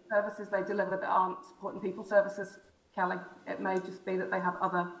the services they deliver that aren't supporting people services, Kelly. It may just be that they have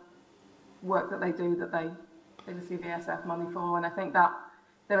other work that they do that they receive ESF money for, and I think that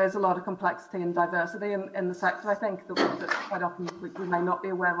there is a lot of complexity and diversity in the sector, I think, that quite often we may not be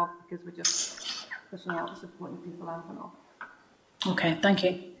aware of because we're just pushing out the supporting people out and all. Okay, thank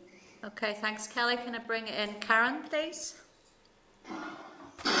you. Okay, thanks, Kelly. Can I bring in Karen, please?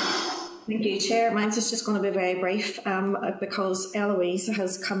 Thank you, Chair. Mine's is just going to be very brief because Eloise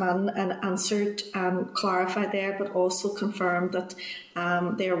has come in and answered and clarified there, but also confirmed that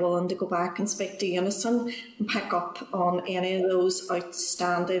they are willing to go back and speak to UNISON and pick up on any of those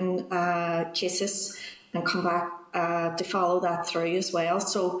outstanding cases and come back to follow that through as well.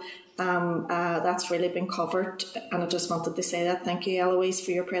 So that's really been covered, and I just wanted to say that. Thank you, Eloise, for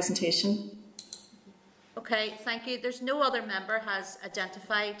your presentation. Okay, thank you. There's no other member has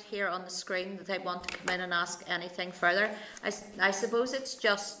identified here on the screen that they want to come in and ask anything further. I suppose it's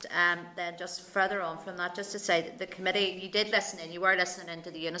just then just further on from that, just to say that the committee, you did listen in, you were listening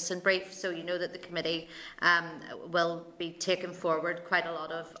into the UNISON brief, so you know that the committee will be taking forward quite a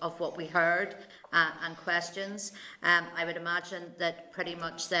lot of what we heard and questions. I would imagine that pretty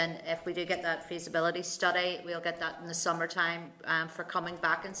much then, if we do get that feasibility study, we'll get that in the summertime for coming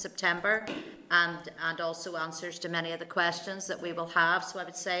back in September. and also answers to many of the questions that we will have. So I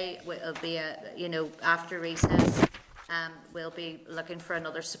would say it'll be after recess, we'll be looking for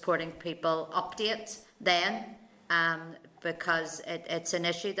another supporting people update then. Because it's an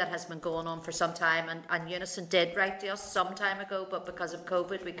issue that has been going on for some time, and UNISON did write to us some time ago, but because of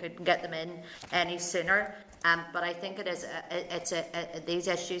COVID we couldn't get them in any sooner. But I think these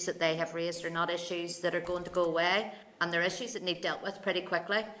issues that they have raised are not issues that are going to go away, and they're issues that need dealt with pretty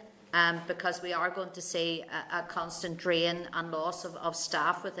quickly, because we are going to see a constant drain and loss of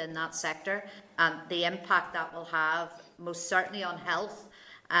staff within that sector, and the impact that will have most certainly on health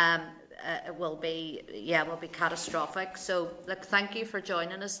will be catastrophic. So look, thank you for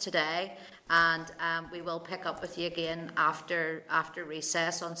joining us today, and we will pick up with you again after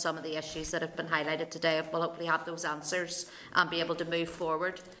recess on some of the issues that have been highlighted today. We'll hopefully have those answers and be able to move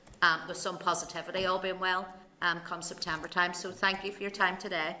forward with some positivity, all being well, come September time. So thank you for your time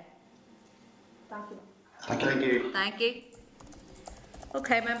today. Thank you. Thank you. Thank you.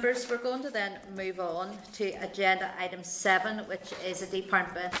 Okay, members, we're going to then move on to agenda item 7, which is a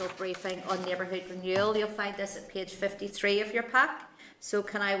departmental briefing on neighbourhood renewal. You'll find this at page 53 of your pack. So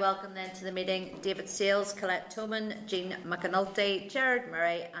can I welcome then to the meeting David Sales, Colette Toman, Jean McAnulty, Gerard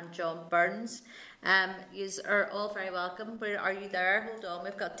Murray and John Burns. You are all very welcome. Where are you there? Hold on,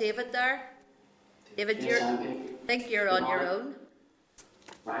 we've got David there. David, I think you're on your own.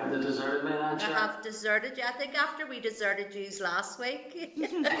 I have deserted me, I have deserted you. I think after we deserted you last week,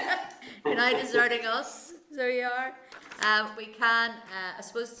 you're now deserting us. So you are. We can, I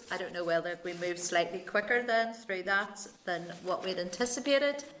suppose, I don't know whether we move slightly quicker then through that than what we'd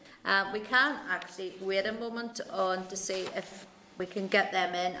anticipated. We can actually wait a moment on to see if we can get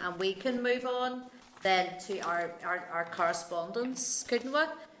them in, and we can move on then to our correspondence, couldn't we?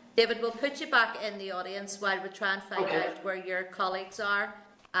 David, we'll put you back in the audience while we try and find out where your colleagues are.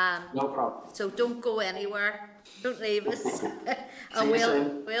 No problem. So don't go anywhere. Don't leave us. And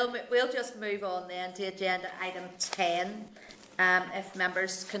we'll just move on then to agenda item 10. If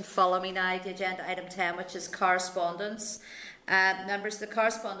members can follow me now to agenda item 10, which is correspondence. Members, the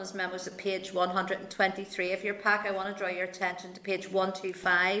correspondence memos at page 123 of your pack. I want to draw your attention to page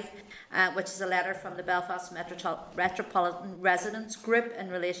 125, which is a letter from the Belfast Metropolitan Residents Group in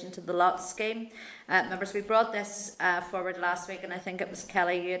relation to the lot scheme. Members, we brought this forward last week, and I think it was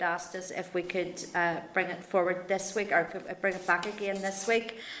Kelly, you had asked us if we could bring it forward this week, or bring it back again this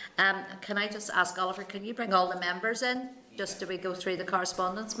week. Can I just ask Oliver, can you bring all the members in, just so we go through the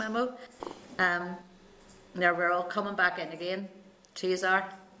correspondence memo? There, we're all coming back in again. Cheers are.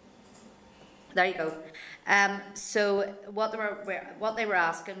 There you go. So what they were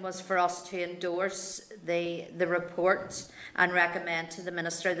asking was for us to endorse the report and recommend to the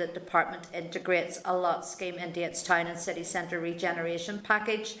Minister that the Department integrates a lot scheme into its town and city centre regeneration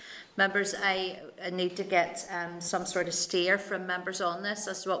package. Members, I need to get some sort of steer from members on this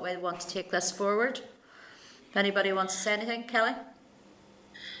as to what way they want to take this forward. If anybody wants to say anything, Kelly?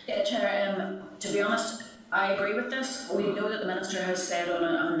 Yeah, Chair, to be honest, I agree with this. We know that the Minister has said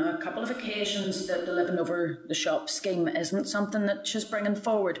on a couple of occasions that the living over the shop scheme isn't something that she's bringing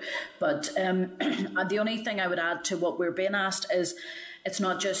forward. But the only thing I would add to what we're being asked is it's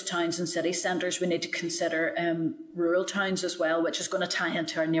not just towns and city centres. We need to consider rural towns as well, which is going to tie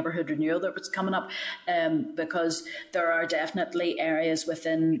into our neighbourhood renewal that was coming up, because there are definitely areas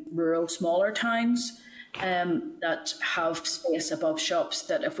within rural smaller towns that have space above shops,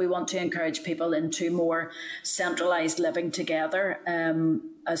 that if we want to encourage people into more centralised living together,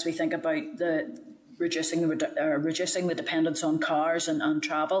 as we think about reducing the dependence on cars and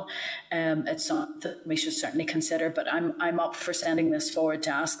travel, it's something that we should certainly consider. But I'm up for sending this forward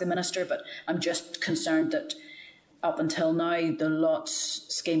to ask the Minister, but I'm just concerned that up until now the lots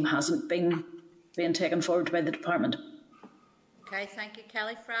scheme hasn't been being taken forward by the Department. Okay, thank you,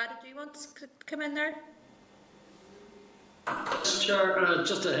 Kelly. Frad, do you want to come in there? Sure,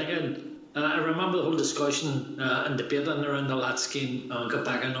 just to hang in. I remember the whole discussion and debate around the lot scheme got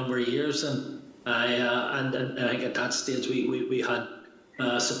back a number of years, and I think at that stage we had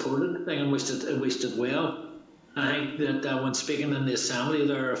supported the thing and wished it well. I think that when speaking in the Assembly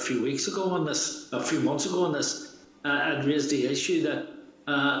there a few months ago on this, I'd raised the issue that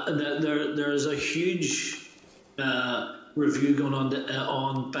there is a huge review going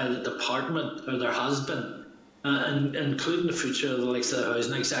on by the Department, or there has been, and including the future of the likes of the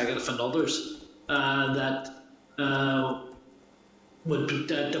Housing Executive and others, that would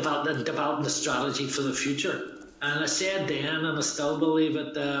develop the strategy for the future. And I said then, and I still believe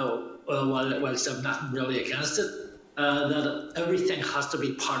it, whilst I've nothing really against it, that everything has to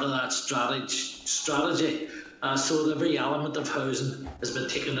be part of that strategy. so every element of housing has been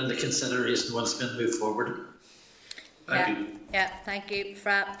taken into consideration when it's been moved forward. Thank you. Yeah, thank you,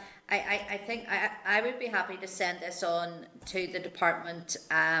 Fra. I think I would be happy to send this on to the department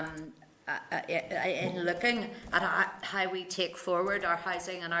in looking at how we take forward our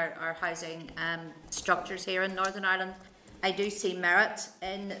housing and our housing structures here in Northern Ireland. I do see merit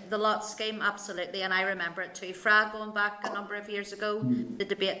in the lot scheme, absolutely, and I remember it too, Fra, going back a number of years ago, the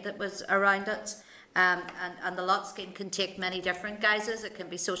debate that was around it. And the lot scheme can take many different guises. It can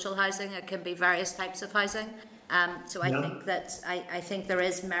be social housing, it can be various types of housing. So I think that I think there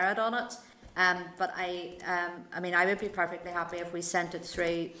is merit on it. But I mean, I would be perfectly happy if we sent it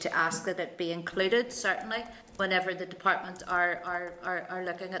through to ask that it be included, certainly, whenever the department are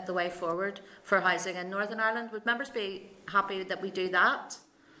looking at the way forward for housing in Northern Ireland. Would members be happy that we do that?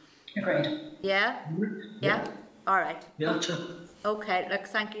 Agreed. Yeah? Yeah? All right. Yeah, sure. Okay, look,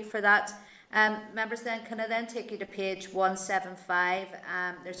 thank you for that. Members, then, can I then take you to page 175?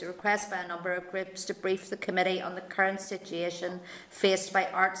 There's a request by a number of groups to brief the committee on the current situation faced by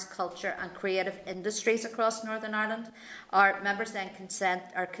arts, culture and creative industries across Northern Ireland. Are members then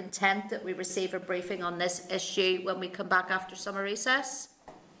content that we receive a briefing on this issue when we come back after summer recess?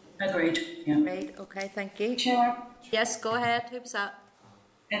 Agreed. Yeah. Agreed. Okay, thank you. Chair. Yes, go ahead. Who's that?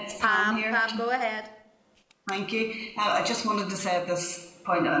 It's Pam here. Pam, go ahead. Thank you. I just wanted to say at this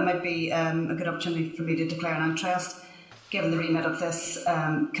point, it might be a good opportunity for me to declare an interest, given the remit of this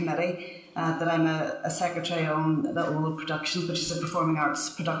committee, that I'm a secretary on Little World Productions, which is a performing arts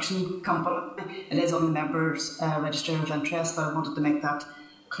production company. It is on the members' register of interest, but I wanted to make that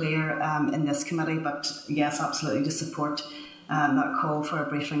clear in this committee. But yes, absolutely to support that call for a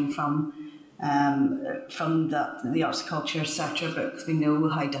briefing from the arts and culture sector, because we know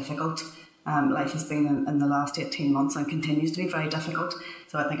how difficult life has been in the last 18 months and continues to be very difficult.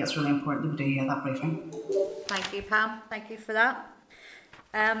 So I think it's really important that we do hear that briefing. Thank you, Pam. Thank you for that.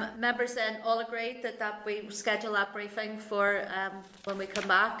 Members then all agreed that we schedule that briefing for when we come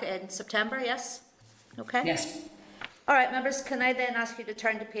back in September, yes? Okay. Yes. All right, members, can I then ask you to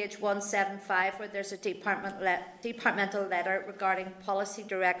turn to page 175, where there's a departmental letter regarding policy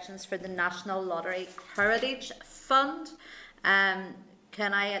directions for the National Lottery Heritage Fund.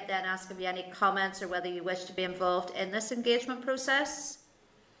 Can I then ask if you have any comments or whether you wish to be involved in this engagement process?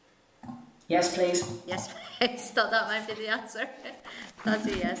 Yes, please. Yes, please. Thought that might be the answer. That's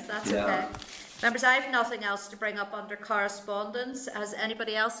a yes, that's okay. Members, I have nothing else to bring up under correspondence. Has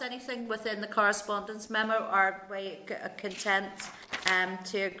anybody else anything within the correspondence memo, or are we content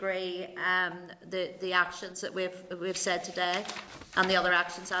to agree the actions that we've said today and the other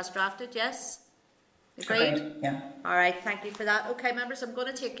actions as drafted? Yes? Agreed? Yeah. All right, thank you for that. Okay, members, I'm going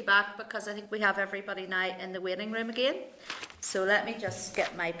to take you back because I think we have everybody now in the waiting room again. So let me just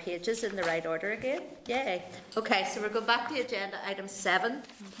get my pages in the right order again. Yay. Okay, so we're going back to agenda item 7.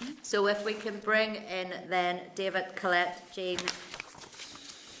 So if we can bring in then David, Colette, Jean,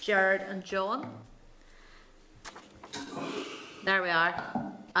 Jared and John. There we are.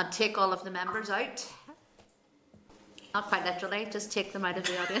 And take all of the members out. Not quite literally, just take them out of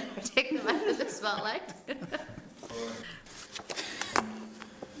the audience, or take them out of the spotlight.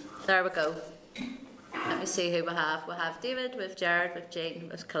 There we go. Let me see who we have. We have David, with Jared, with Jean,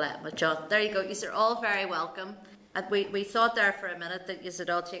 with Colette, with John. There you go. You're all very welcome. And we thought there for a minute that you had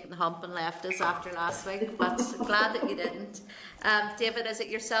all taken the hump and left us after last week, but glad that you didn't. David, is it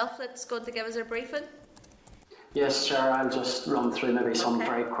yourself that's going to give us a briefing? Yes, Chair, I'll just run through maybe some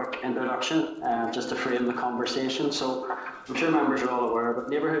very quick introduction, just to frame the conversation. So I'm sure members are all aware, but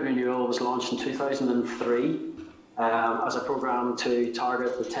Neighbourhood Renewal was launched in 2003 as a programme to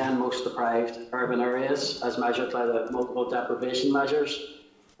target the 10 most deprived urban areas as measured by the multiple deprivation measures.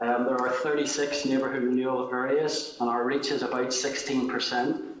 There are 36 Neighbourhood Renewal areas and our reach is about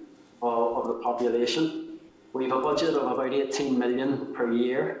 16% of the population. We have a budget of about 18 million per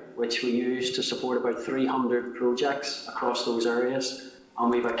year, which we use to support about 300 projects across those areas. And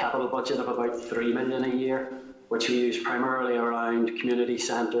we have a capital budget of about 3 million a year, which we use primarily around community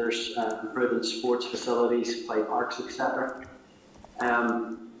centres, improving sports facilities, play parks, etc.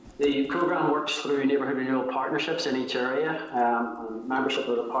 The programme works through neighbourhood renewal partnerships in each area. Membership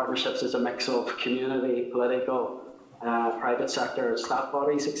of the partnerships is a mix of community, political, private sector, staff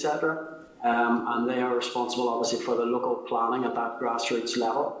bodies, etc. And they are responsible obviously for the local planning at that grassroots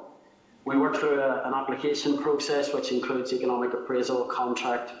level. We work through an application process which includes economic appraisal,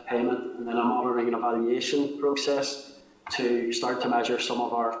 contract, payment, and then a monitoring and evaluation process to start to measure some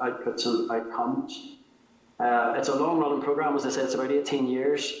of our outputs and outcomes. It's a long-running programme, as I said, it's about 18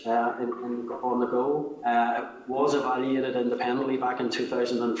 years on the go. It was evaluated independently back in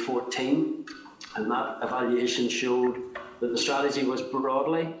 2014, and that evaluation showed that the strategy was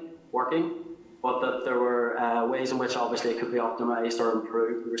broadly working, but that there were ways in which obviously it could be optimised or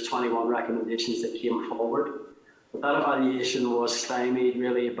improved. There was 21 recommendations that came forward. But that evaluation was stymied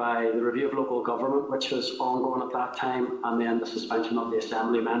really by the review of local government, which was ongoing at that time, and then the suspension of the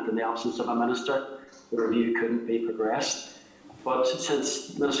Assembly meant in the absence of a minister, the review couldn't be progressed. But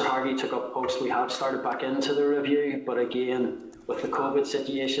since Minister Hargey took up post, we have started back into the review, but again, with the COVID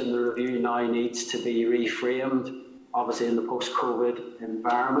situation, the review now needs to be reframed, obviously in the post-COVID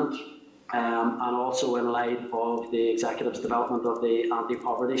environment, and also in light of the Executive's development of the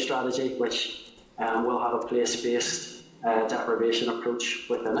anti-poverty strategy, which will have a place-based deprivation approach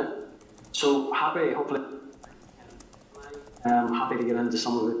within it. So happy to get into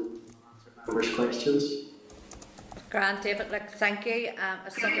some of the members' questions. Grant, David, thank you.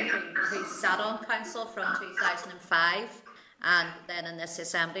 As somebody who sat on council from 2005 and then in this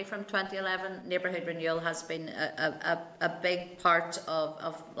assembly from 2011, Neighbourhood Renewal has been a big part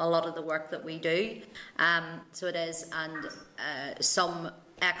of a lot of the work that we do. So it is, and some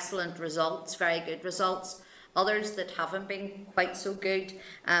excellent results, very good results, others that haven't been quite so good.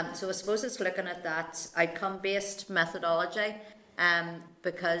 So I suppose it's looking at that outcome-based methodology,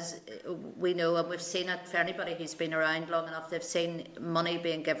 because we know, and we've seen it for anybody who's been around long enough, they've seen money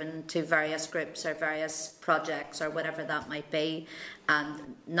being given to various groups or various projects or whatever that might be,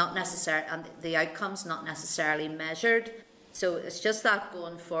 and not necessarily, and the outcomes not necessarily measured. So it's just that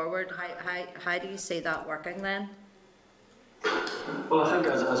going forward, how do you see that working then? Well, I think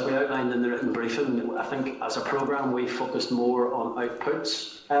as we outlined in the written briefing, I think as a programme we focused more on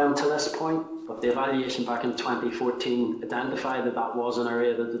outputs to this point, but the evaluation back in 2014 identified that that was an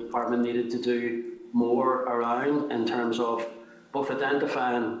area that the department needed to do more around in terms of both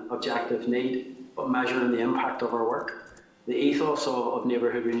identifying objective need but measuring the impact of our work. The ethos of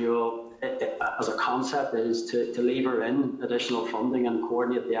Neighbourhood Renewal as a concept is to lever in additional funding and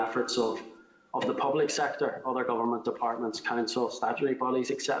coordinate the efforts of the public sector, other government departments, council, statutory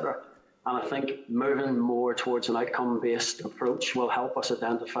bodies, etc. And I think moving more towards an outcome-based approach will help us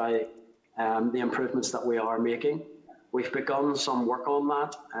identify the improvements that we are making. We've begun some work on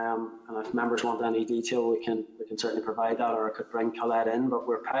that, and if members want any detail, we can certainly provide that, or I could bring Colette in, but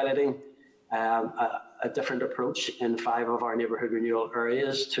we're piloting a different approach in 5 of our Neighbourhood Renewal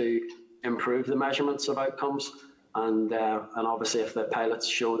areas to improve the measurements of outcomes. And obviously if the pilots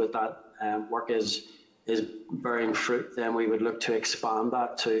show that work is bearing fruit, then we would look to expand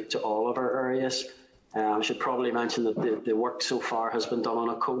that to all of our areas. I should probably mention that the work so far has been done on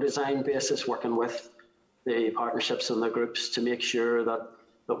a co-design basis, working with the partnerships and the groups to make sure that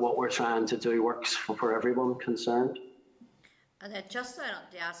what we're trying to do works for everyone concerned. And then just to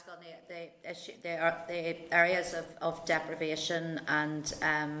ask on the areas of deprivation, and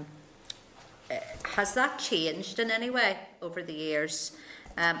has that changed in any way over the years?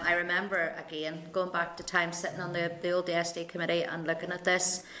 I remember, again, going back to time sitting on the old DSD committee and looking at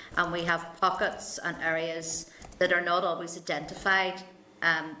this, and we have pockets and areas that are not always identified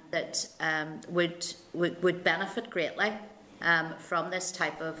that would benefit greatly from this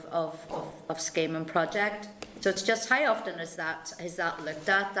type of scheme and project. So it's just, how often is that looked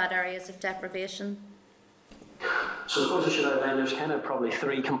at, that areas of deprivation? So I suppose I should outline there's kind of probably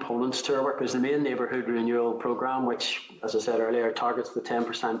 3 components to our work. There's the main Neighbourhood Renewal programme, which, as I said earlier, targets the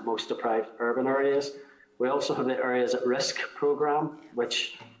 10% most deprived urban areas. We also have the Areas at Risk programme,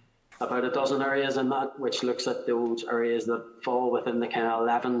 which about a dozen areas in that, which looks at those areas that fall within the kind of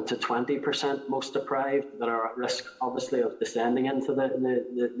 11 to 20% most deprived, that are at risk, obviously, of descending into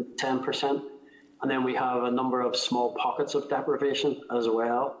the 10%. And then we have a number of small pockets of deprivation as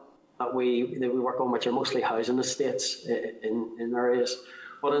well that we work on, which are mostly housing estates in areas.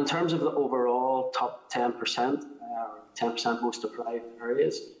 But in terms of the overall top 10%, 10% most deprived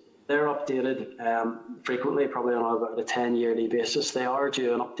areas, they're updated frequently, probably on about a 10-yearly basis. They are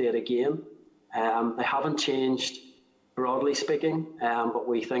due an update again. They haven't changed, broadly speaking, but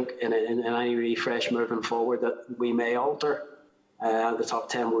we think in any refresh moving forward that we may alter. The top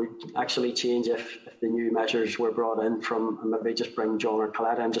 10 would actually change if the new measures were brought in from, and maybe just bring John or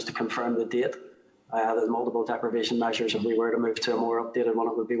Colette in just to confirm the date. The multiple deprivation measures, if we were to move to a more updated one,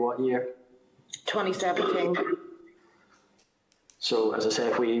 it would be what year? 2017. So, as I say,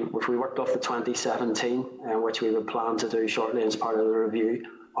 if we worked off the 2017, which we would plan to do shortly as part of the review,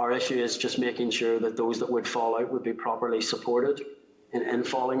 our issue is just making sure that those that would fall out would be properly supported in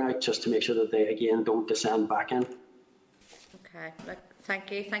falling out, just to make sure that they, again, don't descend back in. Okay,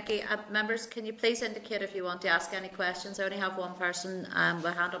 thank you. Members, can you please indicate if you want to ask any questions? I only have one person with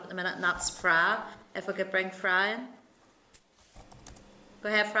a hand up at the minute, and that's Fra. If we could bring Fra in. Go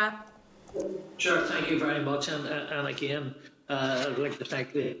ahead, Fra. Sure, thank you very much. And again, I'd like to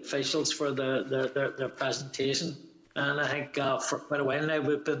thank the officials for their presentation. And I think for quite a while now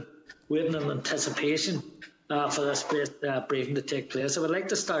we've been waiting in anticipation for this briefing to take place. I would like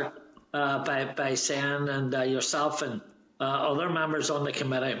to start by saying, and yourself and other members on the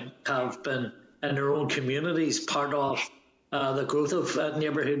committee have been in their own communities part of the growth of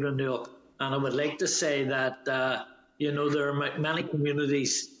Neighbourhood Renewal. And I would like to say that there are many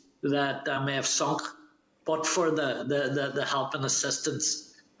communities that may have sunk, but for the help and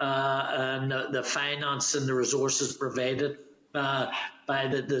assistance and the finance and the resources provided by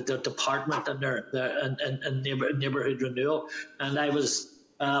the department and and Neighbourhood Renewal. And I was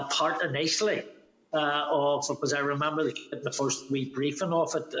part initially of, because I remember the first wee briefing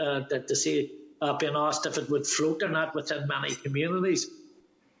of it to see being asked if it would float or not within many communities.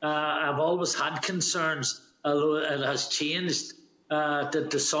 I've always had concerns, although it has changed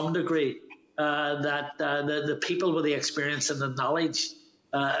to some degree, that the people with the experience and the knowledge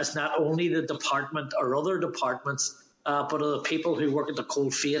is not only the department or other departments, but are the people who work at the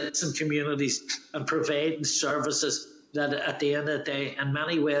cold face in communities and provide services that at the end of the day, in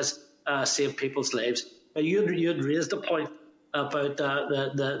many ways, save people's lives. You'd raised a point about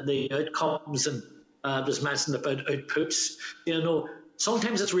the outcomes, and it was mentioned about outputs.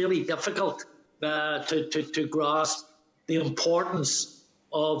 Sometimes it's really difficult to grasp the importance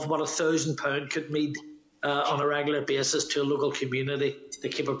of what £1,000 could mean on a regular basis to a local community to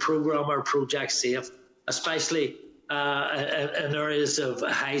keep a programme or a project safe, especially in areas of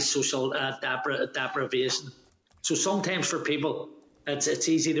high social deprivation. So sometimes for people, it's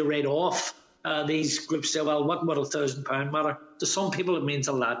easy to write off these groups. Say, well, what would £1,000 matter? To some people, it means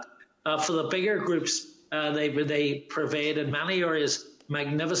a lot. For the bigger groups, they provide in many areas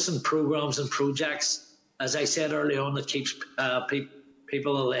magnificent programmes and projects, as I said earlier on, that keeps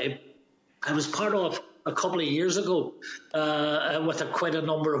people alive. I was part of a couple of years ago with quite a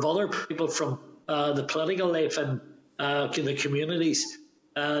number of other people from the political life and the communities.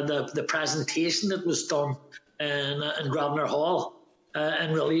 The presentation that was done in Grosvenor Hall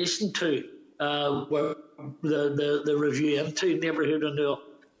in relation to the review into Neighbourhood Renewal,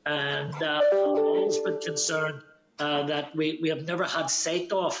 and I've always been concerned that we have never had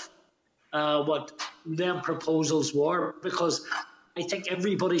sight of what them proposals were, because I think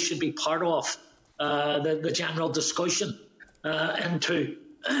everybody should be part of the general discussion into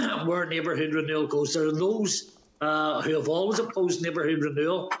where Neighbourhood Renewal goes. There are those who have always opposed Neighbourhood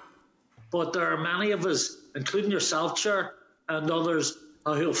Renewal, but there are many of us, including yourself, Chair, and others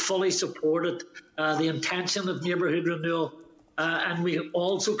who have fully supported the intention of Neighbourhood Renewal, and we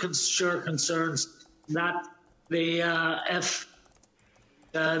also share concerns that if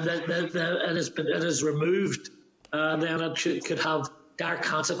it is removed, then it could have dire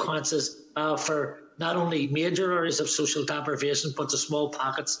consequences for not only major areas of social deprivation, but the small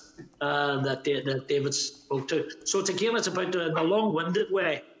pockets that David spoke to. So it's about, in a long-winded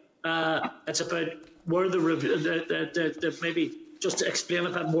way, it's about where the review, maybe just to explain a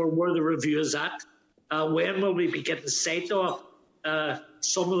bit more where the review is at. When will we be getting sight of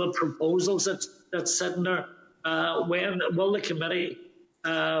some of the proposals that's sitting there? When will the committee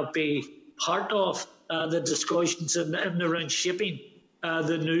be part of the discussions in around shaping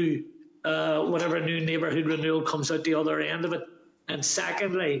the new, whatever new Neighbourhood Renewal comes out the other end of it? And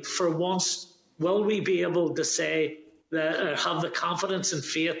secondly, for once, will we be able to say that have the confidence and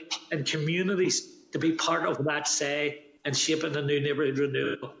faith in communities to be part of that say and shaping the new Neighbourhood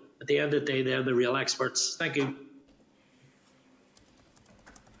Renewal? At the end of the day, they're the real experts. Thank you.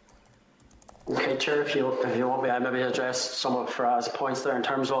 Okay, Chair, if you want me, I maybe address some of Faraz's points there in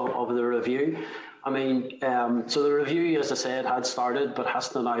terms of the review. I mean, so the review, as I said, had started, but has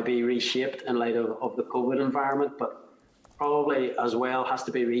to now be reshaped in light of the COVID environment, but probably as well has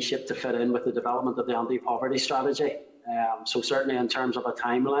to be reshaped to fit in with the development of the anti-poverty strategy. So certainly in terms of a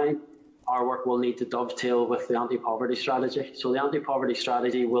timeline, our work will need to dovetail with the anti-poverty strategy. So the anti-poverty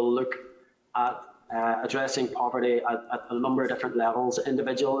strategy will look at addressing poverty at a number of different levels: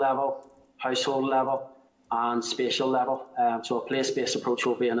 individual level, household level, and spatial level. So a place-based approach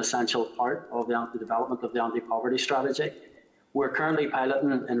will be an essential part of the development of the anti-poverty strategy. We're currently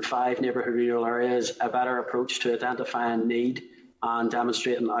piloting in 5 neighbourhood renewal areas a better approach to identifying need and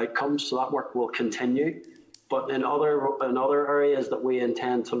demonstrating outcomes. So that work will continue. But in other areas that we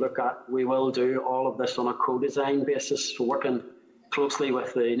intend to look at, we will do all of this on a co-design basis, so working closely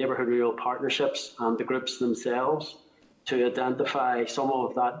with the neighbourhood renewal partnerships and the groups themselves to identify some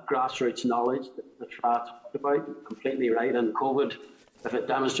of that grassroots knowledge that Faraz talked about. Completely right. And COVID, if it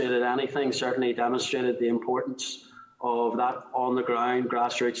demonstrated anything, certainly demonstrated the importance of that on-the-ground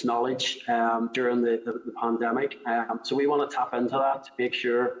grassroots knowledge during the pandemic. So we want to tap into that to make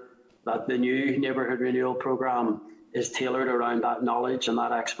sure that the new Neighbourhood Renewal programme is tailored around that knowledge and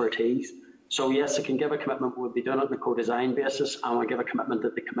that expertise. So yes, I can give a commitment we'll be doing it on a co-design basis, and we'll give a commitment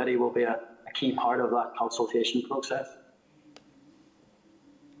that the committee will be a key part of that consultation process.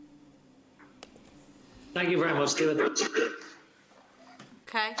 Thank you very much, David.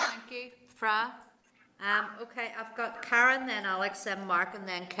 Okay, thank you. Fra? Okay, I've got Karen, then Alex, then Mark, and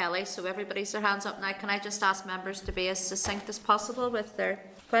then Kelly. So everybody's their hands up now. Can I just ask members to be as succinct as possible with their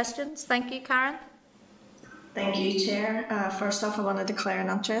questions? Thank you, Karen. Thank you, Chair. First off, I want to declare an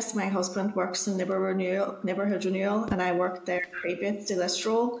interest. My husband works in Neighbourhood Renewal, and I worked there previous to this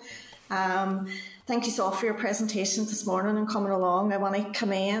role. Thank you all for your presentation this morning and coming along. I want to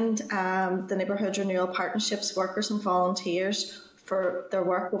commend the Neighbourhood Renewal Partnerships workers and volunteers for their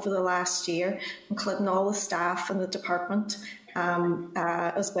work over the last year, including all the staff in the department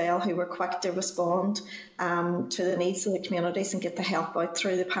as well, who were quick to respond to the needs of the communities and get the help out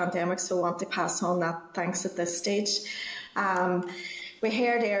through the pandemic. So I want to pass on that thanks at this stage. We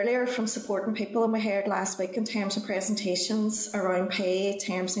heard earlier from supporting people, and we heard last week in terms of presentations around pay,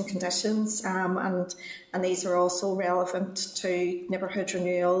 terms and conditions, and these are also relevant to Neighbourhood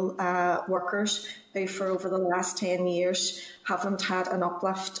Renewal workers who for over the last 10 years haven't had an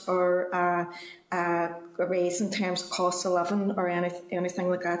uplift or a raise in terms of cost of living or anything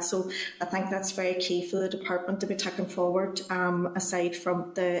like that. So I think that's very key for the department to be taken forward, aside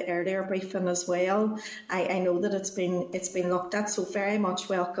from the earlier briefing as well. I know that it's been looked at, so very much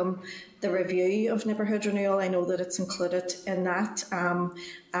welcome the review of Neighbourhood Renewal. I know that it's included in that,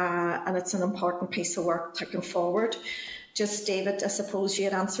 and it's an important piece of work taken forward. Just, David, I suppose you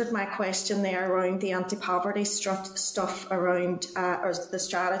had answered my question there around the anti-poverty stuff around or the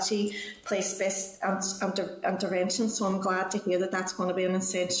strategy, place-based intervention. So I'm glad to hear that that's going to be an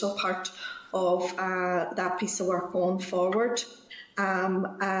essential part of that piece of work going forward.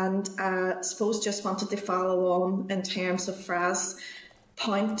 And I suppose just wanted to follow on in terms of Fra's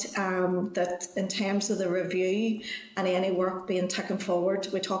point that in terms of the review and any work being taken forward,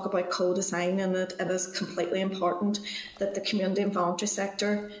 we talk about co-design, and it is completely important that the community and voluntary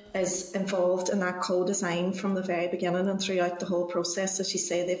sector is involved in that co-design from the very beginning and throughout the whole process. As you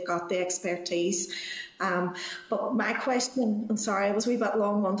say, they've got the expertise. But my question, and sorry, I was a wee bit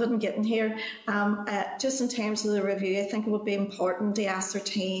long-winded in getting here, just in terms of the review, I think it would be important to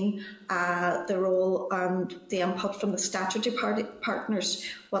ascertain the role and the input from the statutory partners,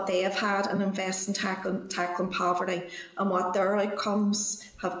 what they have had and invest in tackling poverty and what their outcomes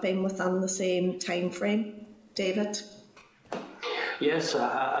have been within the same time frame. David? Yes,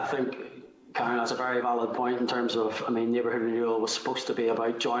 I think Karen has a very valid point in terms of, Neighbourhood Renewal was supposed to be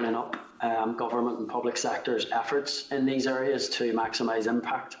about joining up government and public sector's efforts in these areas to maximise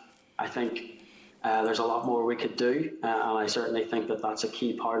impact. I think there's a lot more we could do, and I certainly think that that's a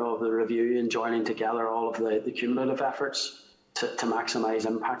key part of the review and joining together all of the cumulative efforts to maximise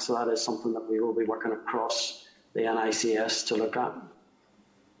impact. So that is something that we will be working across the NICS to look at.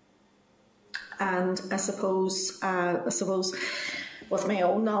 And I suppose with my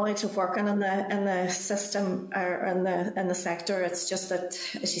own knowledge of working in the system or in the sector, it's just that,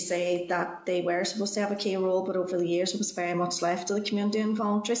 as you say, that they were supposed to have a key role, but over the years it was very much left to the community and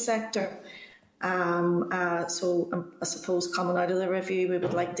voluntary sector. So I suppose coming out of the review, we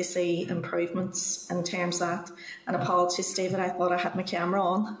would like to see improvements in terms of that. And apologies, David, I thought I had my camera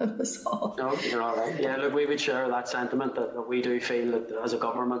on. No, you're all right. Yeah, look, we would share that sentiment that we do feel that as a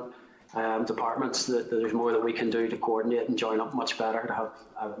government, departments, that there's more that we can do to coordinate and join up much better to have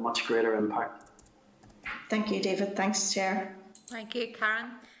a much greater impact. Thank you, David. Thanks, Chair. Thank you,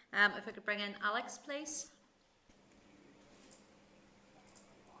 Karen. If I could bring in Alex, please.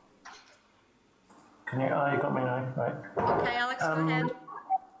 You got me now, right? Okay, Alex, go ahead.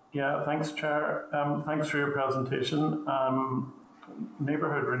 Yeah, thanks, Chair. Thanks for your presentation.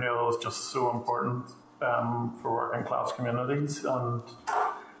 Neighbourhood Renewal is just so important for working class communities and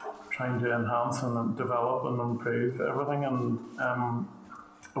trying to enhance and develop and improve everything. And I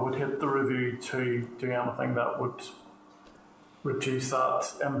would hit the review to do anything that would reduce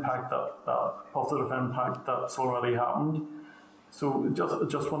that impact, that positive impact that's already happened. So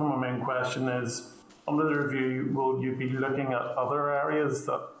just one of my main question is, under the review, will you be looking at other areas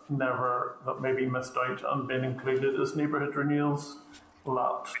that maybe missed out and been included as neighbourhood renewals? Will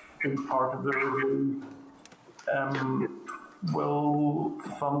that be part of the review? Will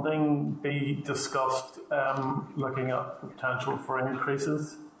funding be discussed, looking at the potential for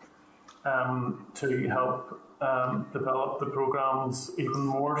increases to help develop the programmes even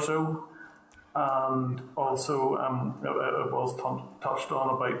more so? and also it was touched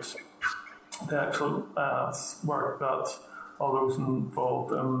on about the actual work that all those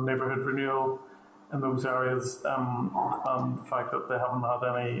involved in neighbourhood renewal in those areas, and the fact that they haven't had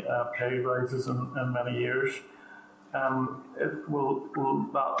any pay rises in many years. Will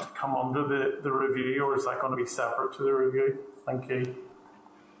that come under the review, or is that going to be separate to the review? Thank you.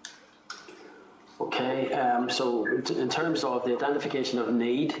 Okay, so in terms of the identification of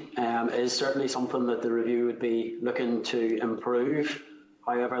need, is certainly something that the review would be looking to improve.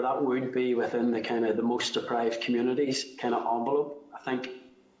 However, that would be within the kind of the most deprived communities kind of envelope. I think,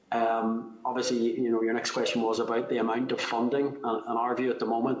 obviously, your next question was about the amount of funding, and our view at the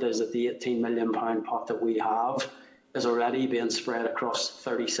moment is that the £18 million pot that we have is already being spread across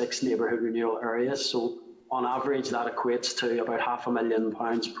 36 neighbourhood renewal areas. So on average, that equates to about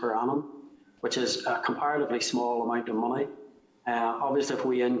 £500,000 per annum, which is a comparatively small amount of money. Obviously, if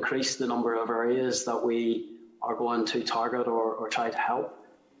we increase the number of areas that we are going to target or try to help,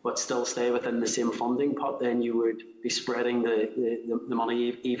 but still stay within the same funding pot, then you would be spreading the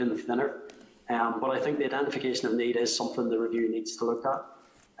money even thinner. But I think the identification of need is something the review needs to look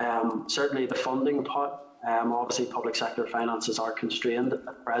at. Certainly the funding pot, obviously public sector finances are constrained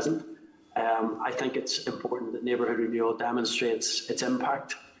at present. I think it's important that neighbourhood renewal demonstrates its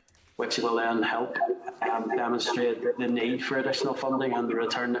impact, which will then help demonstrate the need for additional funding and the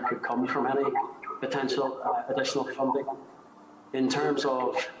return that could come from any potential additional funding. In terms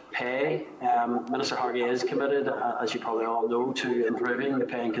of pay, Minister Hargey is committed, as you probably all know, to improving the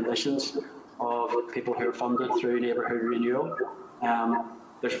paying conditions of people who are funded through neighbourhood renewal.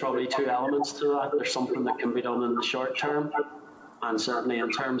 There's probably two elements to that. There's something that can be done in the short term, and certainly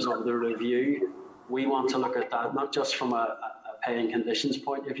in terms of the review, we want to look at that not just from a paying conditions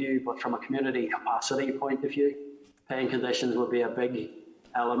point of view, but from a community capacity point of view. Paying conditions will be a big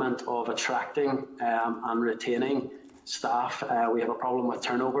element of attracting and retaining staff. We have a problem with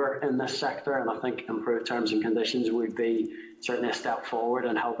turnover in this sector, and I think improved terms and conditions would be certainly a step forward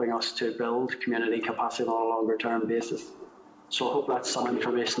in helping us to build community capacity on a longer term basis. So I hope that's some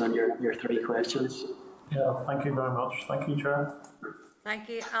information on your three questions. Yeah, thank you very much. Thank you, Chair. Thank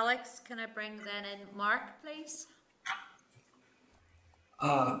you, Alex. Can I bring then in Mark, please?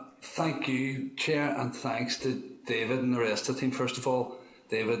 Thank you, Chair, and thanks to David and the rest of the team. First of all,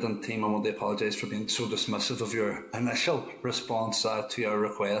 David and team, I want to apologise for being so dismissive of your initial response to our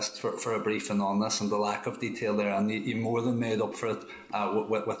request for a briefing on this and the lack of detail there, and you more than made up for it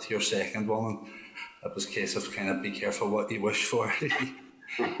with your second one. And it was a case of kind of be careful what you wish for.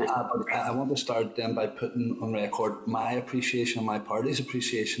 But I want to start then by putting on record my appreciation, my party's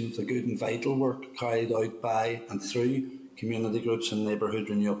appreciation of the good and vital work carried out by and through community groups and neighbourhood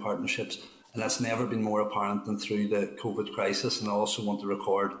renewal partnerships, and that's never been more apparent than through the COVID crisis. And I also want to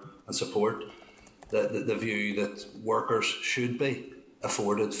record and support the view that workers should be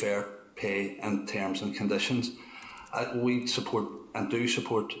afforded fair pay and terms and conditions. We support and do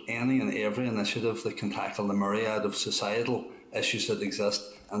support any and every initiative that can tackle the myriad of societal issues that exist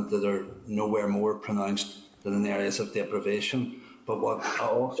and that are nowhere more pronounced than in areas of deprivation. But what I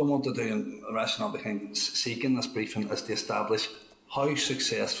also want to do, and the rationale behind seeking this briefing, is to establish how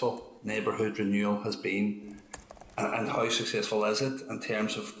successful neighbourhood renewal has been and how successful is it in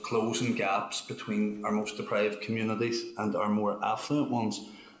terms of closing gaps between our most deprived communities and our more affluent ones.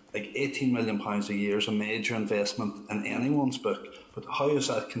 Like £18 million a year is a major investment in anyone's book, but how has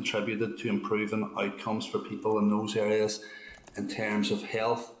that contributed to improving outcomes for people in those areas in terms of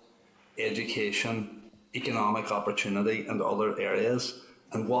health, education, economic opportunity and other areas?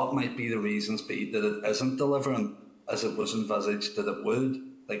 And what might be the reasons be that it isn't delivering as it was envisaged that it would?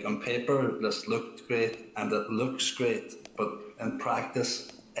 Like on paper, this looked great and it looks great, but in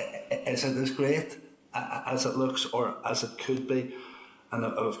practice, is it as great as it looks or as it could be? And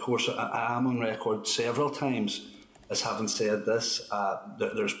of course, I am on record several times as having said this.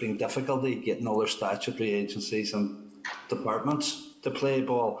 There's been difficulty getting other statutory agencies and departments to play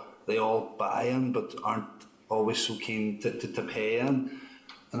ball. They all buy in, but aren't always so keen to pay in.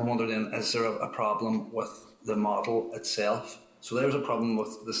 And I'm wondering, is there a problem with the model itself? So there's a problem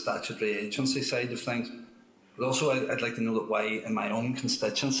with the statutory agency side of things. But also, I'd like to know that why in my own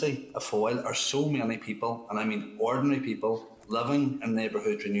constituency, a Foyle, are so many people, and I mean ordinary people, living in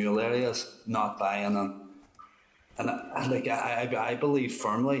neighbourhood renewal areas, not buying in. And I believe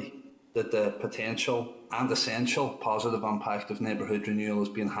firmly that the potential and essential positive impact of neighbourhood renewal is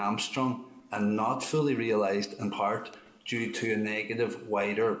being hamstrung and not fully realised in part due to a negative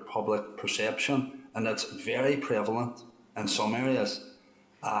wider public perception, and that's very prevalent in some areas.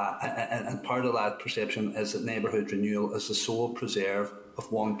 And part of that perception is that neighbourhood renewal is the sole preserve of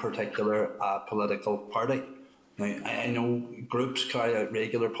of one particular political party. Now, I know groups carry out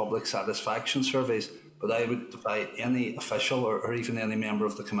regular public satisfaction surveys, but I would defy any official or even any member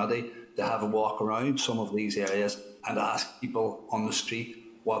of the committee to have a walk around some of these areas and ask people on the street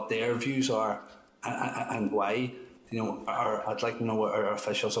what their views are and why. I'd like to know, are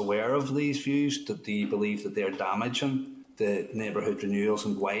officials aware of these views? Do you believe that they're damaging the neighbourhood renewals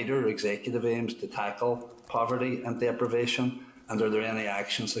and wider executive aims to tackle poverty and deprivation? And are there any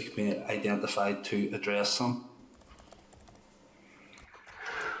actions that can be identified to address them?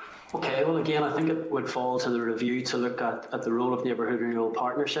 Okay, well, again, I think it would fall to the review to look at the role of neighbourhood renewal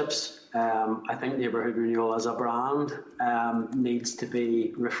partnerships. I think neighbourhood renewal as a brand needs to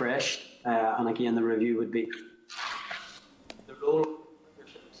be refreshed, and again, the review would be the role of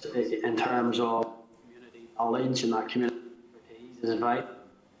partnerships in terms of community knowledge and that community expertise is vital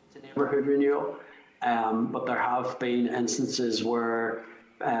to neighbourhood renewal. But there have been instances where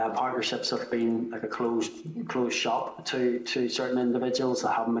partnerships have been like a closed shop to certain individuals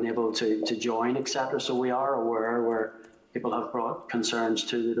that haven't been able to join, etc. So we are aware where people have brought concerns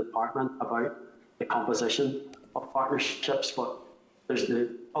to the department about the composition of partnerships, but there's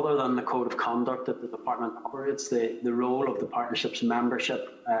other than the code of conduct that the department operates, the role of the partnerships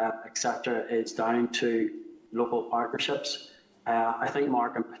membership, etc., is down to local partnerships. I think,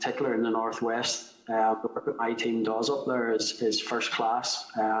 Mark, in particular in the Northwest, the work that my team does up there is first class.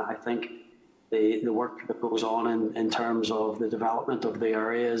 I think the work that goes on in terms of the development of the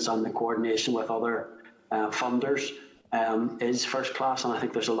areas and the coordination with other funders is first class, and I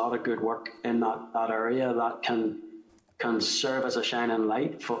think there's a lot of good work in that area that can serve as a shining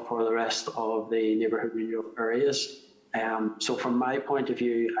light for the rest of the neighbourhood renewal areas. So from my point of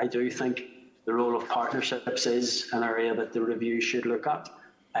view, I do think the role of partnerships is an area that the review should look at,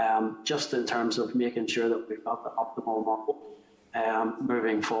 just in terms of making sure that we've got the optimal model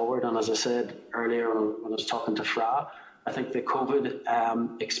moving forward. And as I said earlier when I was talking to Fra, I think the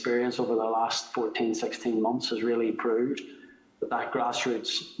COVID experience over the last 14, 16 months has really proved that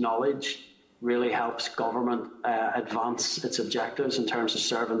grassroots knowledge really helps government advance its objectives in terms of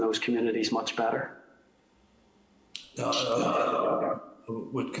serving those communities much better.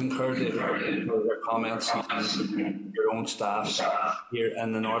 Would concur with your comments and your own staff here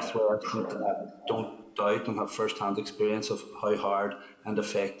in the Northwest. Don't doubt and have first-hand experience of how hard and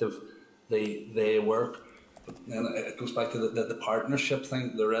effective they work. And it goes back to the partnership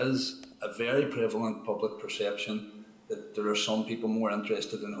thing. There is a very prevalent public perception that there are some people more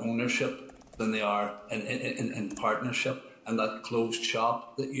interested in ownership than they are in partnership, and that closed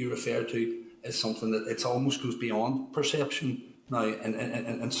shop that you refer to is something that it almost goes beyond perception now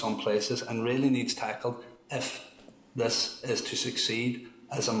in some places, and really needs tackled if this is to succeed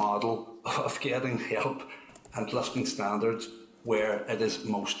as a model of getting help and lifting standards where it is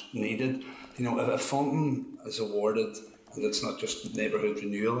most needed. If funding is awarded, and it's not just neighbourhood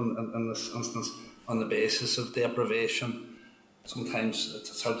renewal in this instance, on the basis of deprivation, sometimes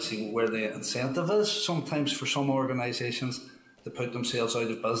it's hard to see where the incentive is, sometimes for some organisations to put themselves out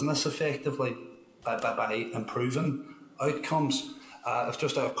of business effectively by improving outcomes. I've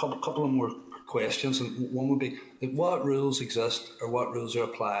just a couple of more questions, and one would be, what rules exist or what rules are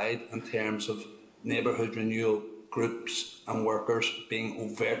applied in terms of neighbourhood renewal groups and workers being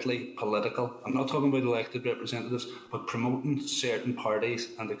overtly political? I'm not talking about elected representatives, but promoting certain parties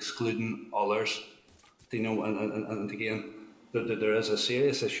and excluding others. And again, there is a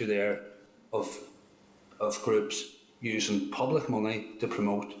serious issue there of groups using public money to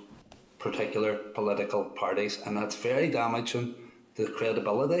promote particular political parties, and that's very damaging to the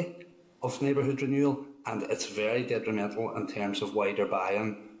credibility of neighbourhood renewal, and it's very detrimental in terms of wider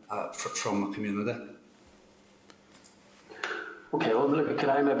buy-in from a community. Okay, well, look, could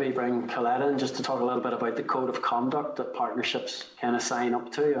I maybe bring Colette in just to talk a little bit about the code of conduct that partnerships kind of sign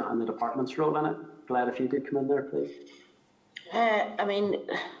up to and the department's role in it? Colette, if you could come in there, please.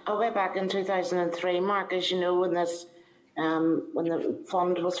 All the way back in 2003, Mark, as you know, when the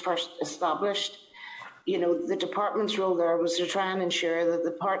fund was first established, the department's role there was to try and ensure that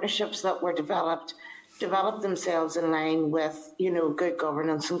the partnerships that were developed themselves in line with, good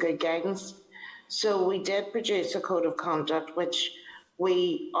governance and good guidance. So we did produce a code of conduct, which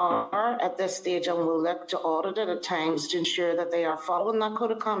we are at this stage and will look to audit it at times to ensure that they are following that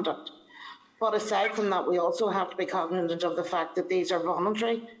code of conduct. But aside from that, we also have to be cognizant of the fact that these are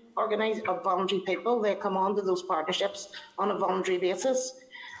voluntary people. They come onto those partnerships on a voluntary basis.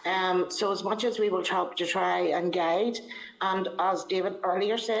 So as much as we will help to try and guide, and as David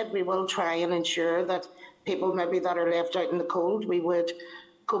earlier said, we will try and ensure that people maybe that are left out in the cold, we would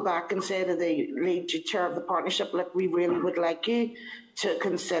go back and say to the lead chair of the partnership, look, we really would like you to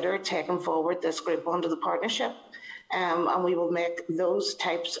consider taking forward this group onto the partnership. And we will make those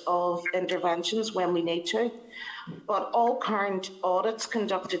types of interventions when we need to. But all current audits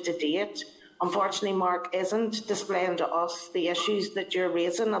conducted to date, unfortunately, Mark, isn't displaying to us the issues that you're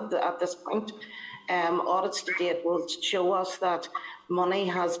raising at this point. Audits to date will show us that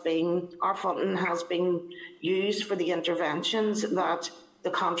our funding has been used for the interventions that the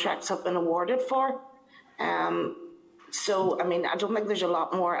contracts have been awarded for. So, I mean, I don't think there's a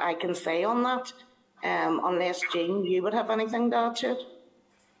lot more I can say on that, unless, Jean, you would have anything to add to it?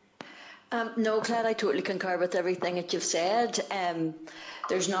 No, Claire, I totally concur with everything that you've said.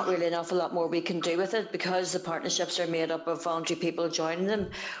 There's not really an awful lot more we can do with it because the partnerships are made up of voluntary people joining them.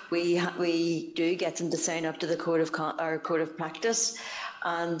 We do get them to sign up to the code of practice,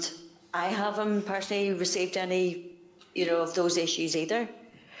 and I haven't personally received any, of those issues either.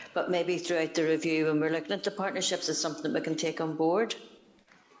 But maybe throughout the review, when we're looking at the partnerships, it's something that we can take on board.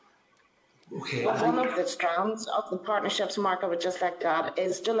 Okay. Well, one of the strands of the partnerships, Mark, I would just like to add,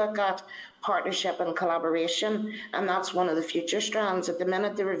 is to look at partnership and collaboration, and that's one of the future strands. At the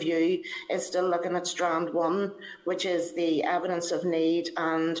minute, the review is still looking at strand 1, which is the evidence of need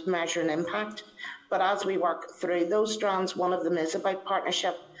and measuring impact. But as we work through those strands, one of them is about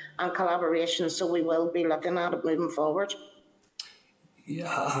partnership and collaboration, so we will be looking at it moving forward.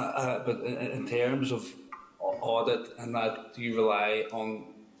 Yeah, but in terms of audit and that, do you rely on,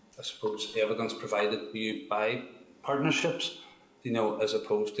 I suppose, evidence provided to you by partnerships, as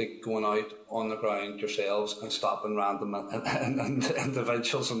opposed to going out on the ground yourselves and stopping random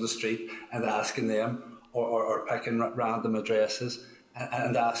individuals on the street and asking them, or picking random addresses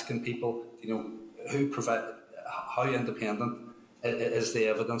and asking people, how independent is the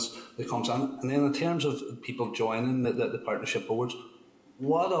evidence that comes in? And then in terms of people joining the partnership boards,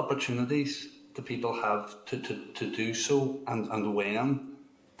 what opportunities do people have to do so, and when?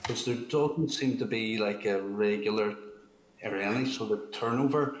 Because there doesn't seem to be like a regular or any sort of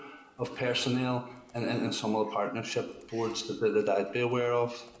turnover of personnel in some of the partnership boards that I'd be aware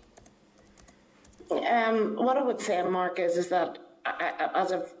of. What I would say, Mark, is that,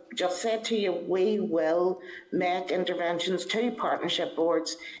 as I've just said to you, we will make interventions to partnership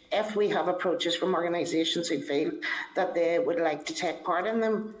boards if we have approaches from organisations who feel that they would like to take part in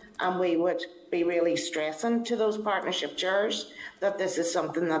them, and we would be really stressing to those partnership chairs that this is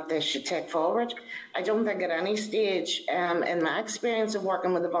something that they should take forward. I don't think at any stage, in my experience of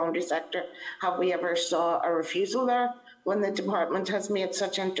working with the voluntary sector, have we ever saw a refusal there when the department has made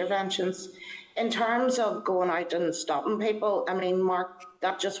such interventions. In terms of going out and stopping people, I mean, Mark,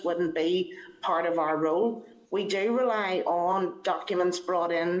 that just wouldn't be part of our role. We do rely on documents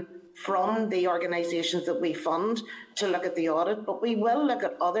brought in from the organisations that we fund to look at the audit, but we will look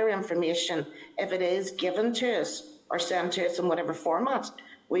at other information if it is given to us or sent to us in whatever format.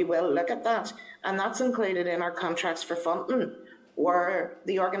 We will look at that, and that's included in our contracts for funding, where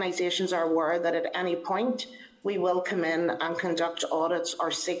the organisations are aware that at any point we will come in and conduct audits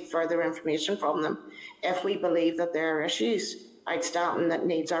or seek further information from them if we believe that there are issues outstanding that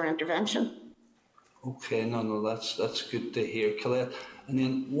needs our intervention. Okay, no, that's good to hear, Colette. And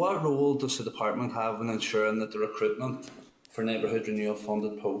then, what role does the department have in ensuring that the recruitment for Neighbourhood Renewal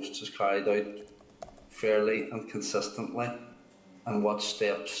funded posts is carried out fairly and consistently? And what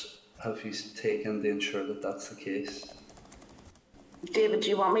steps have you taken to ensure that that's the case? David, do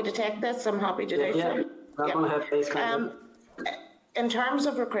you want me to take this? I'm happy to do so. Go ahead, please. In terms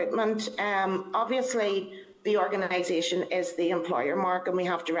of recruitment, obviously the organisation is the employer, Mark, and we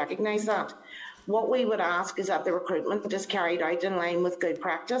have to recognise that. What we would ask is that the recruitment is carried out in line with good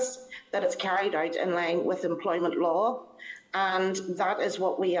practice, that it's carried out in line with employment law, and that is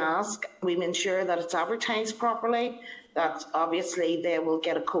what we ask. We ensure that it's advertised properly, that obviously they will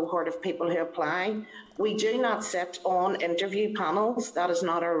get a cohort of people who apply. We do not sit on interview panels, that is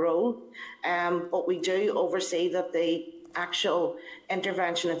not our role, but we do oversee that the actual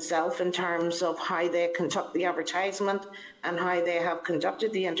intervention itself, in terms of how they conduct the advertisement and how they have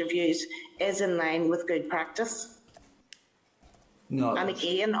conducted the interviews, is in line with good practice. No. And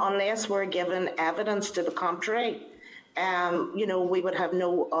again, unless we're given evidence to the contrary, we would have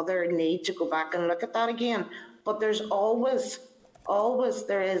no other need to go back and look at that again. But there's always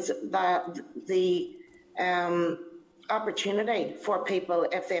there is the opportunity for people,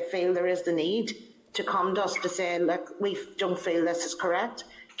 if they feel there is the need, to come to us to say, look, we don't feel this is correct.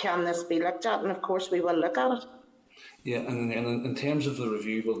 Can this be looked at? And of course we will look at it. Yeah, and then in terms of the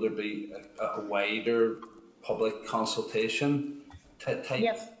review, will there be a wider public consultation type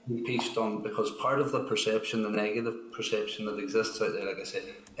piece done, because part of the perception, the negative perception that exists out there, like I said,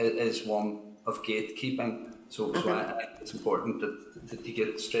 is one of gatekeeping. So I think it's important that you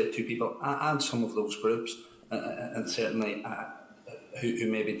get straight to people and some of those groups, and certainly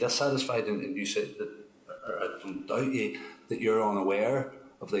who may be dissatisfied, and you said that, or I don't doubt you, that you're unaware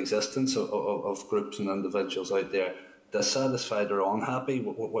of the existence of groups and individuals out there dissatisfied or unhappy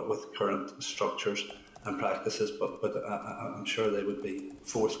with current structures and practices, but I'm sure they would be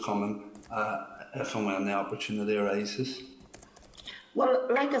forthcoming if and when the opportunity arises. Well,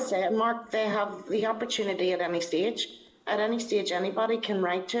 like I said, Mark, they have the opportunity at any stage. At any stage, anybody can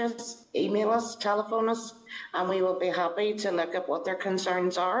write to us, email us, telephone us, and we will be happy to look at what their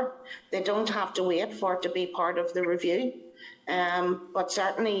concerns are. They don't have to wait for it to be part of the review. But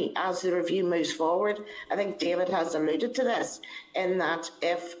certainly as the review moves forward, I think David has alluded to this, in that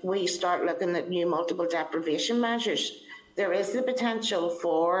if we start looking at new multiple deprivation measures, there is the potential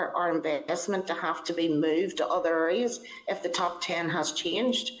for our investment to have to be moved to other areas if the top 10 has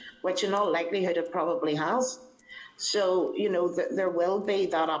changed, which in all likelihood it probably has. So, there will be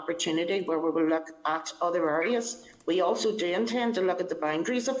that opportunity where we will look at other areas. We also do intend to look at the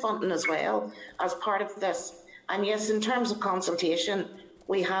boundaries of funding as well as part of this. And yes, in terms of consultation,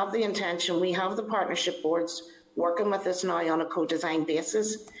 we have the intention, we have the partnership boards working with us now on a co-design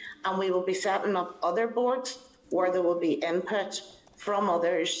basis, and we will be setting up other boards where there will be input from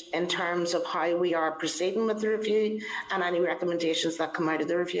others in terms of how we are proceeding with the review and any recommendations that come out of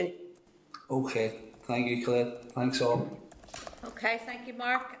the review. Okay, thank you, Claire. Thanks all. Okay, thank you,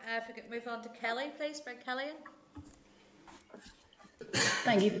 Mark. If we could move on to Kelly, please. Bring Kelly in.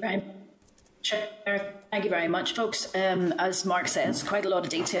 Thank you very much. Thank you very much, folks. As Mark says, quite a lot of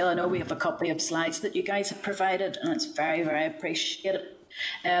detail. I know we have a copy of slides that you guys have provided, and it's very, very appreciated.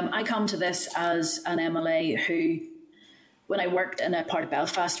 I come to this as an MLA who, when I worked in a part of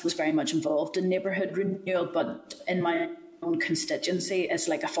Belfast, was very much involved in neighbourhood renewal, but in my own constituency, it's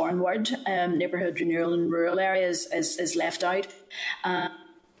like a foreign word. Neighbourhood renewal in rural areas is left out.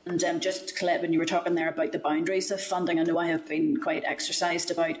 And just, Colette, when you were talking there about the boundaries of funding, I know I have been quite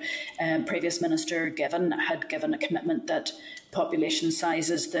exercised about previous Minister had given a commitment that population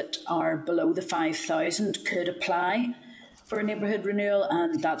sizes that are below the 5,000 could apply for neighbourhood renewal,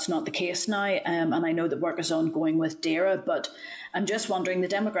 and that's not the case now. And I know that work is ongoing with DAERA, but I'm just wondering, the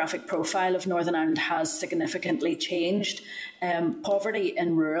demographic profile of Northern Ireland has significantly changed. Poverty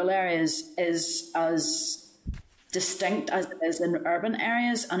in rural areas is as distinct as it is in urban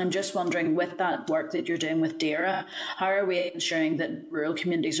areas, and I'm just wondering, with that work that you're doing with DAERA, how are we ensuring that rural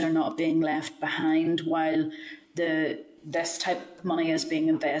communities are not being left behind while this type of money is being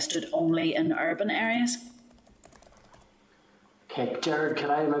invested only in urban areas? Okay, Jared, could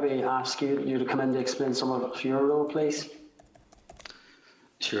I maybe ask you to come in to explain some of your role, please?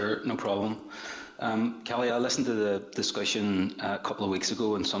 Sure, no problem. Kelly, I listened to the discussion a couple of weeks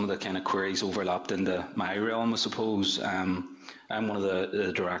ago, and some of the kind of queries overlapped into my realm, I suppose. I'm one of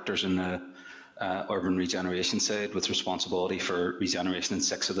the directors in the urban regeneration side with responsibility for regeneration in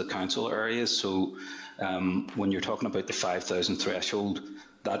 6 of the council areas. So when you're talking about the 5,000 threshold,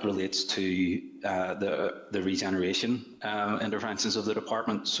 that relates to the regeneration interventions of the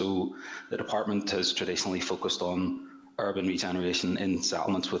department. So the department has traditionally focused on urban regeneration in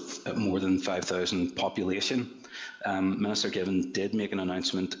settlements with more than 5,000 population. Minister Given did make an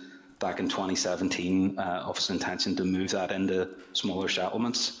announcement back in 2017 of his intention to move that into smaller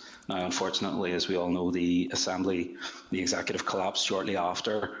settlements. Now, unfortunately, as we all know, the executive collapsed shortly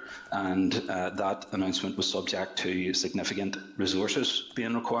after, and that announcement was subject to significant resources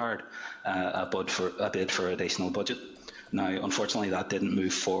being required, a bid for additional budget. Now, unfortunately, that didn't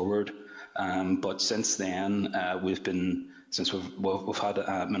move forward. But since then, we've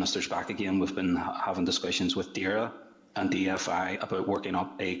had ministers back again, we've been having discussions with DAERA and DFI about working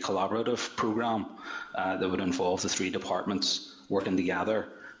up a collaborative programme that would involve the 3 departments working together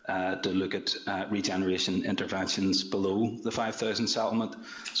to look at regeneration interventions below the 5,000 settlement.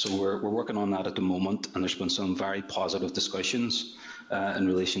 So we're working on that at the moment, and there's been some very positive discussions in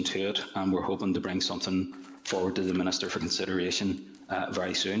relation to it, and we're hoping to bring something forward to the Minister for consideration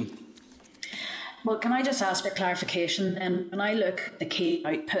very soon. Well, can I just ask for clarification? And when I look at the key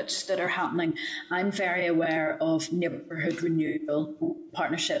outputs that are happening, I'm very aware of neighbourhood renewal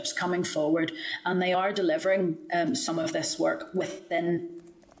partnerships coming forward, and they are delivering some of this work within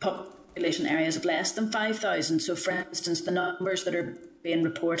population areas of less than 5,000. So, for instance, the numbers that are being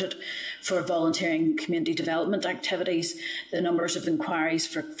reported for volunteering community development activities, the numbers of inquiries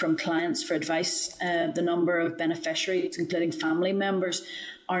from clients for advice, the number of beneficiaries, including family members,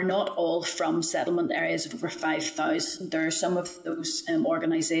 are not all from settlement areas of over 5,000. There are some of those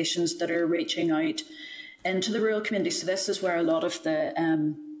organisations that are reaching out into the rural community. So this is where a lot of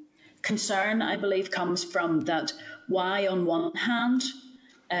the concern, I believe, comes from, that why on one hand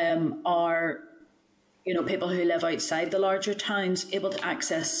are people who live outside the larger towns able to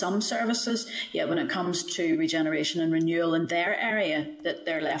access some services, yet when it comes to regeneration and renewal in their area, that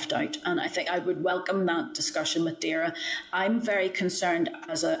they're left out. And I think I would welcome that discussion with Dara. I'm very concerned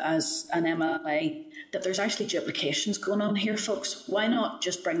as an MLA that there's actually duplications going on here, folks. Why not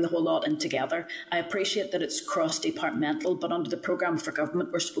just bring the whole lot in together? I appreciate that it's cross-departmental, but under the programme for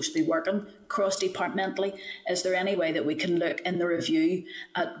government, we're supposed to be working cross-departmentally. Is there any way that we can look in the review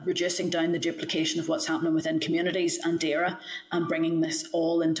at reducing down the duplication of what's happening within communities and DAERA and bringing this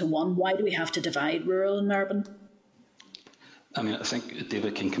all into one? Why do we have to divide rural and urban? I mean, I think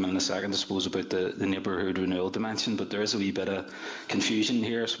David can come in a second, I suppose, about the neighbourhood renewal dimension, but there is a wee bit of confusion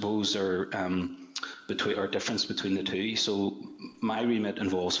here, I suppose, or difference between the two. So my remit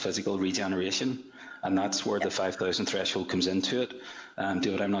involves physical regeneration, and that's where the 5,000 threshold comes into it.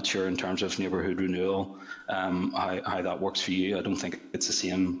 David, I'm not sure in terms of neighbourhood renewal how that works for you. I don't think it's the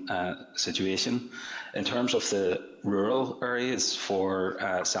same situation. In terms of the rural areas for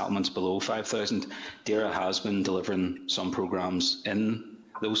settlements below 5,000, DAERA has been delivering some programmes in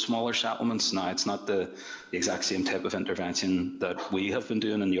those smaller settlements. Now, it's not the exact same type of intervention that we have been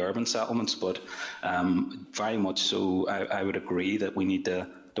doing in the urban settlements, but very much so I would agree that we need to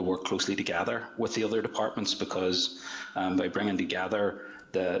work closely together with the other departments, because by bringing together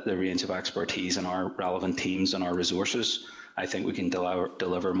the range of expertise in our relevant teams and our resources, I think we can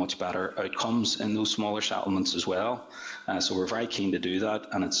deliver much better outcomes in those smaller settlements as well. So we're very keen to do that,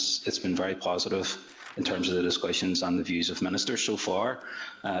 and it's been very positive in terms of the discussions and the views of ministers so far.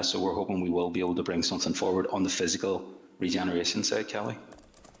 So we're hoping we will be able to bring something forward on the physical regeneration side, Kelly.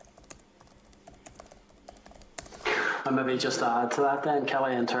 And maybe just to add to that then,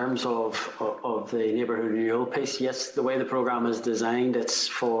 Kelly, in terms of the neighbourhood renewal piece, yes, the way the programme is designed, it's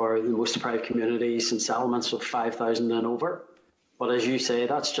for the most deprived communities and settlements of 5,000 and over. But as you say,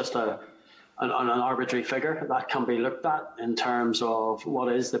 that's just an arbitrary figure that can be looked at in terms of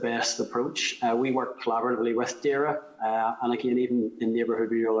what is the best approach. We work collaboratively with DAERA, and again, even in neighbourhood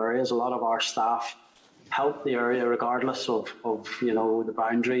renewal areas, a lot of our staff help the area regardless of the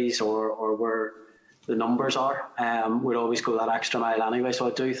boundaries or where the numbers are. We'd always go that extra mile anyway. So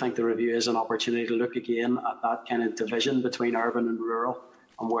I do think the review is an opportunity to look again at that kind of division between urban and rural,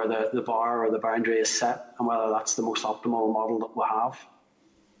 and where the bar or the boundary is set, and whether that's the most optimal model that we have.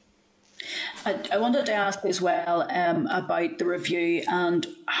 I wanted to ask as well about the review and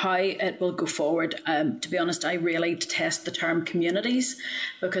how it will go forward. To be honest, I really detest the term communities,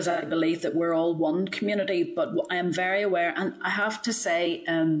 because I believe that we're all one community, but I am very aware, and I have to say,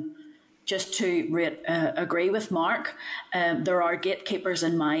 just to agree with Mark, there are gatekeepers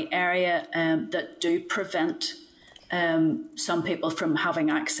in my area that do prevent some people from having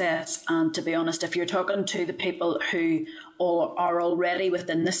access. And to be honest, if you're talking to the people who are already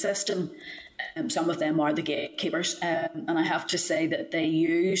within the system, some of them are the gatekeepers. And I have to say that they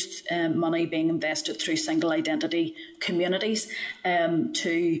used money being invested through single identity communities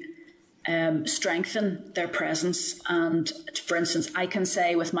to strengthen their presence. And for instance, I can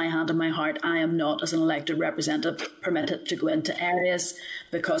say with my hand on my heart, I am not, as an elected representative, permitted to go into areas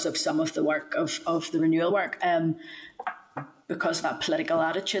because of some of the work of the renewal work, because of that political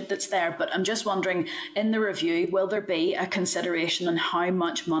attitude that's there. But I'm just wondering, in the review, will there be a consideration on how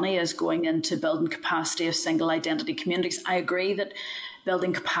much money is going into building capacity of single identity communities? I agree that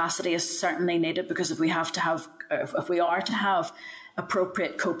building capacity is certainly needed, because if we are to have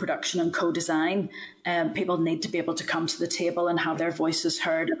appropriate co-production and co-design, people need to be able to come to the table and have their voices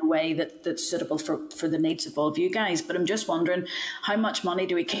heard in a way that's suitable for the needs of all of you guys. But I'm just wondering, how much money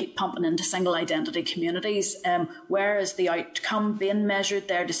do we keep pumping into single identity communities? Where is the outcome being measured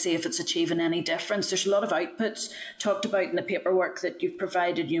there to see if it's achieving any difference? There's a lot of outputs talked about in the paperwork that you've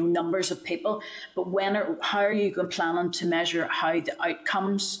provided, numbers of people, but how are you planning to measure how the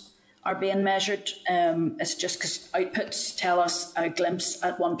outcomes are being measured? It's just because outputs tell us a glimpse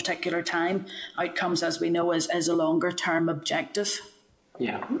at one particular time. Outcomes, as we know, is a longer term objective.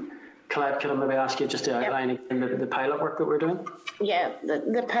 Yeah. Can I maybe ask you just to outline again the pilot work that we're doing? Yeah,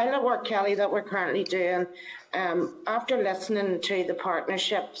 the pilot work, Kelly, that we're currently doing, after listening to the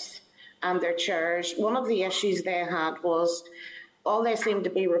partnerships and their chairs, one of the issues they had was all they seemed to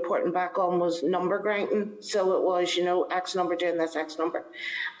be reporting back on was number grinding. So it was, X number doing this, X number.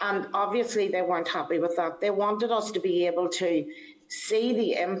 And obviously they weren't happy with that. They wanted us to be able to see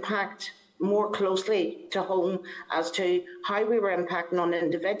the impact more closely to home as to how we were impacting on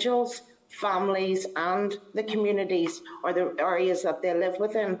individuals, families and the communities or the areas that they live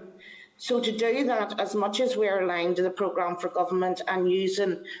within. So to do that, as much as we're aligned to the programme for government and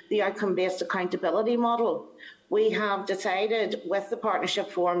using the outcome-based accountability model, we have decided with the Partnership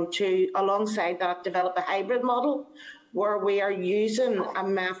Forum to, alongside that, develop a hybrid model where we are using a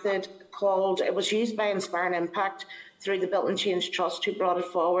method called, it was used by Inspire and Impact through the Built and Change Trust who brought it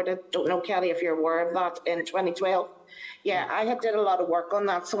forward. I don't know, Kelly, if you're aware of that, in 2012. Yeah, I had did a lot of work on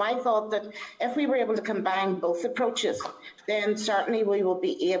that. So I thought that if we were able to combine both approaches, then certainly we will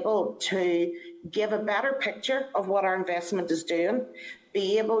be able to give a better picture of what our investment is doing,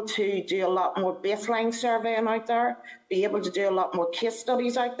 be able to do a lot more baseline surveying out there, be able to do a lot more case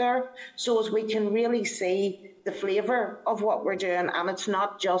studies out there, so as we can really see the flavour of what we're doing. And it's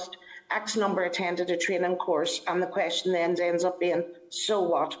not just X number attended a training course and the question then ends up being, so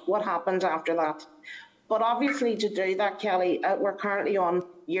what? What happens after that? But obviously to do that, Kelly, we're currently on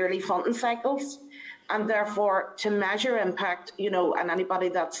yearly funding cycles. And therefore, to measure impact, and anybody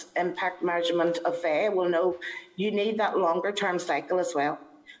that's impact measurement affair will know you need that longer term cycle as well.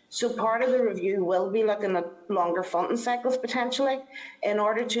 So part of the review will be looking at longer funding cycles potentially in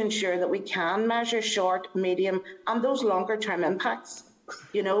order to ensure that we can measure short, medium and those longer term impacts.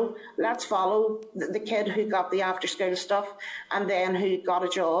 Let's follow the kid who got the after school stuff and then who got a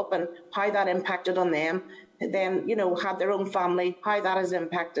job and how that impacted on them, then, had their own family, how that has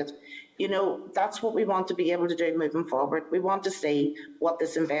impacted. That's what we want to be able to do moving forward. We want to see what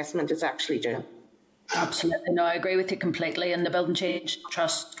this investment is actually doing. Absolutely. No, I agree with you completely. And the Build and Change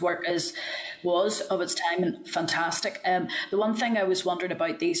Trust work was of its time fantastic. The one thing I was wondering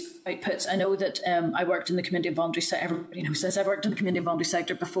about these outputs, I know that I worked in the community and voluntary sector. Everybody knows this. I worked in the community and voluntary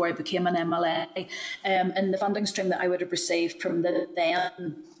sector before I became an MLA. And the funding stream that I would have received from the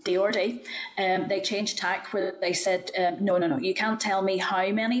then DRD, they changed tack where they said, no, you can't tell me how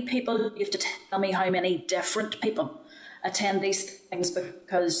many people, you have to tell me how many different people attend these things,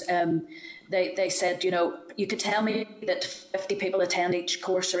 because they said, you could tell me that 50 people attend each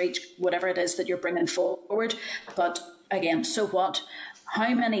course or each whatever it is that you're bringing forward. But again, so what?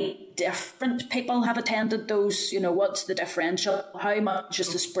 How many different people have attended those? What's the differential? How much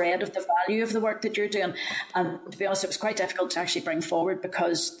is the spread of the value of the work that you're doing? And to be honest, it was quite difficult to actually bring forward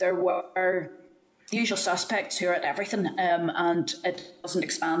because there were the usual suspects who are at everything, and it doesn't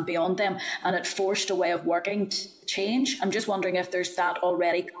expand beyond them, and it forced a way of working to change. I'm just wondering if there's that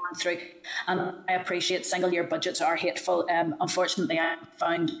already coming through. And I appreciate single-year budgets are hateful. Unfortunately, I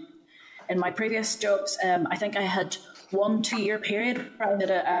found in my previous jobs, I think I had 1 2-year period where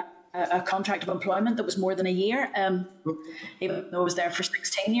I had a contract of employment that was more than a year, even though I was there for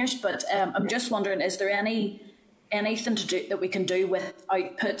 16 years. But I'm just wondering, is there anything to do that we can do with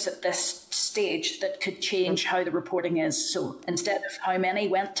outputs at this stage that could change how the reporting is? So instead of how many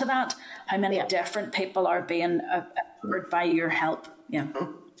went to that, how many different people are being covered by your help? Yeah.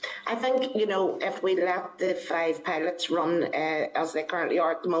 I think, if we let the 5 pilots run as they currently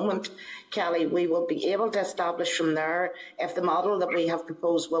are at the moment, Kelly, we will be able to establish from there if the model that we have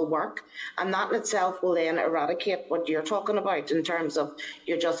proposed will work. And that in itself will then eradicate what you're talking about in terms of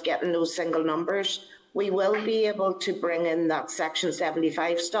you're just getting those single numbers. We will be able to bring in that Section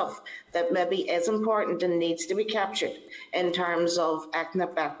 75 stuff that maybe is important and needs to be captured in terms of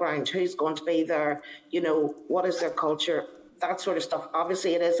ethnic background, who's going to be there, what is their culture, that sort of stuff.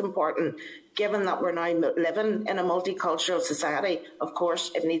 Obviously, it is important, given that we're now living in a multicultural society. Of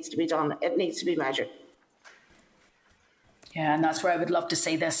course, it needs to be done. It needs to be measured. Yeah, and that's where I would love to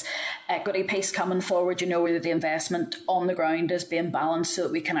see this equity piece coming forward, where the investment on the ground is being balanced so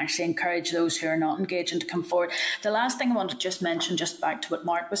that we can actually encourage those who are not engaging to come forward. The last thing I want to just mention, just back to what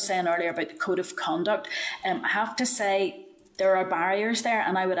Mark was saying earlier about the code of conduct, I have to say there are barriers there,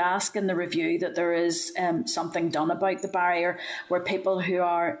 and I would ask in the review that there is something done about the barrier where people who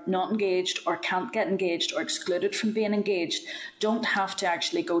are not engaged or can't get engaged or excluded from being engaged don't have to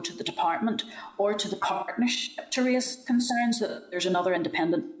actually go to the department or to the partnership to raise concerns, that there's another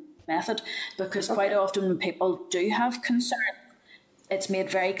independent method, because quite often when people do have concerns, it's made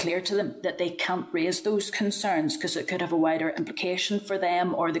very clear to them that they can't raise those concerns because it could have a wider implication for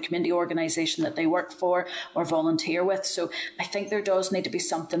them or the community organisation that they work for or volunteer with. So I think there does need to be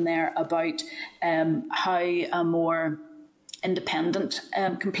something there about how a more independent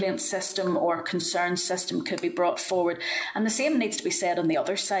complaint system or concern system could be brought forward. And the same needs to be said on the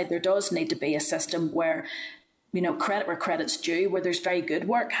other side. There does need to be a system where credit where credit's due, where there's very good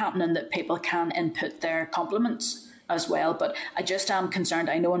work happening that people can input their compliments as well. But I just am concerned.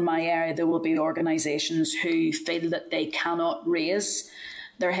 I know in my area there will be organisations who feel that they cannot raise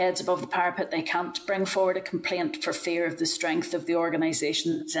their heads above the parapet. They can't bring forward a complaint for fear of the strength of the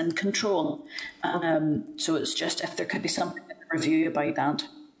organisation that's in control. So it's just if there could be something in the review about that.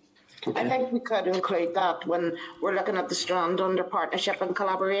 I think we could include that when we're looking at the strand under partnership and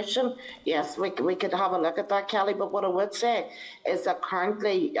collaboration. Yes, we could have a look at that, Kelly. But what I would say is that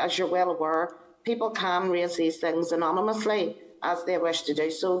currently, as you're well aware, people can raise these things anonymously as they wish to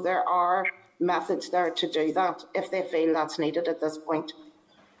do so. There are methods there to do that if they feel that's needed at this point.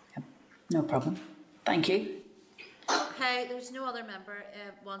 No problem. Thank you. Okay, there's no other member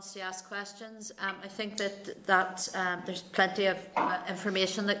wants to ask questions. I think that there's plenty of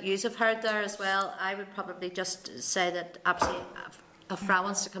information that you have heard there as well. I would probably just say that absolutely, if Fra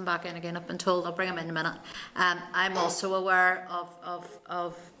wants to come back in again, I've been told, I'll bring him in a minute. I'm also aware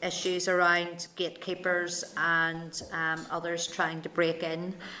of issues around gatekeepers and others trying to break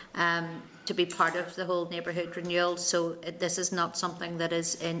in to be part of the whole neighbourhood renewal. So this is not something that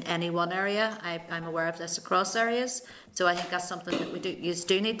is in any one area. I'm aware of this across areas. So I think that's something that you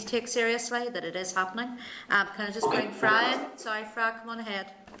do need to take seriously, that it is happening. Can I just bring Fra in? Sorry, Fra, come on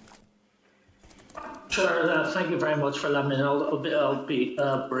ahead. Sure, thank you very much for letting me know. I'll be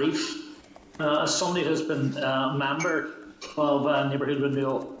brief. As somebody who's been a member of Neighbourhood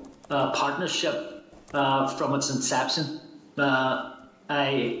Renewal Partnership from its inception, and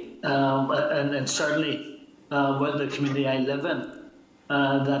certainly with the community I live in,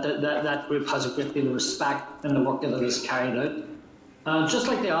 that group has a great deal of respect in the work that it has carried out. Just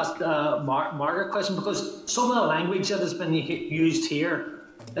like to ask Margaret a question, because some of the language that has been used here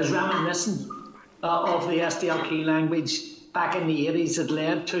is reminiscent of the SDLP language back in the 80s that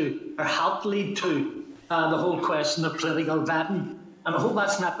led to, or helped lead to, the whole question of political vetting. And I hope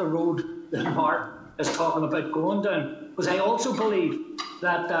that's not the road that Mark is talking about going down, because I also believe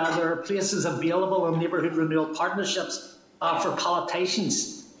that there are places available in neighbourhood renewal partnerships for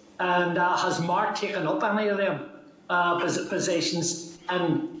politicians. And has Mark taken up any of them positions?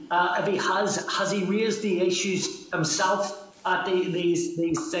 And if he has he raised the issues himself at these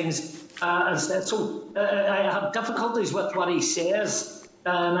things? So I have difficulties with what he says,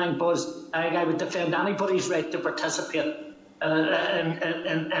 and I would defend anybody's right to participate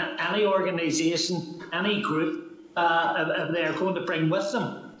in any organisation, any group, if they're going to bring with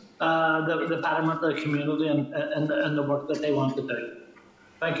them the betterment of the community and the work that they want to do.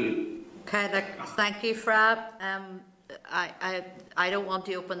 Thank you. Okay, thank you, Fra. I don't want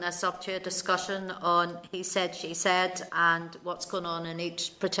to open this up to a discussion on he said, she said, and what's going on in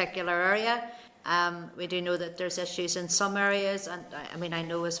each particular area. We do know that there's issues in some areas, and I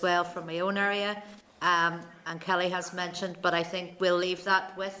know as well from my own area, and Kelly has mentioned, but I think we'll leave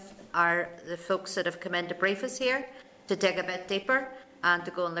that with the folks that have come in to brief us here to dig a bit deeper and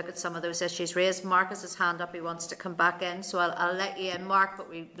to go and look at some of those issues raised. Mark has his hand up, he wants to come back in, so I'll let you in, Mark, but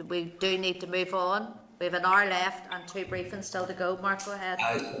we do need to move on. We have an hour left and 2 briefings still to go. Mark, go ahead.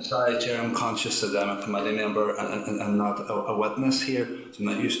 Sorry, Chair, I'm conscious that I'm a committee member and not a witness here. So I'm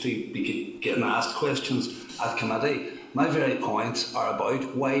not used to be getting asked questions at committee. My very points are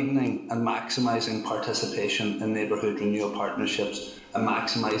about widening and maximising participation in neighbourhood renewal partnerships and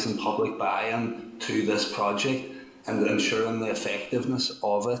maximising public buy-in to this project and ensuring the effectiveness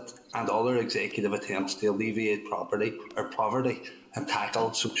of it and other executive attempts to alleviate poverty and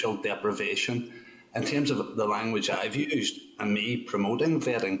tackle social deprivation. In terms of the language I've used and me promoting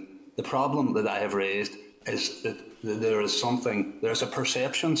vetting, the problem that I have raised is that there's a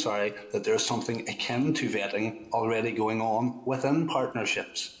perception, that there's something akin to vetting already going on within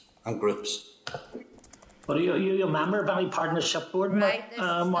partnerships and groups. But are you a member of any partnership board? Right, this is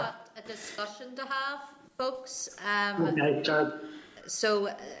not a discussion to have, folks. Okay, sure. So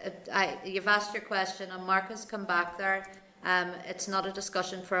you've asked your question and Mark has come back there. It's not a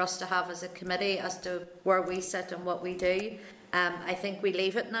discussion for us to have as a committee as to where we sit and what we do. I think we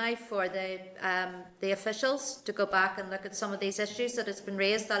leave it now for the officials to go back and look at some of these issues that has been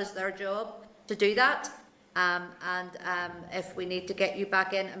raised. That is their job to do that. If we need to get you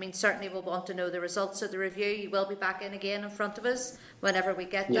back in, certainly we'll want to know the results of the review. You will be back in again in front of us whenever we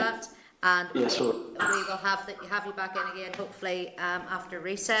get that. And we will have you back in again, hopefully after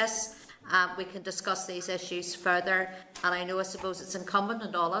recess. We can discuss these issues further, and I suppose it's incumbent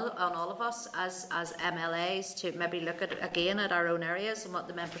on all of us as MLAs to maybe look again at our own areas and what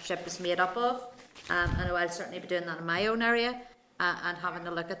the membership is made up of. I know I'll certainly be doing that in my own area and having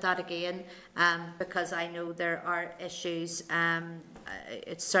a look at that again, because I know there are issues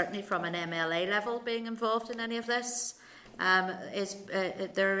it's certainly from an MLA level being involved in any of this.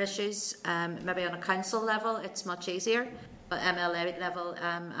 There are issues, maybe on a council level it's much easier, but MLA level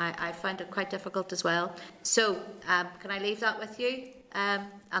I find it quite difficult as well. So can I leave that with you? And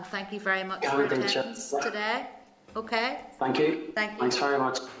thank you very much for attendance today. Okay. Thank you. Thank you. Thanks very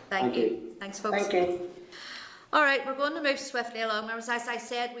much. Thank you. Thanks, folks. Thank you. All right, we're going to move swiftly along. As I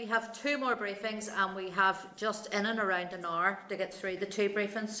said, we have 2 more briefings and we have just in and around an hour to get through the 2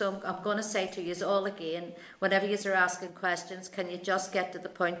 briefings. So I'm going to say to you all again, whenever you are asking questions, can you just get to the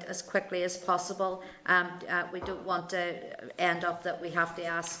point as quickly as possible? We don't want to end up that we have to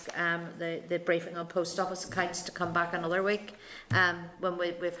ask the briefing on post office accounts to come back another week when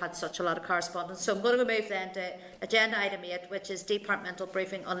we've had such a lot of correspondence. So I'm going to move then to agenda item 8, which is departmental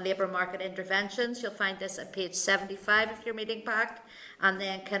briefing on labour market interventions. You'll find this at page 75 of your meeting pack. And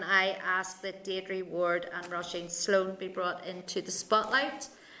then can I ask that Deirdre Ward and Roisin Sloan be brought into the spotlight?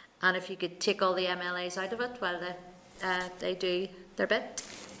 And if you could take all the MLAs out of it while they do their bit.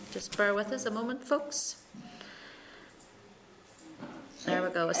 Just bear with us a moment, folks. There we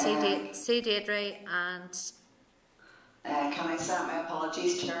go. See Deirdre and... can I say my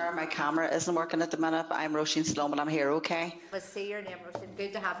apologies, Chair? My camera isn't working at the minute, but I'm Roisin Sloan, but I'm here, okay? We'll see your name, Roisin.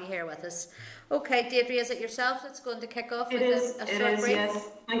 Good to have you here with us. Okay, Deirdre, is it yourself that's going to kick off with a short brief? Yes.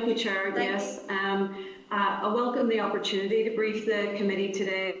 Thank you, Chair. I welcome the opportunity to brief the committee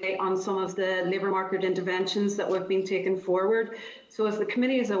today on some of the labour market interventions that we've been taking forward. So as the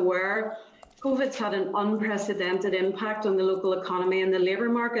committee is aware, COVID's had an unprecedented impact on the local economy and the labour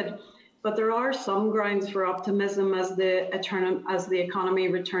market. But there are some grounds for optimism as the economy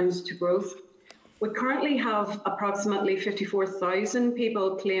returns to growth. We currently have approximately 54,000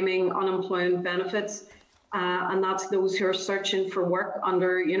 people claiming unemployment benefits, and that's those who are searching for work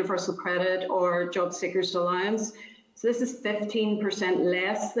under Universal Credit or Job Seekers Allowance. So this is 15%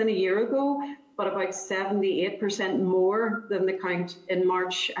 less than a year ago, but about 78% more than the count in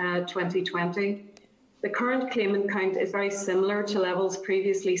March 2020. The current claimant count is very similar to levels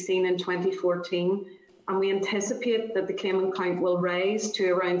previously seen in 2014, and we anticipate that the claimant count will rise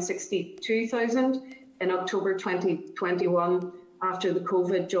to around 62,000 in October 2021 after the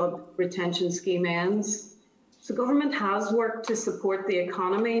COVID job retention scheme ends. So government has worked to support the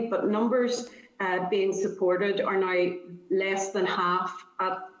economy, but numbers being supported are now less than half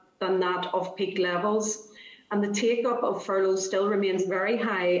than that of peak levels. And the take-up of furloughs still remains very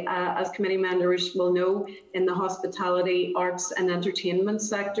high, as committee members will know, in the hospitality, arts and entertainment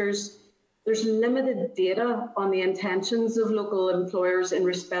sectors. There's limited data on the intentions of local employers in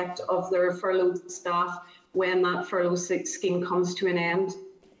respect of their furloughed staff when that furlough scheme comes to an end.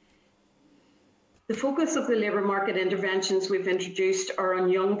 The focus of the labour market interventions we've introduced are on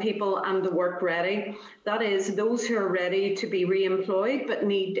young people and the work ready. That is, those who are ready to be re-employed but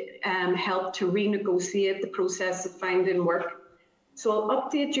need help to renegotiate the process of finding work. So I'll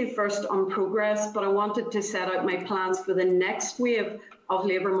update you first on progress, but I wanted to set out my plans for the next wave of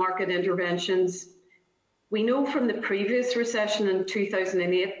labour market interventions. We know from the previous recession in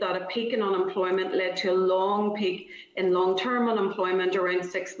 2008 that a peak in unemployment led to a long peak in long-term unemployment around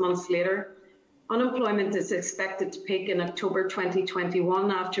 6 months later. Unemployment is expected to peak in October 2021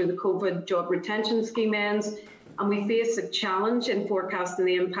 after the COVID job retention scheme ends, and we face a challenge in forecasting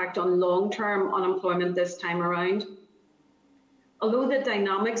the impact on long-term unemployment this time around. Although the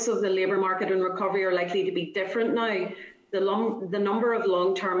dynamics of the labour market and recovery are likely to be different now, the number of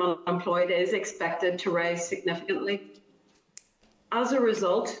long-term unemployed is expected to rise significantly. As a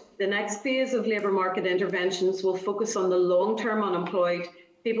result, the next phase of labour market interventions will focus on the long-term unemployed,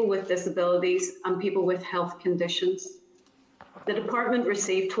 people with disabilities and people with health conditions. The department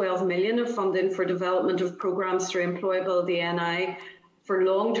received 12 million of funding for development of programmes through Employability NI for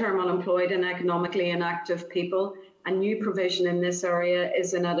long-term unemployed and economically inactive people. A new provision in this area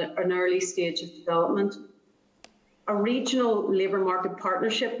is in an early stage of development. A regional labour market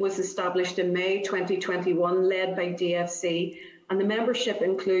partnership was established in May 2021, led by DFC, and the membership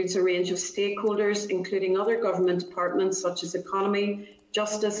includes a range of stakeholders, including other government departments such as Economy,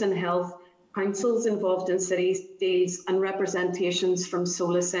 Justice and Health, councils involved in city deals and representations from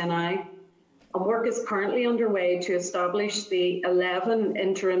Solus NI. And work is currently underway to establish the 11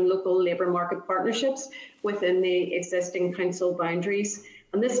 interim local labour market partnerships within the existing council boundaries.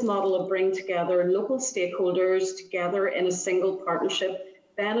 And this model will bring together local stakeholders together in a single partnership,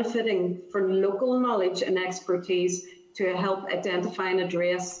 benefiting from local knowledge and expertise to help identify and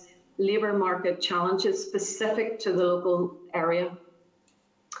address labour market challenges specific to the local area.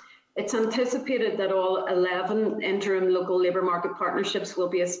 It's anticipated that all 11 interim local labour market partnerships will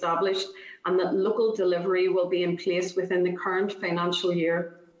be established and that local delivery will be in place within the current financial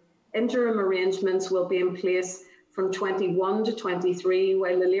year. Interim arrangements will be in place from 21 to 23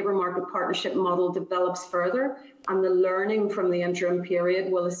 while the labour market partnership model develops further, and the learning from the interim period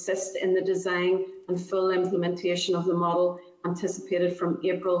will assist in the design and full implementation of the model anticipated from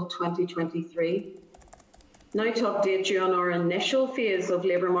April 2023. Now to update you on our initial phase of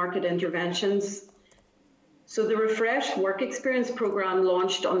labour market interventions. So the Refreshed Work Experience programme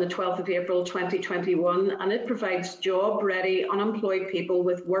launched on the 12th of April 2021, and it provides job-ready unemployed people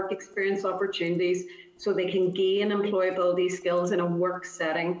with work experience opportunities so they can gain employability skills in a work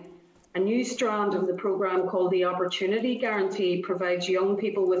setting. A new strand of the programme called the Opportunity Guarantee provides young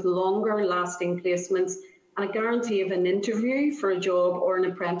people with longer lasting placements and a guarantee of an interview for a job or an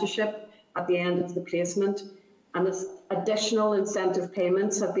apprenticeship at the end of the placement. And additional incentive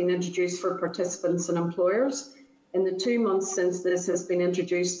payments have been introduced for participants and employers. In the 2 months since this has been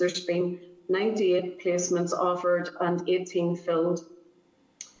introduced, there's been 98 placements offered and 18 filled.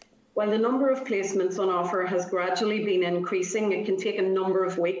 While the number of placements on offer has gradually been increasing, it can take a number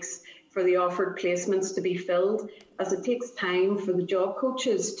of weeks for the offered placements to be filled, as it takes time for the job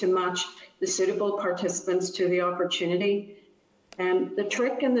coaches to match the suitable participants to the opportunity. The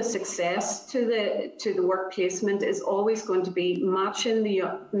trick and the success to the work placement is always going to be matching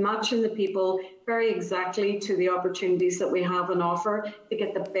the people very exactly to the opportunities that we have on offer to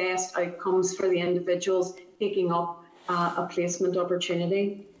get the best outcomes for the individuals taking up a placement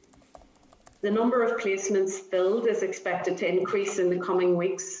opportunity. The number of placements filled is expected to increase in the coming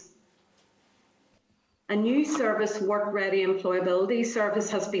weeks. A new service, Work Ready Employability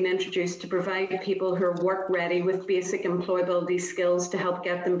Service, has been introduced to provide people who are work ready with basic employability skills to help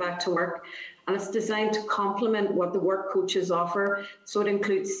get them back to work. And it's designed to complement what the work coaches offer. So it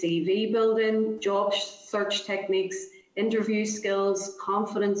includes CV building, job search techniques, interview skills,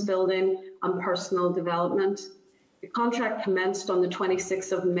 confidence building, and personal development. The contract commenced on the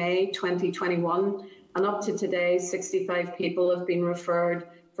 26th of May 2021, and up to today, 65 people have been referred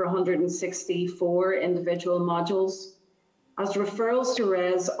for 164 individual modules. As referrals to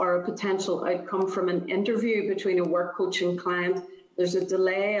RES are a potential outcome from an interview between a work coach and client, there's a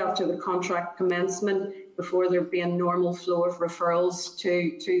delay after the contract commencement before there be a normal flow of referrals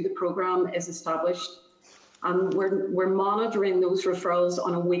to the programme is established. And we're monitoring those referrals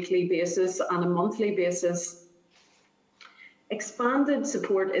on a weekly basis and a monthly basis. Expanded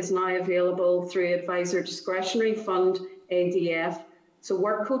support is now available through Advisor Discretionary Fund, ADF. So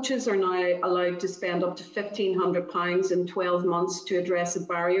work coaches are now allowed to spend up to £1,500 in 12 months to address a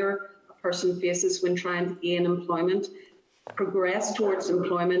barrier a person faces when trying to gain employment, progress towards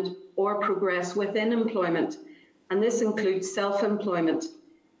employment, or progress within employment. And this includes self-employment.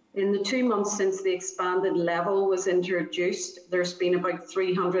 In the 2 months since the expanded level was introduced, there's been about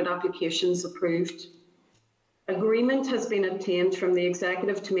 300 applications approved. Agreement has been obtained from the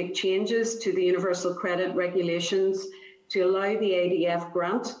Executive to make changes to the Universal Credit Regulations to allow the ADF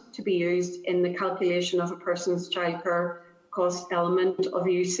grant to be used in the calculation of a person's childcare cost element of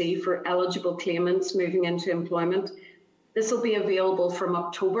UC for eligible claimants moving into employment. This will be available from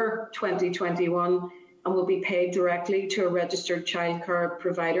October 2021 and will be paid directly to a registered childcare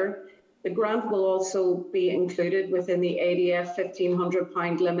provider. The grant will also be included within the ADF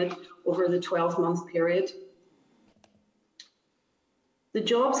 £1,500 limit over the 12-month period. The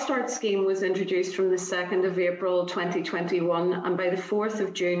Job Start scheme was introduced from the 2nd of April 2021, and by the 4th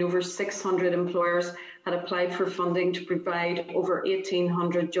of June, over 600 employers had applied for funding to provide over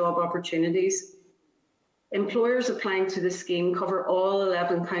 1,800 job opportunities. Employers applying to the scheme cover all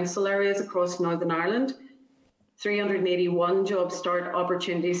 11 council areas across Northern Ireland. 381 Job Start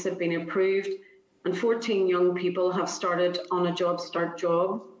opportunities have been approved, and 14 young people have started on a Job Start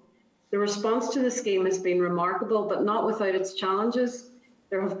job. The response to the scheme has been remarkable, but not without its challenges.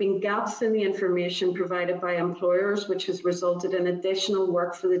 There have been gaps in the information provided by employers, which has resulted in additional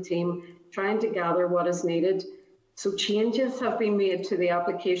work for the team trying to gather what is needed. So changes have been made to the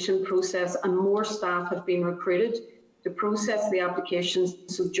application process and more staff have been recruited to process the applications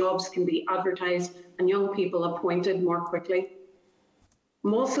so jobs can be advertised and young people appointed more quickly.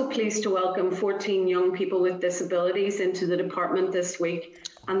 I'm also pleased to welcome 14 young people with disabilities into the department this week,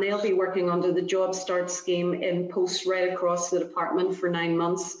 and they'll be working under the Job Start scheme in posts right across the department for 9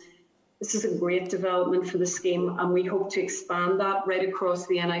 months. This is a great development for the scheme, and we hope to expand that right across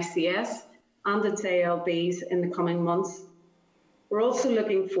the NICS and its ALBs in the coming months. We're also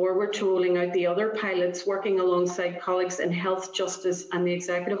looking forward to rolling out the other pilots, working alongside colleagues in Health, Justice and the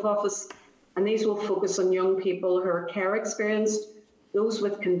Executive Office, and these will focus on young people who are care experienced, those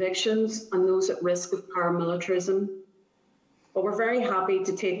with convictions and those at risk of paramilitarism. But we're very happy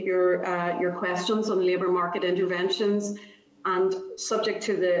to take your questions on labour market interventions, and subject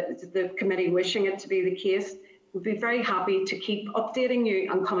to the committee wishing it to be the case, we'd be very happy to keep updating you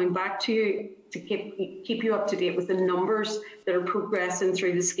and coming back to you to keep you up to date with the numbers that are progressing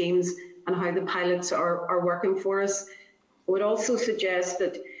through the schemes and how the pilots are working for us. I would also suggest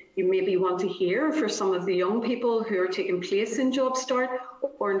that you maybe want to hear for some of the young people who are taking place in Job Start,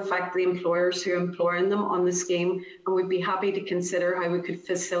 or in fact the employers who are employing them on the scheme, and we'd be happy to consider how we could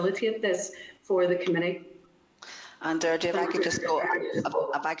facilitate this for the committee. And if I could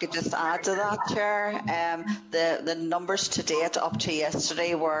just add to that, Chair, the numbers to date up to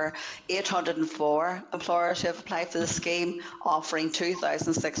yesterday were 804 employers who have applied for the scheme, offering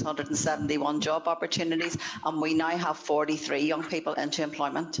 2,671 job opportunities, and we now have 43 young people into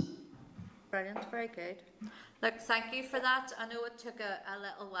employment. Brilliant, very good. Look, thank you for that. I know it took a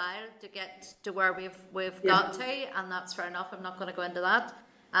little while to get to where we've got to, and that's fair enough. I'm not going to go into that.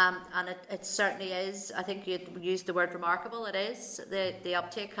 And it certainly is. I think you used the word remarkable. It is. The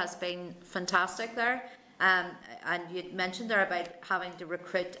uptake has been fantastic there. And you mentioned there about having to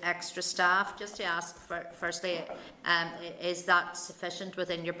recruit extra staff. Just to ask, firstly, is that sufficient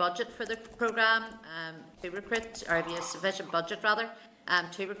within your budget for the programme to recruit, or have you a sufficient budget rather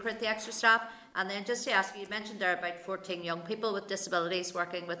to recruit the extra staff? And then just to ask, you mentioned there about 14 young people with disabilities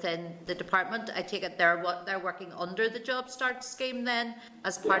working within the department. I take it they're working under the Job Start scheme then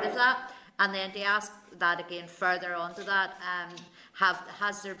as part of that. And then to ask that again further on to that,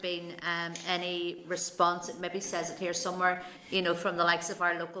 has there been any response? It maybe says it here somewhere, from the likes of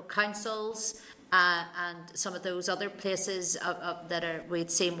our local councils and some of those other places that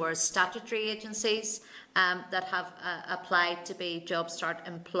we'd seen were statutory agencies that have applied to be Job Start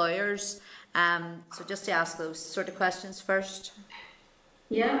employers. So just to ask those sort of questions first.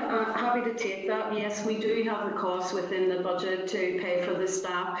 Yeah, happy to take that. Yes, we do have the costs within the budget to pay for the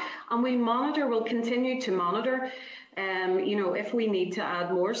staff, and we'll continue to monitor. If we need to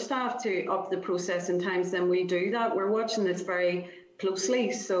add more staff to up the processing times, then we do that. We're watching this very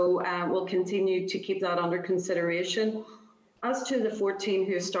closely, so we'll continue to keep that under consideration. As to the 14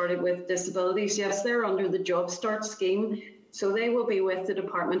 who started with disabilities, yes, they're under the Job Start scheme. So they will be with the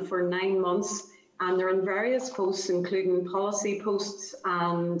department for 9 months, and they're in various posts, including policy posts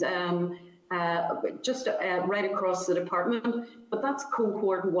and just right across the department. But that's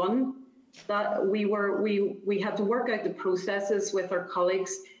cohort 1. That we had to work out the processes with our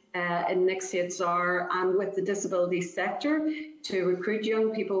colleagues in Next CHR and with the disability sector to recruit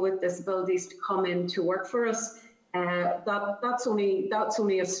young people with disabilities to come in to work for us. That's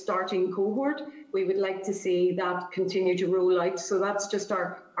only a starting cohort. We would like to see that continue to roll out. So that's just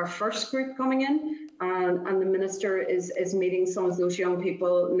our first group coming in, and the Minister is meeting some of those young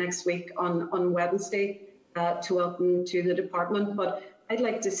people next week on Wednesday to welcome to the department. But I'd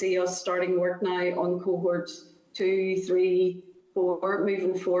like to see us starting work now on cohorts 2, 3, 4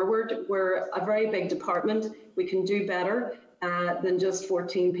 moving forward. We're a very big department. We can do better than just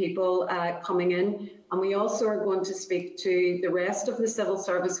 14 people coming in. And we also are going to speak to the rest of the civil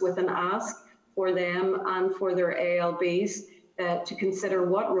service with an ask for them and for their ALBs to consider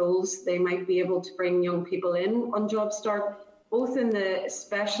what roles they might be able to bring young people in on Job Start, both in the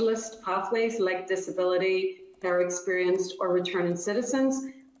specialist pathways like disability, care experienced or returning citizens,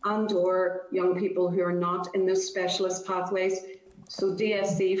 and or young people who are not in those specialist pathways. So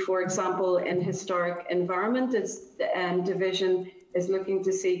DSC, for example, in historic environment, its division is looking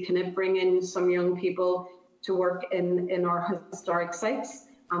to see, can it bring in some young people to work in our historic sites?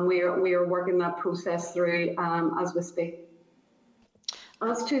 And we are working that process through as we speak.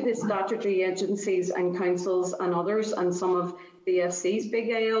 As to the statutory agencies and councils and others, and some of the FC's big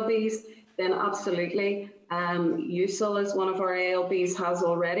ALBs, then absolutely. USIL is one of our ALBs, has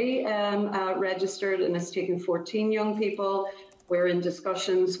already registered and has taken 14 young people. We're in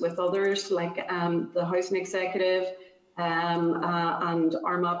discussions with others like the Housing Executive and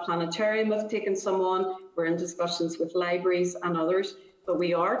Armagh Planetarium have taken someone. We're in discussions with libraries and others. But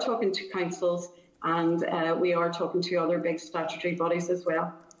we are talking to councils and we are talking to other big statutory bodies as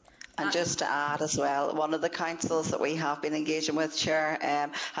well. And just to add as well, one of the councils that we have been engaging with, Chair,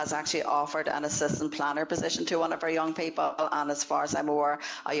 has actually offered an assistant planner position to one of our young people. And as far as I'm aware,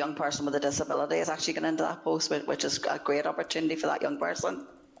 a young person with a disability is actually going into that post, which is a great opportunity for that young person.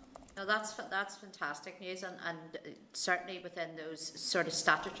 No, that's fantastic news, and certainly within those sort of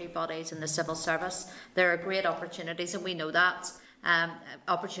statutory bodies in the civil service, there are great opportunities, and we know that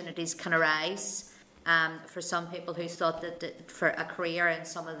opportunities can arise. For some people who thought that for a career in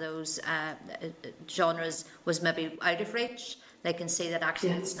some of those genres was maybe out of reach, they can see that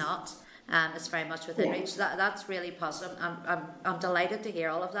actually it's not. It's very much within reach. That's really positive. I'm delighted to hear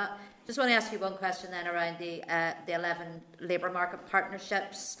all of that. Just want to ask you one question then around the 11 labour market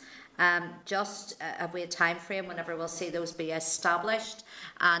partnerships. Have we a time frame whenever we'll see those be established?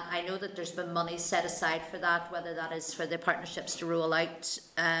 And I know that there's been money set aside for that, whether that is for the partnerships to roll out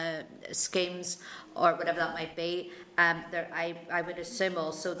schemes or whatever that might be. I would assume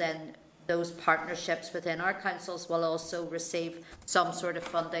also then those partnerships within our councils will also receive some sort of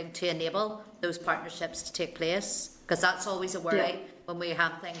funding to enable those partnerships to take place, because that's always a worry when we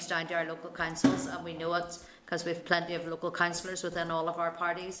hand things down to our local councils, and we know it because we have plenty of local councillors within all of our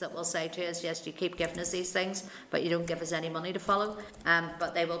parties that will say to us, yes, you keep giving us these things, but you don't give us any money to follow.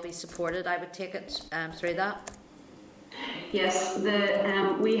 But they will be supported, I would take it, through that. Yes,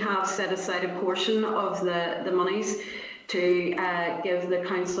 we have set aside a portion of the monies to give the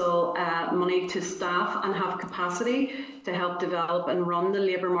council money to staff and have capacity to help develop and run the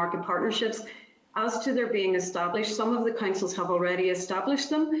labour market partnerships. As to their being established, some of the councils have already established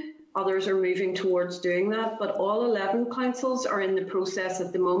them. Others are moving towards doing that, but all 11 councils are in the process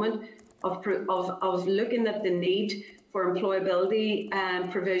at the moment of looking at the need for employability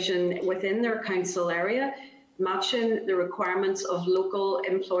provision within their council area, matching the requirements of local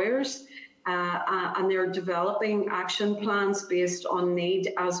employers, and they're developing action plans based on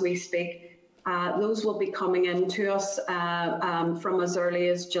need as we speak. Those will be coming into us from as early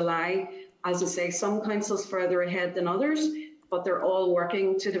as July. As I say, some councils further ahead than others, but they're all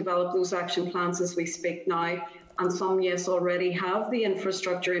working to develop those action plans as we speak now. And some, yes, already have the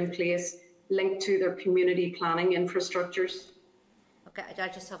infrastructure in place linked to their community planning infrastructures. Okay, I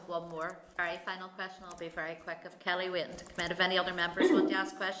just have one more very final question. I'll be very quick. If Kelly waiting to come in, if any other members want to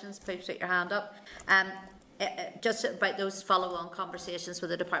ask questions, please put your hand up. Just about those follow-on conversations with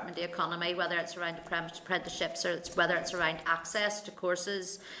the Department of Economy, whether it's around apprenticeships or whether it's around access to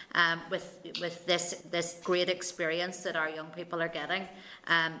courses, with this great experience that our young people are getting,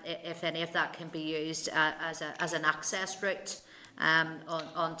 if any of that can be used as an access route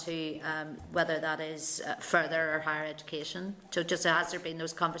onto whether that is further or higher education. So just has there been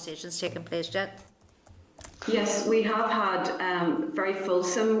those conversations taking place yet? Yes, we have had very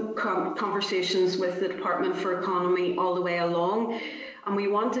fulsome conversations with the Department for Economy all the way along, and we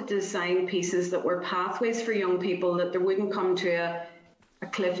wanted to design pieces that were pathways for young people, that there wouldn't come to a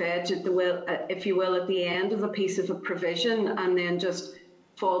cliff edge, if you will, at the end of a piece of a provision and then just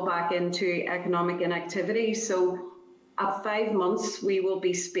fall back into economic inactivity. So at 5 months, we will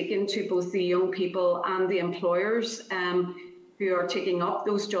be speaking to both the young people and the employers who are taking up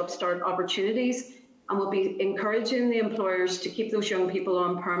those job start opportunities, and we'll be encouraging the employers to keep those young people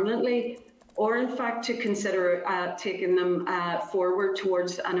on permanently, or in fact to consider taking them forward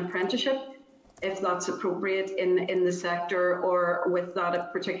towards an apprenticeship if that's appropriate in the sector or with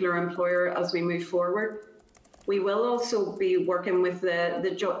that particular employer as we move forward. We will also be working with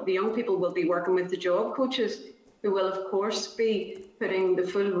the young people will be working with the job coaches, who will of course be putting the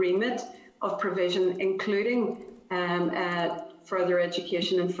full remit of provision, including further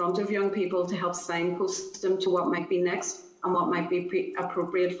education in front of young people to help signpost them to what might be next and what might be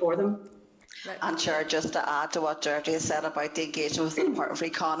appropriate for them. And Chair, just to add to what Georgie has said about the engagement with the Department for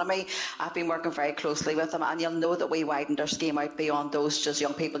Economy, I've been working very closely with them, and you'll know that we widened our scheme out beyond those just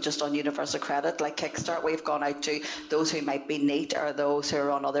young people just on universal credit like Kickstart. We've gone out to those who might be NEET or those who are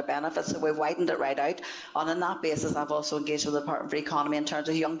on other benefits, so we've widened it right out. And on that basis, I've also engaged with the Department for Economy in terms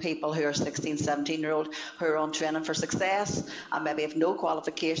of young people who are 16, 17-year-old who are on training for success and maybe have no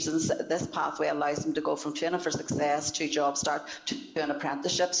qualifications. This pathway allows them to go from training for success to job start to an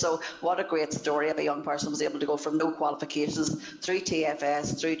apprenticeship. So what a great story of a young person was able to go from no qualifications through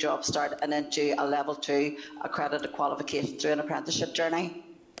TFS, through job start, and into a level 2 accredited qualification through an apprenticeship journey.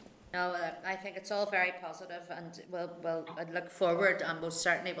 No, I think it's all very positive, and we'll look forward, and most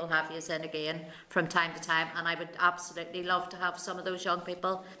certainly we'll have you in again from time to time. And I would absolutely love to have some of those young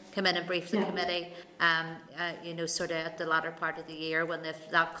people come in and brief the committee, sort of at the latter part of the year when they've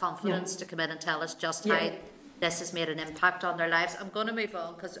that confidence to come in and tell us just how this has made an impact on their lives. I'm going to move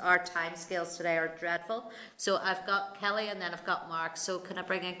on because our time scales today are dreadful. So I've got Kelly and then I've got Mark. So can I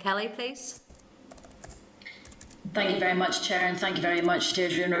bring in Kelly, please? Thank you very much, Chair, and thank you very much,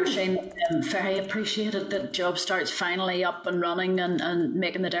 Deirdre and Roisin. Very appreciated that Job Start's finally up and running and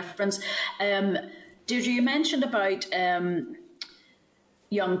making the difference. Deirdre, you mentioned about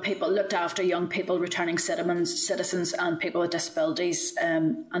young people, looked after young people, returning citizens and people with disabilities.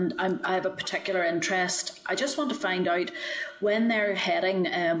 And I have a particular interest. I just want to find out when they're heading,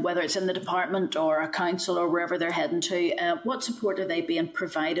 whether it's in the department or a council or wherever they're heading to, what support are they being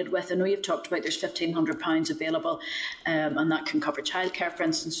provided with? I know you've talked about there's £1,500 available, and that can cover childcare, for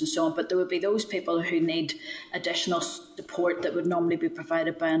instance, and so on. But there would be those people who need additional support that would normally be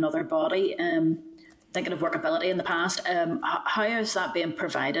provided by another body. Thinking of workability in the past, how is that being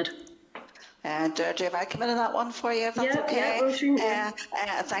provided? Deirdre, if I come in on that one for you, if that's okay.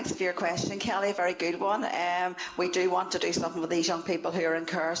 Thanks for your question, Kelly. Very good one. We do want to do something with these young people who are in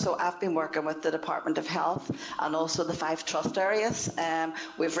care. So I've been working with the Department of Health and also the 5 trust areas.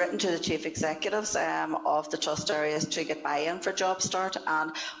 We've written to the chief executives of the trust areas to get buy-in for Job Start,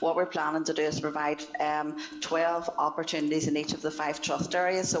 and what we're planning to do is provide 12 opportunities in each of the 5 trust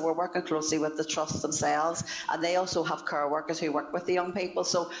areas. So we're working closely with the trusts themselves, and they also have care workers who work with the young people.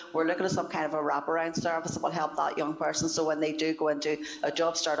 So we're looking at some kind of a wraparound service that will help that young person, so when they do go into a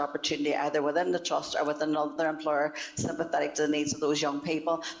Job Start opportunity, either within the trust or with another employer sympathetic to the needs of those young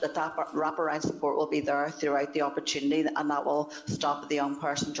people, that wraparound support will be there throughout the opportunity, and that will stop the young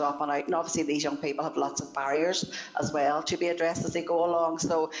person dropping out. And obviously these young people have lots of barriers as well to be addressed as they go along.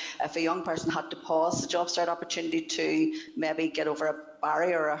 So if a young person had to pause the Job Start opportunity to maybe get over a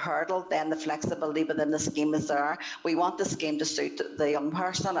barrier or a hurdle, then the flexibility within the scheme is there. We want the scheme to suit the young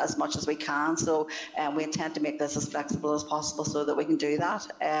person as much as we can, so we intend to make this as flexible as possible so that we can do that,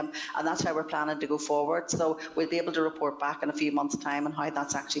 and that's how we're planning to go forward. So we'll be able to report back in a few months' time on how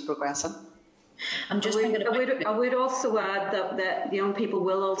that's actually progressing. I would also add that the young people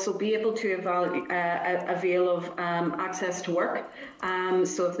will also be able to avail of access to work.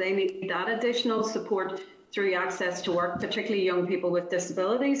 So if they need that additional support through access to work, particularly young people with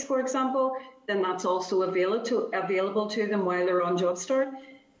disabilities, for example, then that's also available to them while they're on Job Start.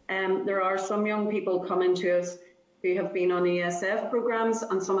 There are some young people coming to us who have been on ESF programmes,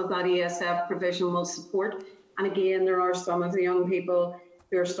 and some of that ESF provision will support. And again, there are some of the young people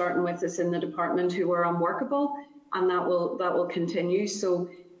who are starting with us in the department who are unworkable, and that will continue. So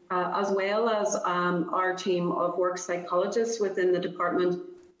as well as our team of work psychologists within the department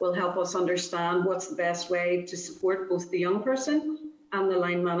will help us understand what's the best way to support both the young person and the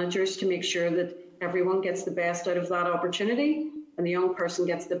line managers to make sure that everyone gets the best out of that opportunity and the young person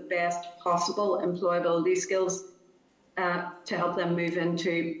gets the best possible employability skills to help them move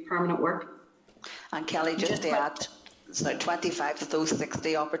into permanent work. And Kelly, just to add, so 25 of those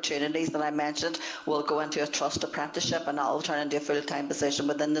 60 opportunities that I mentioned will go into a trust apprenticeship, and that will turn into a full-time position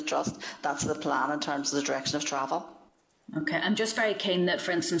within the trust. That's the plan in terms of the direction of travel. Okay, I'm just very keen that,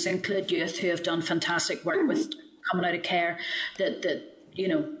 for instance, include youth who have done fantastic work with coming out of care, that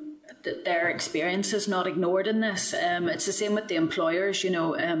their experience is not ignored in this. It's the same with the employers.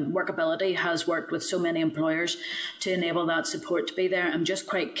 Workability has worked with so many employers to enable that support to be there. I'm just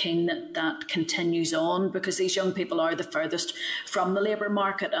quite keen that that continues on, because these young people are the furthest from the labour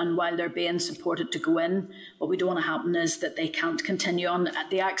market, and while they're being supported to go in, what we don't want to happen is that they can't continue on.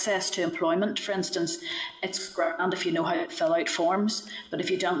 The access to employment, for instance, it's grand if you know how to fill out forms, but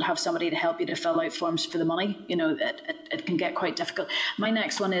if you don't have somebody to help you to fill out forms for the money, it can get quite difficult. My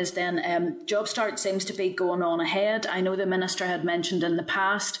next one is then Job Start seems to be going on ahead. I know the Minister had mentioned in the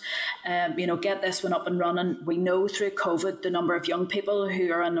past, get this one up and running. We know through COVID the number of young people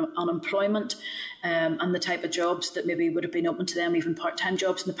who are on unemployment and the type of jobs that maybe would have been open to them, even part-time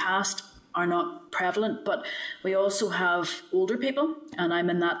jobs in the past, are not prevalent. But we also have older people, and I'm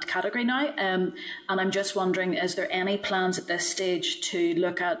in that category now, and I'm just wondering, is there any plans at this stage to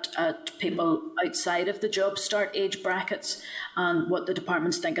look at people outside of the Job Start age brackets, and what the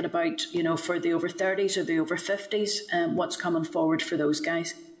department's thinking about, for the over 30s or the over 50s, what's coming forward for those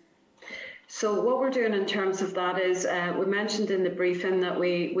guys? So what we're doing in terms of that is, we mentioned in the briefing that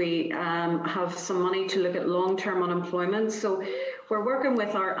we have some money to look at long-term unemployment. So we're working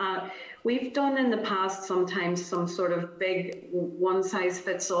with we've done in the past sometimes some sort of big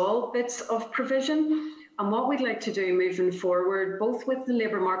one-size-fits-all bits of provision. And what we'd like to do moving forward, both with the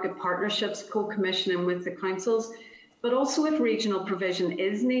labour market partnerships, co-commissioning with the councils, but also if regional provision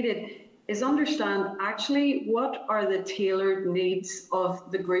is needed, is understand actually what are the tailored needs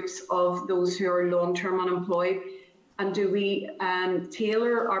of the groups of those who are long-term unemployed, and do we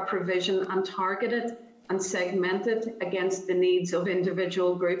tailor our provision and target it and segment it against the needs of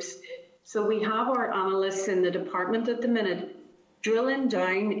individual groups. So we have our analysts in the department at the minute drilling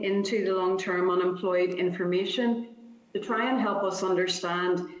down into the long-term unemployed information to try and help us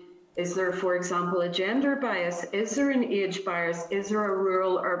understand, is there, for example, a gender bias? Is there an age bias? Is there a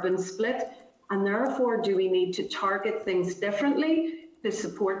rural-urban split? And therefore, do we need to target things differently to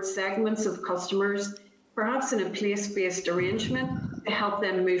support segments of customers, perhaps in a place-based arrangement to help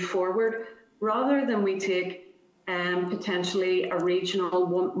them move forward, rather than we take potentially a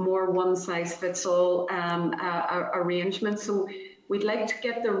regional, more one-size-fits-all arrangement. So we'd like to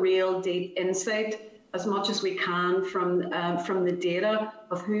get the real deep insight as much as we can from the data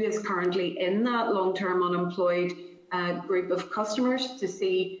of who is currently in that long-term unemployed group of customers to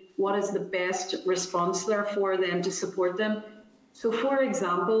see what is the best response there for them to support them. So, for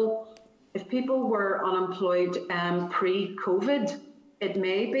example, if people were unemployed pre-COVID, it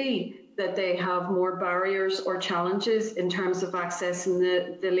may be that they have more barriers or challenges in terms of accessing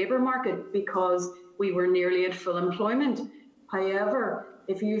the labour market because we were nearly at full employment. However,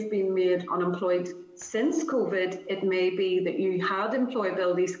 if you've been made unemployed since COVID, it may be that you had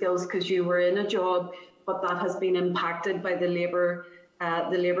employability skills because you were in a job, but that has been impacted by the labour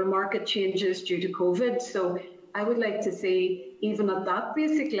market changes due to COVID. So I would like to see, even at that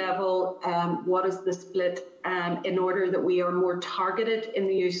basic level, what is the split in order that we are more targeted in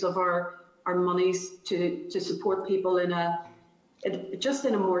the use of our monies to support people in a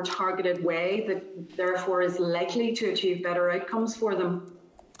more targeted way that therefore is likely to achieve better outcomes for them.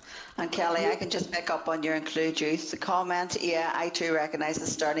 And Kelly, I can just pick up on your Include Youth comment. Yeah, I too recognise the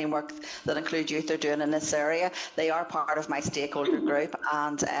sterling work that Include Youth are doing in this area. They are part of my stakeholder group,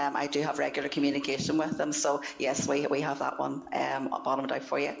 and I do have regular communication with them. So yes, we have that one bottomed out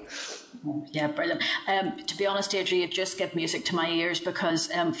for you. Yeah, brilliant. To be honest, Deirdre, you just give music to my ears because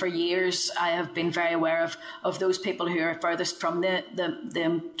for years I have been very aware of those people who are furthest from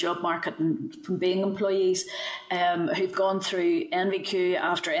the job market and from being employees, who've gone through NVQ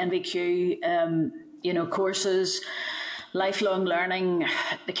after NVQ, courses, lifelong learning.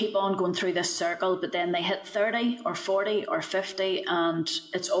 They keep on going through this circle, but then they hit 30 or 40 or 50 and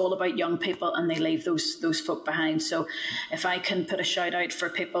it's all about young people and they leave those folk behind. So if I can put a shout out for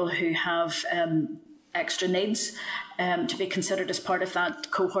people who have extra needs to be considered as part of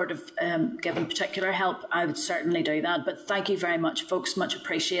that cohort of given particular help, I would certainly do that. But thank you very much, folks. Much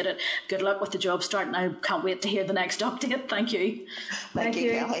appreciated. Good luck with the job start, and I can't wait to hear the next update. Thank you. Thank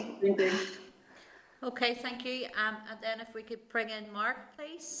you, Kelly. Thank you. Okay, thank you. And then if we could bring in Mark,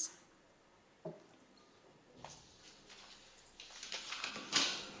 please.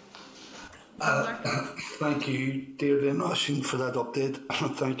 Thank you, Deirdre and Oisin, for that update.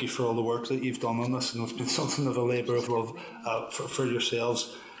 Thank you for all the work that you've done on this, and it's been something of a labour of love for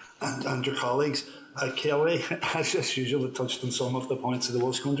yourselves and your colleagues. Kelly, as usual, touched on some of the points that I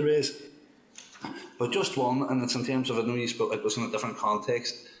was going to raise, but just one, and it's in terms of, I know you spoke, it was in a different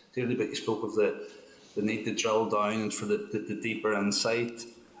context, Deirdre, but you spoke of the need to drill down and for the deeper insight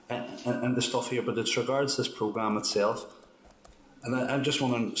and the stuff here, but it's regards this programme itself. And I'm just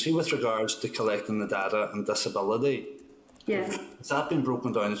wondering, see, with regards to collecting the data and disability, yes, has that been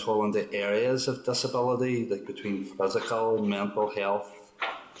broken down at all into areas of disability, like between physical, mental health,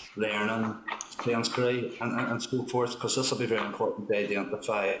 learning, sensory, and so forth? Because this will be very important to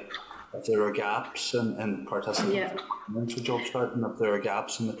identify if there are gaps in participation for job start, and if there are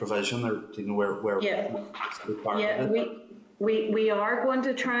gaps in the provision, or where we are going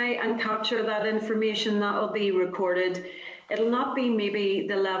to try and capture that information. That will be recorded. It'll not be maybe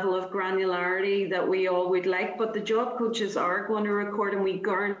the level of granularity that we all would like, but the job coaches are going to record, and we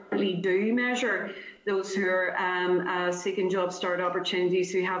currently do measure those who are seeking job start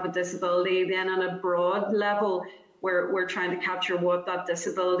opportunities who have a disability. Then on a broad level, we're trying to capture what that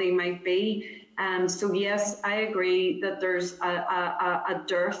disability might be. So yes, I agree that there's a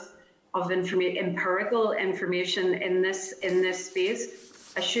dearth of empirical information in this space.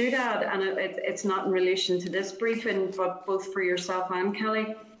 I should add, and it's not in relation to this briefing, but both for yourself and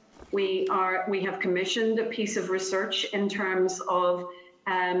Kelly, we have commissioned a piece of research in terms of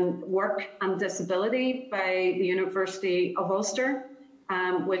work and disability by the University of Ulster,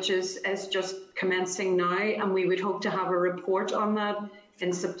 which is just commencing now, and we would hope to have a report on that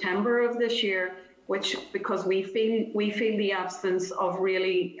in September of this year, because we feel the absence of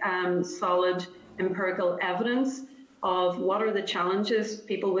really solid empirical evidence of what are the challenges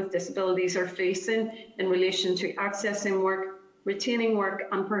people with disabilities are facing in relation to accessing work, retaining work,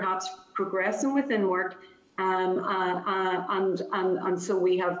 and perhaps progressing within work. And so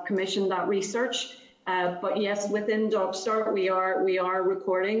we have commissioned that research. But yes, within JobStart we are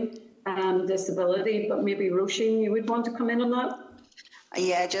recording disability. But maybe Roisin, you would want to come in on that?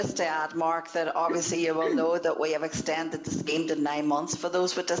 Yeah, just to add, Mark, that obviously you will know that we have extended the scheme to 9 months for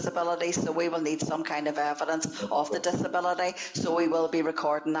those with disabilities, so we will need some kind of evidence of the disability. So we will be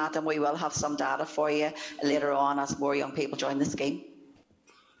recording that, and we will have some data for you later on as more young people join the scheme.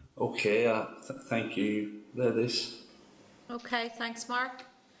 Okay, thank you, ladies. Okay, thanks, Mark.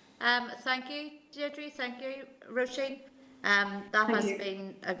 Thank you, Deirdre. Thank you, Roisin. That has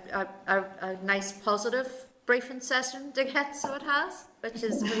been a nice, positive briefing session to get, so it has, which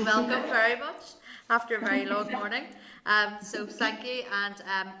is we welcome very much after a very long morning. So thank you, and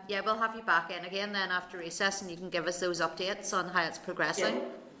yeah, we'll have you back in again then after recess, and you can give us those updates on how it's progressing. Yeah.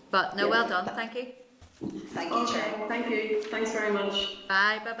 But no, well done. Thank you. Thank you, Chair. Thank you. Thanks very much.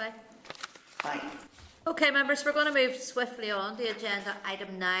 Bye. Bye. Bye. Okay, members, we're going to move swiftly on to agenda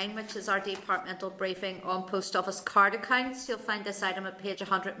item 9, which is our departmental briefing on post office card accounts. You'll find this item at page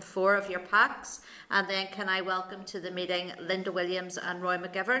 104 of your packs. And then can I welcome to the meeting Linda Williams and Roy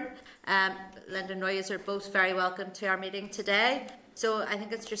McGivern. Linda and Roy are both very welcome to our meeting today. So I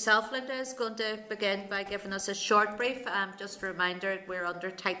think it's yourself, Linda, is going to begin by giving us a short brief. Just a reminder, we're under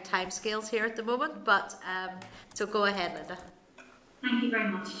tight timescales here at the moment, but so go ahead, Linda. Thank you very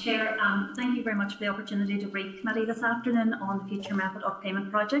much, Chair. Thank you very much for the opportunity to brief committee this afternoon on the Future Method of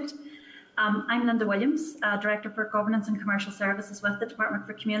Payment project. I'm Linda Williams, Director for Governance and Commercial Services with the Department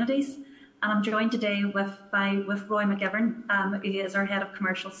for Communities, and I'm joined today with Roy McGivern, who is our Head of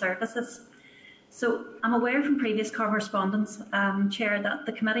Commercial Services. So I'm aware from previous correspondence, Chair, that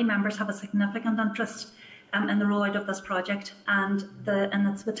the committee members have a significant interest in the rollout of this project and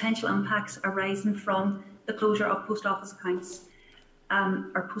its potential impacts arising from the closure of post office accounts.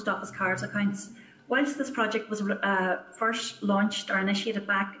 Or post office cards accounts. Whilst this project was first launched or initiated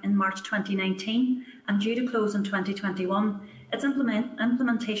back in March 2019 and due to close in 2021, its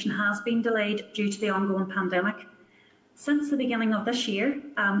implementation has been delayed due to the ongoing pandemic. Since the beginning of this year,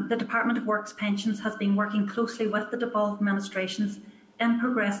 the Department of Work's Pensions has been working closely with the devolved administrations in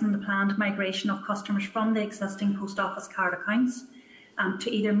progressing the planned migration of customers from the existing post office card accounts to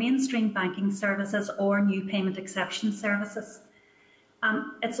either mainstream banking services or new payment exception services.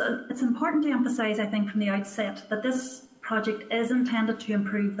 It's important to emphasise, I think, from the outset that this project is intended to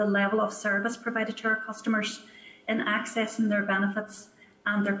improve the level of service provided to our customers in accessing their benefits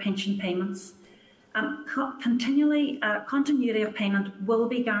and their pension payments. Continuity of payment will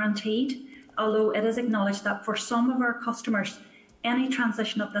be guaranteed, although it is acknowledged that for some of our customers, any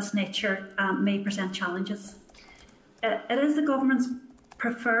transition of this nature may present challenges. It is the government's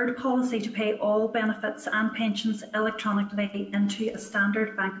preferred policy to pay all benefits and pensions electronically into a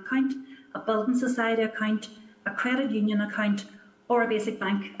standard bank account, a building society account, a credit union account, or a basic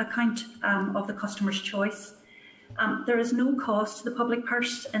bank account of the customer's choice. There is no cost to the public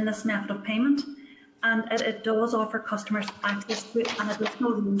purse in this method of payment, and it does offer customers access to an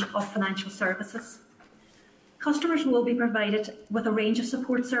additional range of financial services. Customers will be provided with a range of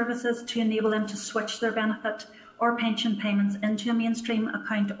support services to enable them to switch their benefit or pension payments into a mainstream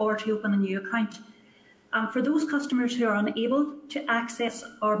account or to open a new account. For those customers who are unable to access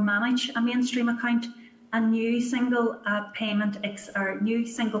or manage a mainstream account, a new single payment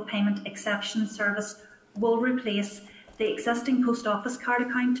exception service will replace the existing post office card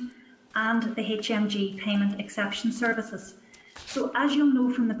account and the HMG payment exception services. So as you'll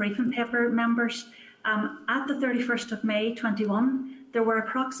know from the briefing paper, members, at the 31st of May 21, there were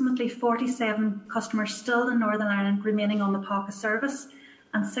approximately 47 customers still in Northern Ireland remaining on the POCA service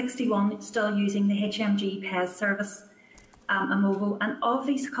and 61 still using the HMG PES service, Amovo. And of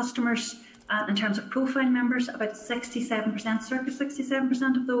these customers, in terms of profile members, about 67%, circa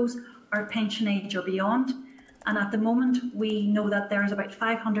 67% of those are pension age or beyond. And at the moment, we know that there is about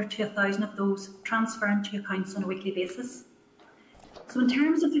 500 to 1,000 of those transferring to accounts on a weekly basis. So in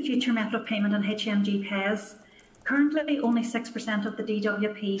terms of the future method of payment on HMG PES, currently only 6% of the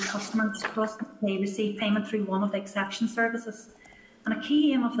DWP customers across the UK receive payment through one of the exception services. And a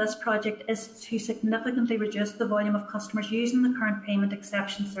key aim of this project is to significantly reduce the volume of customers using the current payment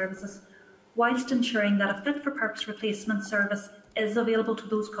exception services, whilst ensuring that a fit-for-purpose replacement service is available to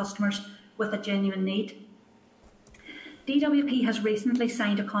those customers with a genuine need. DWP has recently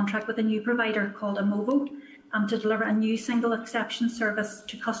signed a contract with a new provider called Amovo to deliver a new single exception service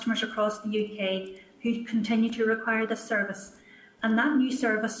to customers across the UK who continue to require this service. And that new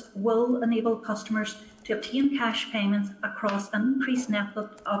service will enable customers to obtain cash payments across an increased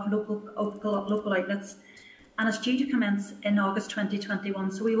network of local outlets, and is due to commence in August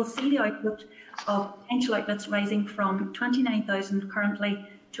 2021. So we will see the output of potential outlets rising from 29,000 currently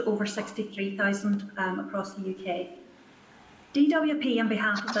to over 63,000 across the UK. DWP, on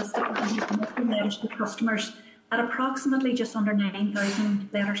behalf of this department, is making letters to customers at approximately just under 9,000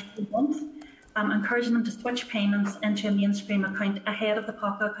 letters per month, encouraging them to switch payments into a mainstream account ahead of the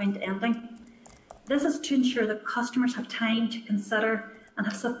POCA account ending. This is to ensure that customers have time to consider and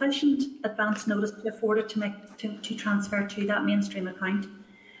have sufficient advance notice to afford it to transfer to that mainstream account.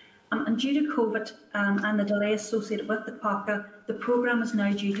 And due to COVID and the delay associated with the PACA, the programme is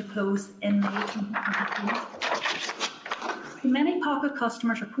now due to close in May 2022. Many PACA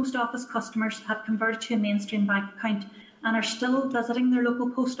customers or post office customers have converted to a mainstream bank account and are still visiting their local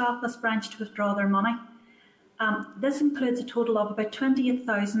post office branch to withdraw their money. This includes a total of about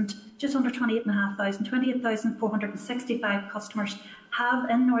 28,000, just under 28,500, 28,465 customers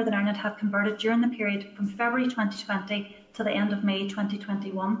in Northern Ireland have converted during the period from February 2020 to the end of May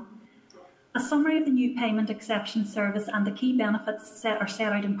 2021. A summary of the new payment exception service and the key benefits are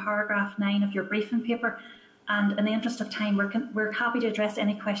set out in paragraph 9 of your briefing paper, and in the interest of time we're happy to address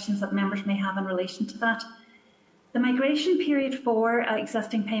any questions that members may have in relation to that. The migration period for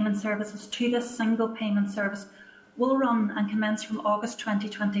existing payment services to this single payment service will run and commence from August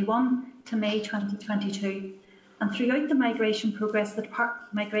 2021 to May 2022. And throughout the migration process,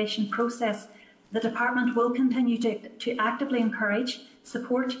 the Department will continue to actively encourage,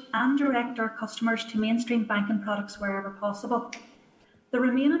 support and direct our customers to mainstream banking products wherever possible. The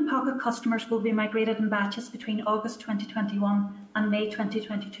remaining PACA customers will be migrated in batches between August 2021 and May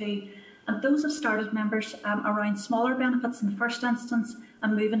 2022. And those have started members around smaller benefits in the first instance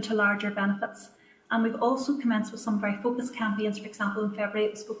and moving to larger benefits. And we've also commenced with some very focused campaigns. For example, in February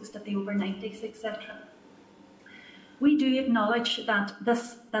it was focused at the over 90s, etc. We do acknowledge that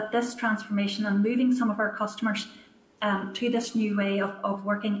this transformation and moving some of our customers to this new way of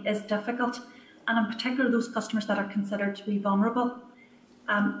working is difficult, and in particular those customers that are considered to be vulnerable.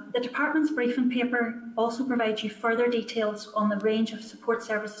 The Department's briefing paper also provides you further details on the range of support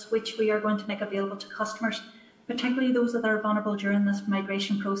services which we are going to make available to customers, particularly those that are vulnerable during this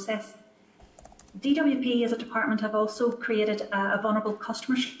migration process. DWP as a department have also created a vulnerable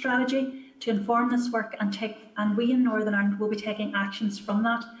customer strategy to inform this work, and we in Northern Ireland will be taking actions from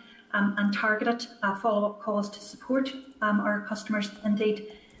that and targeted follow-up calls to support our customers,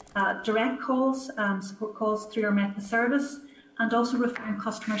 indeed direct calls, support calls through our Met the Service, and also referring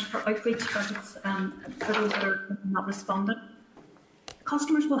customers for outreach visits for those that are not responding.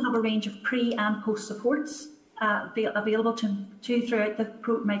 Customers will have a range of pre and post supports available to throughout the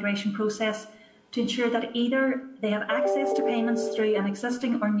migration process to ensure that either they have access to payments through an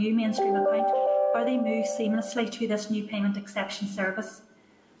existing or new mainstream account, or they move seamlessly to this new payment exception service.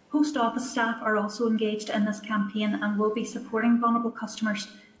 Post office staff are also engaged in this campaign and will be supporting vulnerable customers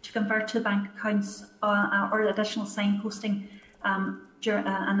to convert to bank accounts or additional signposting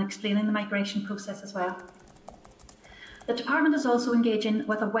and explaining the migration process as well. The Department is also engaging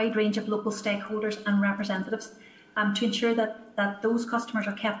with a wide range of local stakeholders and representatives to ensure that those customers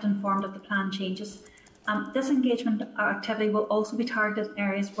are kept informed of the plan changes. This engagement activity will also be targeted in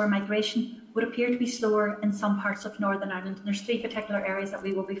areas where migration would appear to be slower in some parts of Northern Ireland. And there's 3 particular areas that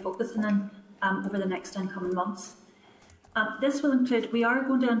we will be focusing on over the next incoming months. This will include, we are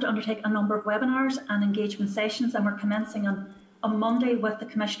going to undertake a number of webinars and engagement sessions, and we're commencing on Monday with the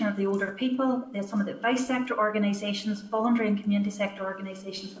Commissioner of the Older People, some of the advice sector organisations, voluntary and community sector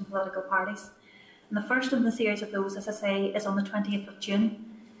organisations and political parties. And the first in the series of those, as I say, is on the 28th of June.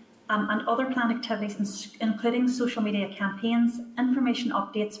 And other planned activities, including social media campaigns, information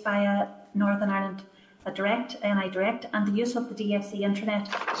updates via Northern Ireland Direct, NI Direct, and the use of the DFC intranet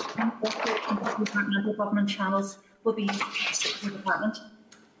and departmental government channels will be used for the Department.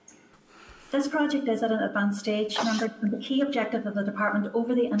 This project is at an advanced stage, and the key objective of the Department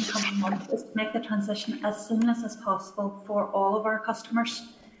over the incoming months is to make the transition as seamless as possible for all of our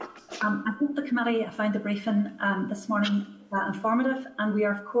customers. I hope the committee found the briefing this morning informative, and we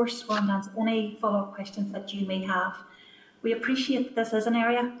are of course willing to answer any follow-up questions that you may have. We appreciate this is an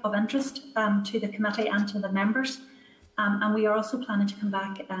area of interest to the committee and to the members, and we are also planning to come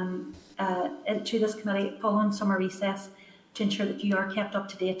back to this committee following summer recess to ensure that you are kept up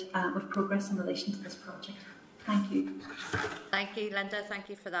to date with progress in relation to this project. Thank you. Thank you, Linda. Thank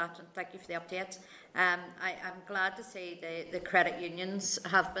you for that, and thank you for the update. I'm glad to see the credit unions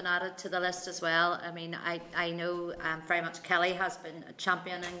have been added to the list as well. I mean, I know very much Kelly has been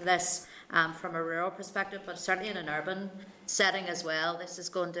championing this from a rural perspective, but certainly in an urban setting as well. This is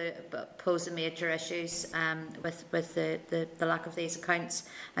going to pose a major issues with the lack of these accounts.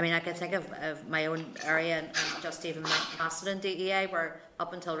 I mean, I can think of my own area and just even Macedon DEA, where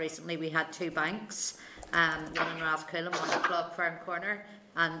up until recently we had 2 banks. One in Rathcoole and one in Clough Corner,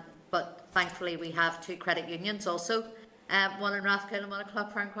 but thankfully we have 2 credit unions also, one in Rathcoole and one in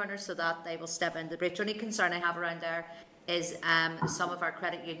Clough Corner, so that they will step in the breach. The only concern I have around there is some of our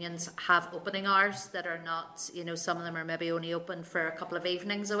credit unions have opening hours that are not, some of them are maybe only open for a couple of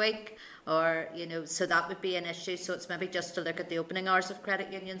evenings a week, or so that would be an issue. So it's maybe just to look at the opening hours of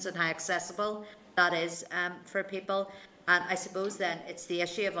credit unions and how accessible that is for people. And I suppose then it's the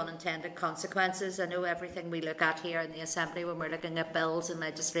issue of unintended consequences. I know everything we look at here in the Assembly when we're looking at bills and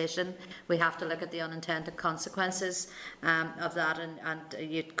legislation, we have to look at the unintended consequences of that, and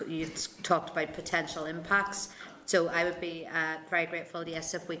you talked about potential impacts. So I would be very grateful,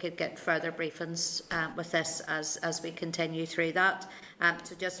 yes, if we could get further briefings with this as we continue through that.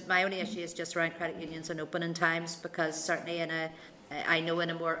 So just my only issue is just around credit unions and opening times, because certainly I know in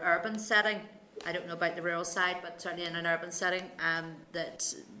a more urban setting, I don't know about the rural side, but certainly in an urban setting,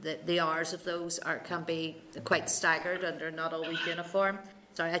 that the hours of those can be quite staggered and they're not always uniform.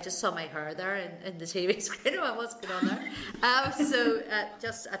 Sorry, I just saw my hair there in the TV screen. What's going on there? I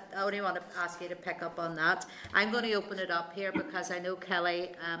only want to ask you to pick up on that. I'm going to open it up here because I know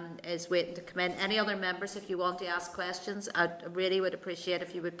Kelly is waiting to come in. Any other members, if you want to ask questions, I really would appreciate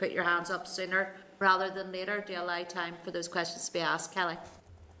if you would put your hands up sooner rather than later to allow time for those questions to be asked. Kelly.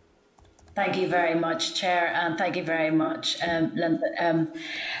 Thank you very much, Chair, and thank you very much, Linda.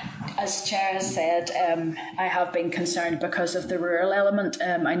 As Chair has said, I have been concerned because of the rural element.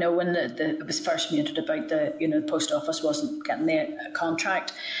 I know when it was first muted about the post office wasn't getting the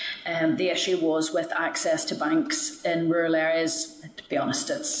contract, the issue was with access to banks in rural areas. To be honest,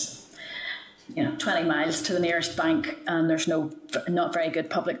 it's 20 miles to the nearest bank, and there's not very good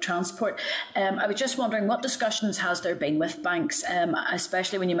public transport. I was just wondering, what discussions has there been with banks,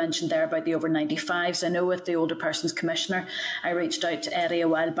 especially when you mentioned there about the over 95s? I know with the Older Persons Commissioner, I reached out to Eddie a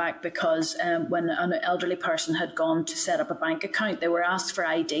while back because when an elderly person had gone to set up a bank account, they were asked for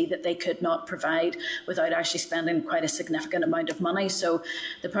ID that they could not provide without actually spending quite a significant amount of money. So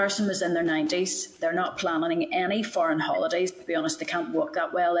the person was in their 90s. They're not planning any foreign holidays. To be honest, they can't walk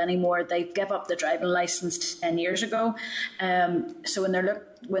that well anymore. They give up the driving licence 10 years ago. So when they're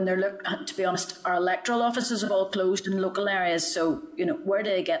to be honest, our electoral offices have all closed in local areas. So, where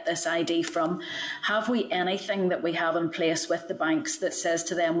do they get this ID from? Have we anything that we have in place with the banks that says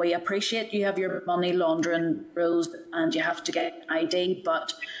to them, we appreciate you have your money laundering rules and you have to get ID,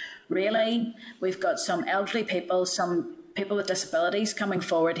 but really, we've got some elderly people, some people with disabilities coming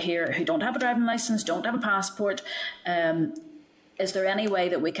forward here who don't have a driving licence, don't have a passport. Is there any way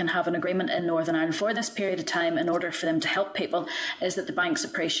that we can have an agreement in Northern Ireland for this period of time in order for them to help people? Is that the banks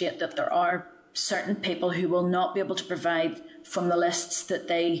appreciate that there are certain people who will not be able to provide from the lists that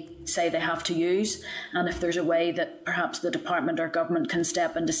they say they have to use? And if there's a way that perhaps the department or government can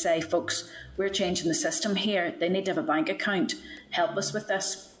step in to say, folks, we're changing the system here. They need to have a bank account. Help us with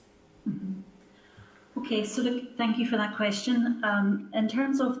this. Mm-hmm. Okay, so look, thank you for that question. In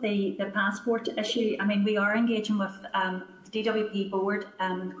terms of the passport issue, we are engaging with the DWP board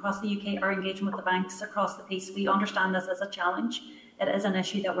across the UK, are engaging with the banks across the piece. We understand this as a challenge. It is an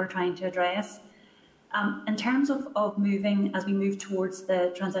issue that we're trying to address. In terms of moving, as we move towards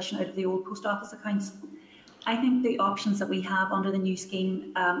the transition out of the old post office accounts, I think the options that we have under the new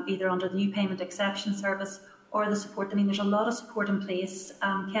scheme, either under the new payment exception service or the support, there's a lot of support in place,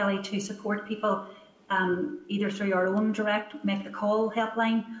 Kelly, to support people either through our own direct make the call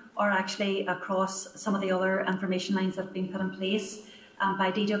helpline or actually across some of the other information lines that have been put in place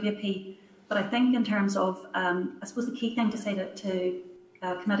by DWP. But I think in terms of, I suppose the key thing to say to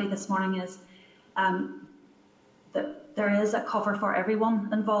committee this morning is that there is a cover for everyone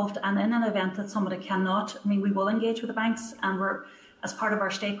involved, and in an event that somebody cannot, we will engage with the banks, and we're, as part of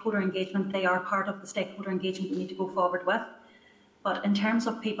our stakeholder engagement, they are part of the stakeholder engagement we need to go forward with. But in terms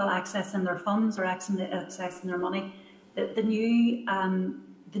of people accessing their funds or accessing their money, the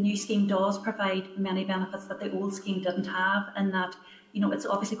new scheme does provide many benefits that the old scheme didn't have, in that it's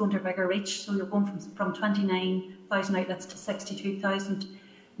obviously going to a bigger reach. So you're going from 29,000 outlets to 62,000.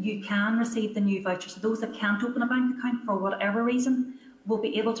 You can receive the new voucher. So those that can't open a bank account for whatever reason will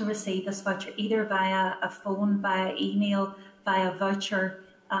be able to receive this voucher either via a phone, via email, via voucher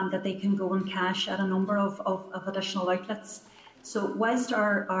that they can go and cash at a number of additional outlets. So whilst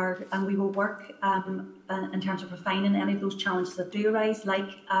and we will work in terms of refining any of those challenges that do arise, like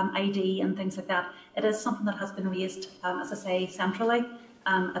ID and things like that, it is something that has been raised, as I say, centrally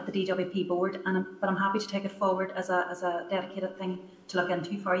at the DWP board, but I'm happy to take it forward as a dedicated thing to look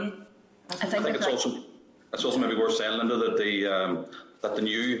into for you. I think it's also maybe worth saying, Linda, that the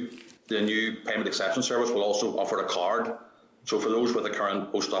new payment exception service will also offer a card. So for those with a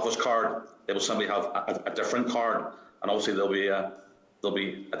current post office card, they will simply have a different card. And obviously there'll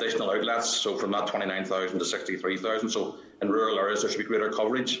be additional outlets, so from that 29,000 to 63,000. So in rural areas there should be greater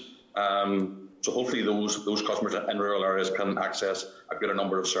coverage. So hopefully those customers in rural areas can access a greater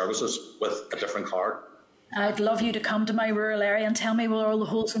number of services with a different card. I'd love you to come to my rural area and tell me where all the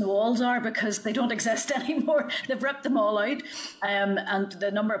holes in the walls are, because they don't exist anymore. They've ripped them all out. And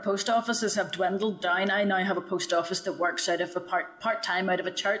the number of post offices have dwindled down. I now have a post office that works out of a part-time out of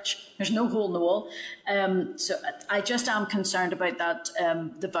a church. There's no hole in the wall. So I just am concerned about that,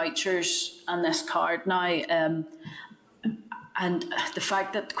 the vouchers and this card now. And the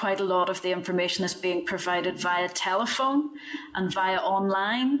fact that quite a lot of the information is being provided via telephone and via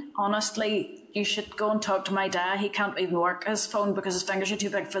online. Honestly, you should go and talk to my dad. He can't even work his phone because his fingers are too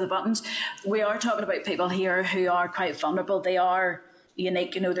big for the buttons. We are talking about people here who are quite vulnerable. They are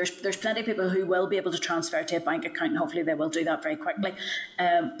unique. There's plenty of people who will be able to transfer to a bank account, and hopefully they will do that very quickly.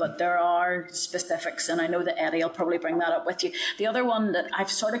 But there are specifics, and I know that Eddie will probably bring that up with you. The other one that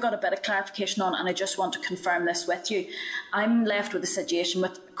I've sort of got a bit of clarification on, and I just want to confirm this with you. I'm left with a situation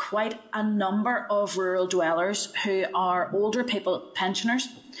with quite a number of rural dwellers who are older people, pensioners,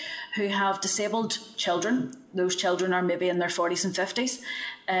 who have disabled children. Those children are maybe in their 40s and 50s.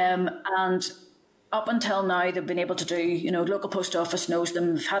 And up until now, they've been able to do, local post office knows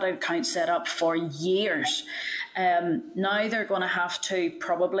them, they've had an account set up for years. Now they're going to have to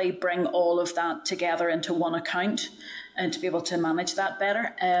probably bring all of that together into one account and to be able to manage that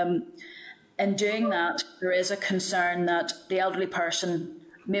better. In doing that, there is a concern that the elderly person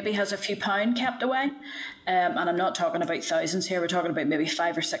maybe has a few pound kept away. And I'm not talking about thousands here, we're talking about maybe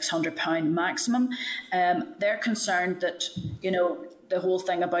 £500 or £600 maximum. They're concerned that, the whole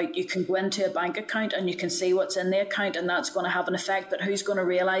thing about you can go into a bank account and you can see what's in the account, and that's going to have an effect, but who's going to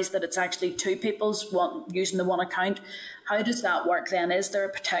realise that it's actually two people's using the one account? How does that work then? Is there a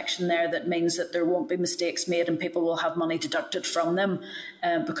protection there that means that there won't be mistakes made and people will have money deducted from them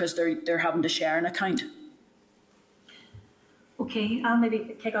because they're having to share an account? Okay, I'll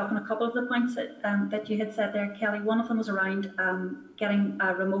maybe kick off on a couple of the points that you had said there, Kelly. One of them was around getting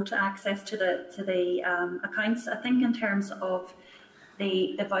remote access to the accounts. I think in terms of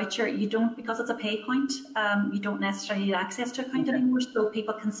the voucher, you don't, because it's a pay point, you don't necessarily need access to account anymore, so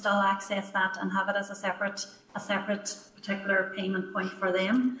people can still access that and have it as a separate particular payment point for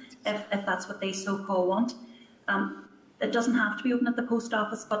them, if that's what they so-called want. It doesn't have to be open at the post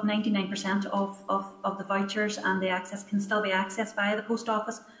office, but 99% of the vouchers and the access can still be accessed via the post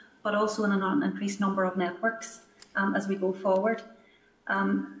office, but also in an increased number of networks as we go forward.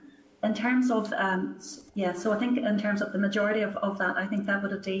 In terms of, so I think in terms of the majority of that, I think that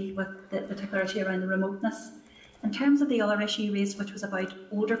would deal with the particular issue around the remoteness. In terms of the other issue you raised, which was about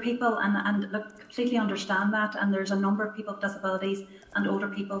older people, and look, completely understand that, and there's a number of people with disabilities and older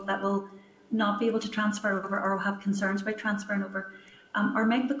people that will not be able to transfer over or have concerns about transferring over. Our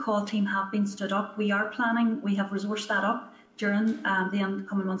Make the Call team have been stood up. We are planning, we have resourced that up during the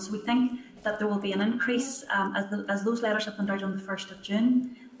incoming months. So we think that there will be an increase, as those letters have gone out on the 1st of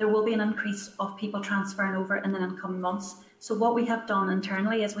June, there will be an increase of people transferring over in the incoming months. So what we have done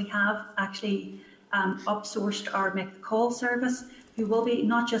internally is we have actually upsourced our Make the Call service, who will be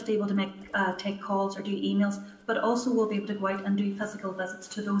not just able to take calls or do emails, but also will be able to go out and do physical visits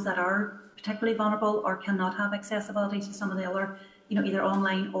to those that are particularly vulnerable or cannot have accessibility to some of the other, either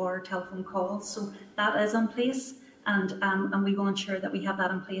online or telephone calls. So that is in place, and we will ensure that we have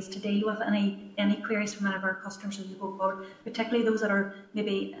that in place to deal with any queries from any of our customers as we go forward, particularly those that are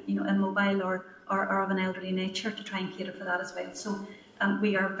maybe immobile or of an elderly nature, to try and cater for that as well. So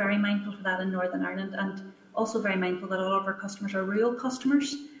we are very mindful for that in Northern Ireland, and also very mindful that all of our customers are rural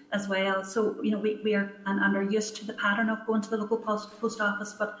customers as well. So we are and are used to the pattern of going to the local post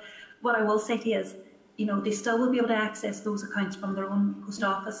office. But what I will say to you is, they still will be able to access those accounts from their own post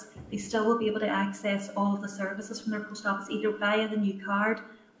office. They still will be able to access all of the services from their post office, either via the new card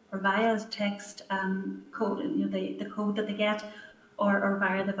or via text code, the code that they get, or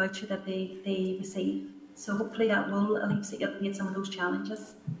via the voucher that they receive. So hopefully that will alleviate some of those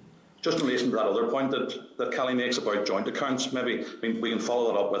challenges. Just in relation to that other point that Kelly makes about joint accounts, maybe we can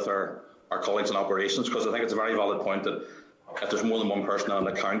follow that up with our colleagues in operations, because I think it's a very valid point that if there's more than one person on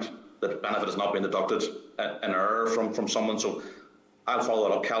an account, the benefit is not being deducted in error from someone. So I'll follow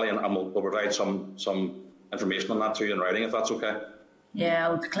that up, Kelly, and we'll provide some information on that to you in writing, if that's okay. Yeah,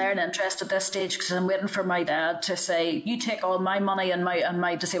 I'll declare an interest at this stage, because I'm waiting for my dad to say, you take all my money and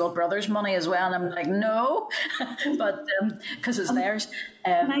my disabled brother's money as well. And I'm like, no, but because it's theirs.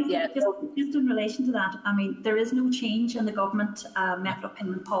 Just in relation to that, there is no change in the government method of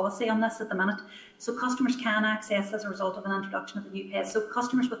payment policy on this at the minute. So customers can access as a result of an introduction of the new pay. So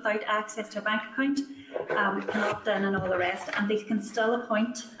customers without access to a bank account can opt in and all the rest, and they can still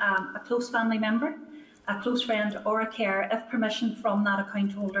appoint a close family member, a close friend or a carer if permission from that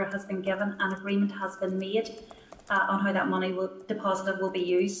account holder has been given and agreement has been made on how that money deposited will be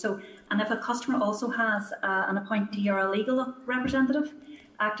used. So, and if a customer also has an appointee or a legal representative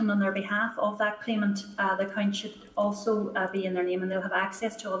acting on their behalf of that claimant, the account should also be in their name, and they'll have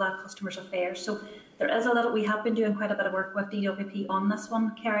access to all that customer's affairs. So there is we have been doing quite a bit of work with DWP on this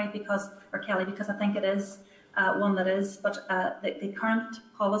one, Kelly, because I think it is one that is, but the current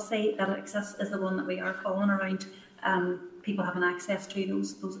policy that exists is the one that we are following around people having access to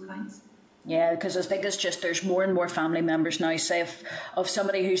those accounts. Yeah, because I think it's just there's more and more family members now, say of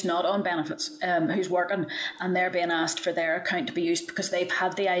somebody who's not on benefits, who's working, and they're being asked for their account to be used because they've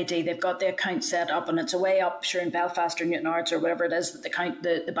had the ID, they've got the account set up, and it's away up, sure, in Belfast or Newtonards or whatever it is that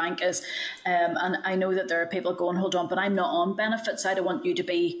the bank is. And I know that there are people going, hold on, but I'm not on benefits. I don't want you to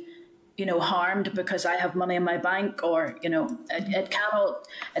be, harmed because I have money in my bank, or,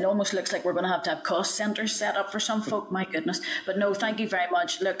 it almost looks like we're going to have cost centres set up for some folk, my goodness. But no, thank you very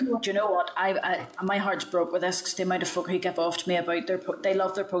much. Look, do you know what? My heart's broke with this because the amount of folk who give off to me about they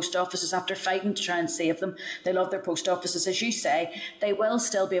love their post offices after fighting to try and save them. They love their post offices. As you say, they will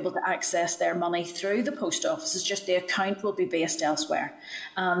still be able to access their money through the post offices, just the account will be based elsewhere.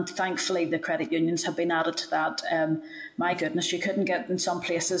 And thankfully, the credit unions have been added to that. My goodness, you couldn't get in some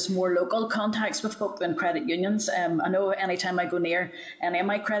places more local contacts with folk than credit unions. I know anytime I go near any of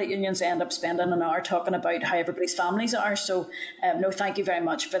my credit unions, I end up spending an hour talking about how everybody's families are. So, no, thank you very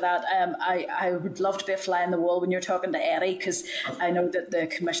much for that. I would love to be a fly on the wall when you're talking to Eddie, because I know that the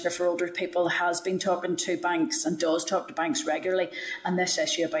Commissioner for Older People has been talking to banks and does talk to banks regularly, and this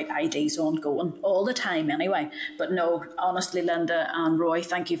issue about IDs ongoing all the time anyway. But no, honestly, Linda and Roy,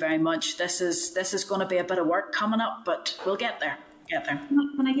 thank you very much. This is going to be a bit of work coming up, but we'll get there.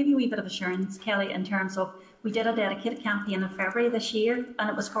 Can I give you a wee bit of assurance, Kelly, in terms of we did a dedicated campaign in February this year, and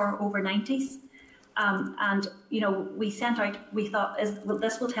it was for over 90s. And we sent out, we thought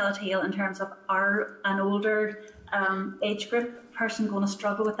this will tell a tale in terms of an older age group person going to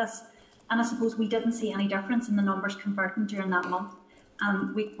struggle with this. And I suppose we didn't see any difference in the numbers converting during that month.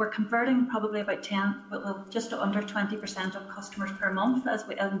 We were converting probably about just under 20% of customers per month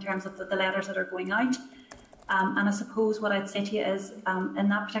in terms of the letters that are going out. And I suppose what I'd say to you is, in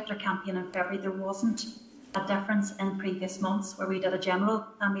that particular campaign in February, there wasn't a difference in previous months where we did a general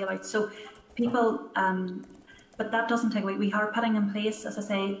mail out. So people, but that doesn't take away. We are putting in place, as I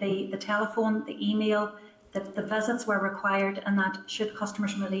say, the telephone, the email, the visits were required, and that should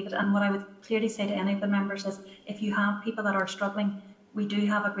customers relieve it. And what I would clearly say to any of the members is, if you have people that are struggling, we do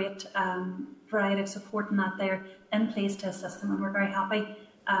have a great variety of support in that there in place to assist them, and we're very happy.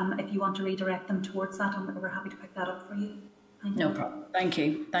 If you want to redirect them towards that, and we're happy to pick that up for you. No problem. Thank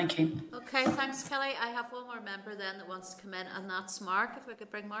you. Okay, thanks, Kelly. I have one more member then that wants to come in, and that's Mark. If we could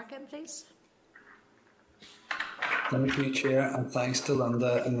bring Mark in, please. Thank you, Chair, and thanks to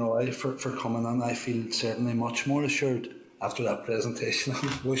Linda and Roy for coming in. I feel certainly much more assured after that presentation.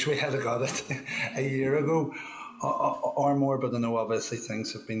 I wish we had got it a year ago or more, but I know obviously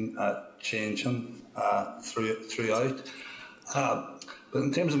things have been changing throughout. But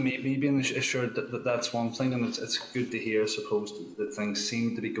in terms of me being assured that that's one thing, and it's good to hear, I suppose, that things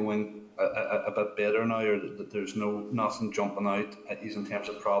seem to be going a bit better now, or that there's nothing jumping out in terms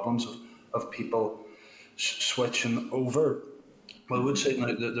of problems of people switching over. Well, I would say now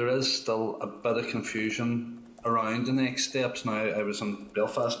that there is still a bit of confusion around the next steps. Now, I was in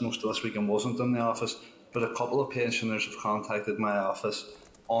Belfast most of this week and wasn't in the office, but a couple of pensioners have contacted my office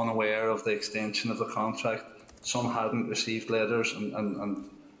unaware of the extension of the contract. Some hadn't received letters, and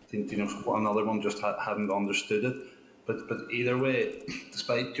another one just hadn't understood it. But either way,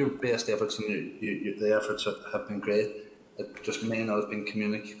 despite your best efforts, and the efforts have been great, it just may not have been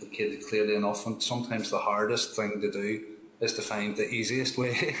communicated clearly enough. And sometimes the hardest thing to do is to find the easiest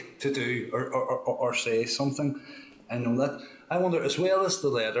way to do or say something. I know that. I wonder, as well as the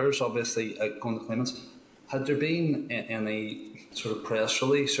letters, obviously going to claimants, had there been any sort of press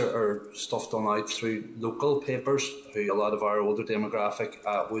release or stuff done out through local papers, who a lot of our older demographic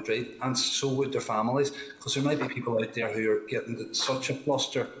would read, and so would their families? Because there might be people out there who are getting such a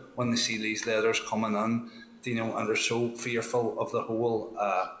fluster when they see these letters coming in, and they're so fearful of the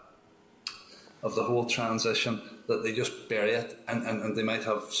whole transition that they just bury it, and they might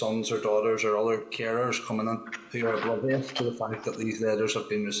have sons or daughters or other carers coming in who are oblivious to the fact that these letters have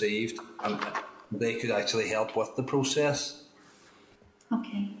been received, and they could actually help with the process.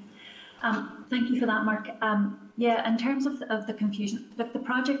 Okay. Thank you for that, Mark. In terms of the confusion, the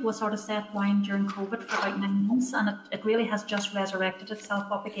project was sort of set down during COVID for about 9 months, and it really has just resurrected itself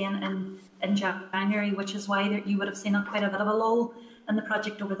up again in January, which is why you would have seen quite a bit of a lull in the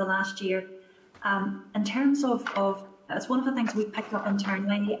project over the last year. In terms of it's one of the things we picked up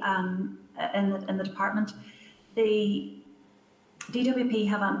internally in the department. the DWP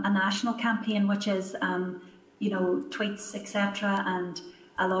have a national campaign, which is, tweets, etc., and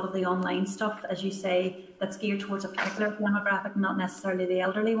a lot of the online stuff, as you say, that's geared towards a particular demographic, not necessarily the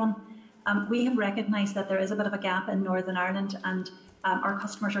elderly one. We have recognised that there is a bit of a gap in Northern Ireland, and our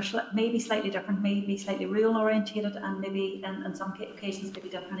customers are maybe slightly different, maybe slightly rural orientated, and maybe in some occasions maybe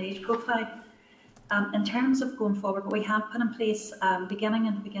different age profile. In terms of going forward, what we have put in place beginning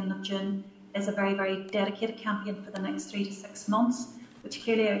of June is a very, very dedicated campaign for the next 3 to 6 months, which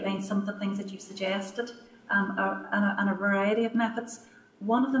clearly outlines some of the things that you've suggested and a variety of methods.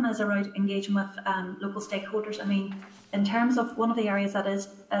 One of them is around engaging with local stakeholders. I mean, in terms of one of the areas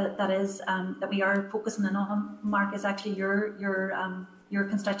that we are focusing in on, Mark, is actually your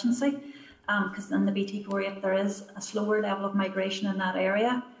constituency, because in the BT48 there is a slower level of migration in that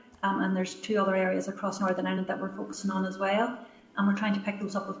area, and there's 2 other areas across Northern Ireland that we're focusing on as well, and we're trying to pick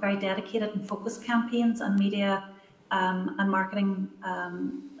those up with very dedicated and focused campaigns and media and marketing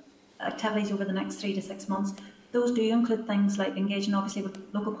activities over the next 3 to 6 months. Those do include things like engaging obviously with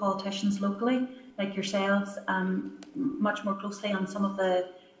local politicians locally, like yourselves, much more closely on some of the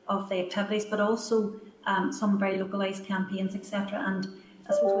activities, but also some very localised campaigns, etc. And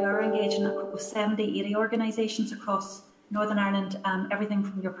I suppose we are engaging with 70, 80 organisations across Northern Ireland, everything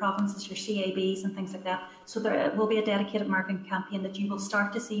from your provinces, your CABs and things like that. So there will be a dedicated marketing campaign that you will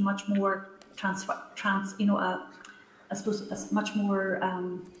start to see much more much more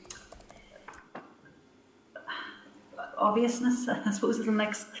obviousness, I suppose, in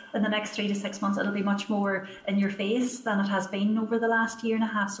the next 3 to 6 months. It'll be much more in your face than it has been over the last year and a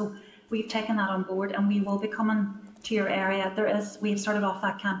half. So we've taken that on board, and we will be coming to your area. We've started off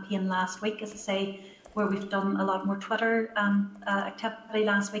that campaign last week, as I say, where we've done a lot more Twitter activity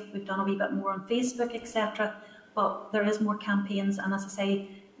last week. We've done a wee bit more on Facebook, etc. But there is more campaigns, and as I say,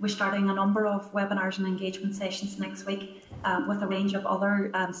 we're starting a number of webinars and engagement sessions next week with a range of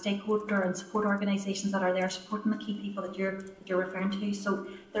other stakeholder and support organisations that are there supporting the key people that you're referring to. So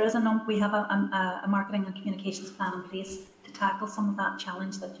there is we have a marketing and communications plan in place to tackle some of that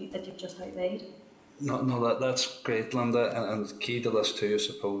challenge that you've just outlaid. No, that's great, Linda. And key to this too, I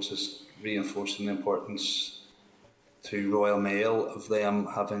suppose, is reinforcing the importance to Royal Mail of them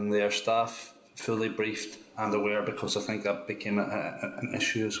having their staff fully briefed and aware, because I think that became an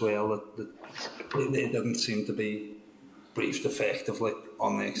issue as well, that they didn't seem to be briefed effectively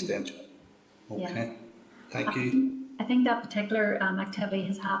on the extension. Okay, yeah. Thank you. I think that particular activity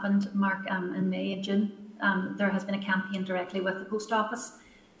has happened, Mark, in May and June. There has been a campaign directly with the Post Office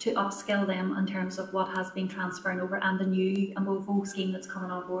to upskill them in terms of what has been transferring over and the new Amovo scheme that's coming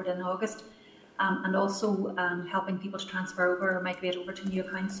on board in August, and also helping people to transfer over or migrate over to new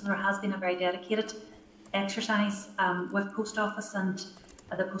accounts. So there has been a very dedicated exercise with Post Office and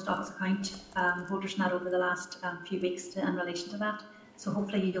the Post Office account holders net over the last few weeks in relation to that. So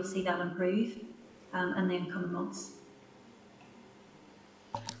hopefully you'll see that improve in the incoming months.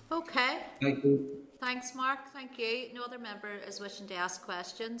 Okay. Thank you. Thanks, Mark. Thank you. No other member is wishing to ask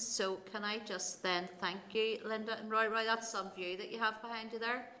questions. So can I just then thank you, Linda and Roy. Roy, that's some view that you have behind you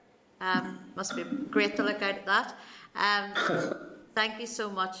there. Must be great to look out at that. Thank you so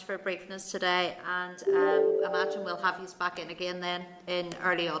much for briefing us today, and imagine we'll have you back in again then in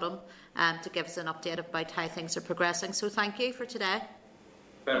early autumn to give us an update about how things are progressing. So thank you for today.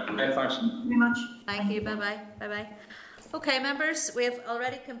 Thanks very much. Thank you. Bye-bye. Bye-bye. Okay, members, we have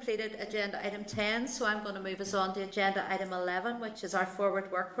already completed agenda item 10, so I'm going to move us on to agenda item 11, which is our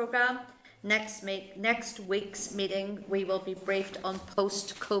forward work programme. Next week's meeting, we will be briefed on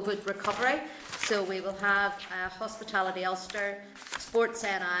post-COVID recovery. So we will have Hospitality Ulster, Sports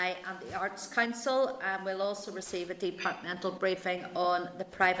NI and the Arts Council, and we'll also receive a departmental briefing on the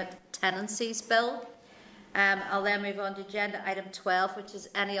private tenancies bill. I'll then move on to agenda item 12, which is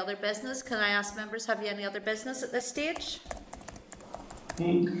any other business. Can I ask members, have you any other business at this stage?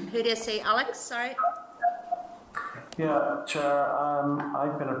 Who do you see? Alex, sorry. Yeah, Chair,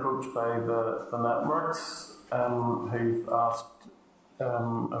 I've been approached by the networks who've asked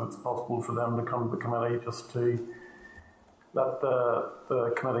if it's possible for them to come to the committee just to let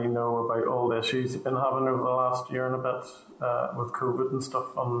the committee know about all the issues they've been having over the last year and a bit with COVID and stuff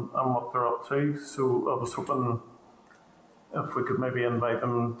and what they're up to. So I was hoping if we could maybe invite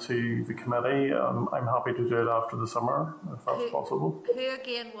them to the committee. I'm happy to do it after the summer, if that's possible. Who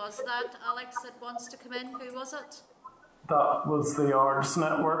again was that, Alex, that wants to come in? Who was it? That was the Arts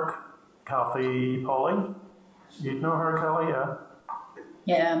Network, Kathy Polly. You'd know her, Kelly, yeah?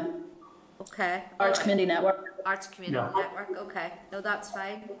 Yeah. Okay. Arts Community Network. Arts Community Network, okay. No, that's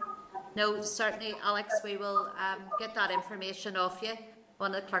fine. No, certainly, Alex, we will get that information off you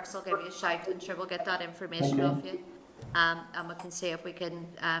one of the clerks will give you a shout, and sure we'll get that information off you, and we can see if we can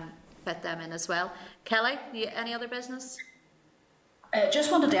fit them in as well. Kelly, any other business?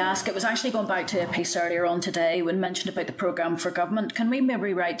 Just wanted to ask, it was actually going back to a piece earlier on today when mentioned about the programme for government. Can we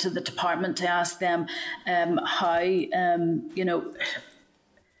maybe write to the department to ask them how,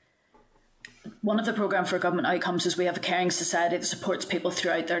 one of the programme for government outcomes is we have a caring society that supports people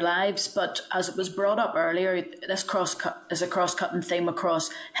throughout their lives, but as it was brought up earlier, this is a cross-cutting theme across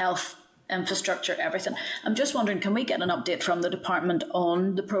health, infrastructure, everything. I'm just wondering, can we get an update from the department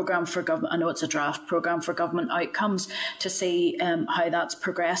on the programme for government? I know it's a draft programme for government outcomes, to see how that's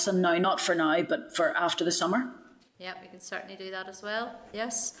progressing now, not for now, but for after the summer. Yeah, we can certainly do that as well.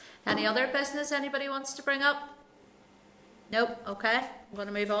 Yes. Any other business anybody wants to bring up? Nope. Okay, I'm going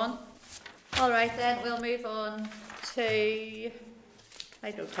to move on. All right then, we'll move on to,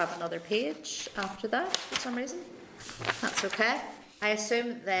 I don't have another page after that for some reason. That's okay. I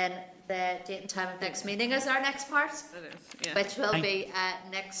assume then the date and time of next meeting is our next part, which will be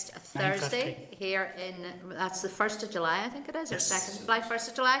next Thursday here in, that's the 1st of July, I think it is, or 2nd of July, 1st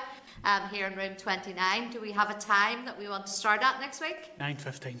of July, here in room 29. Do we have a time that we want to start at next week?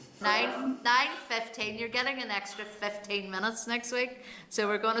 9:15. 9:15. You're getting an extra 15 minutes next week, so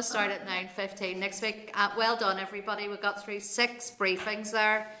we're going to start at 9:15 next week. Well done, everybody. We got through 6 briefings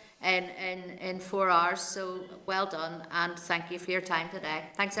there in 4 hours, so well done, and thank you for your time today.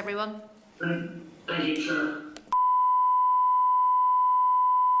 Thanks, everyone. Thank you, sir.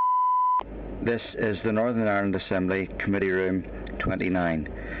 This is the Northern Ireland Assembly Committee Room 29.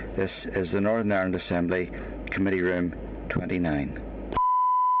 This is the Northern Ireland Assembly Committee Room 29.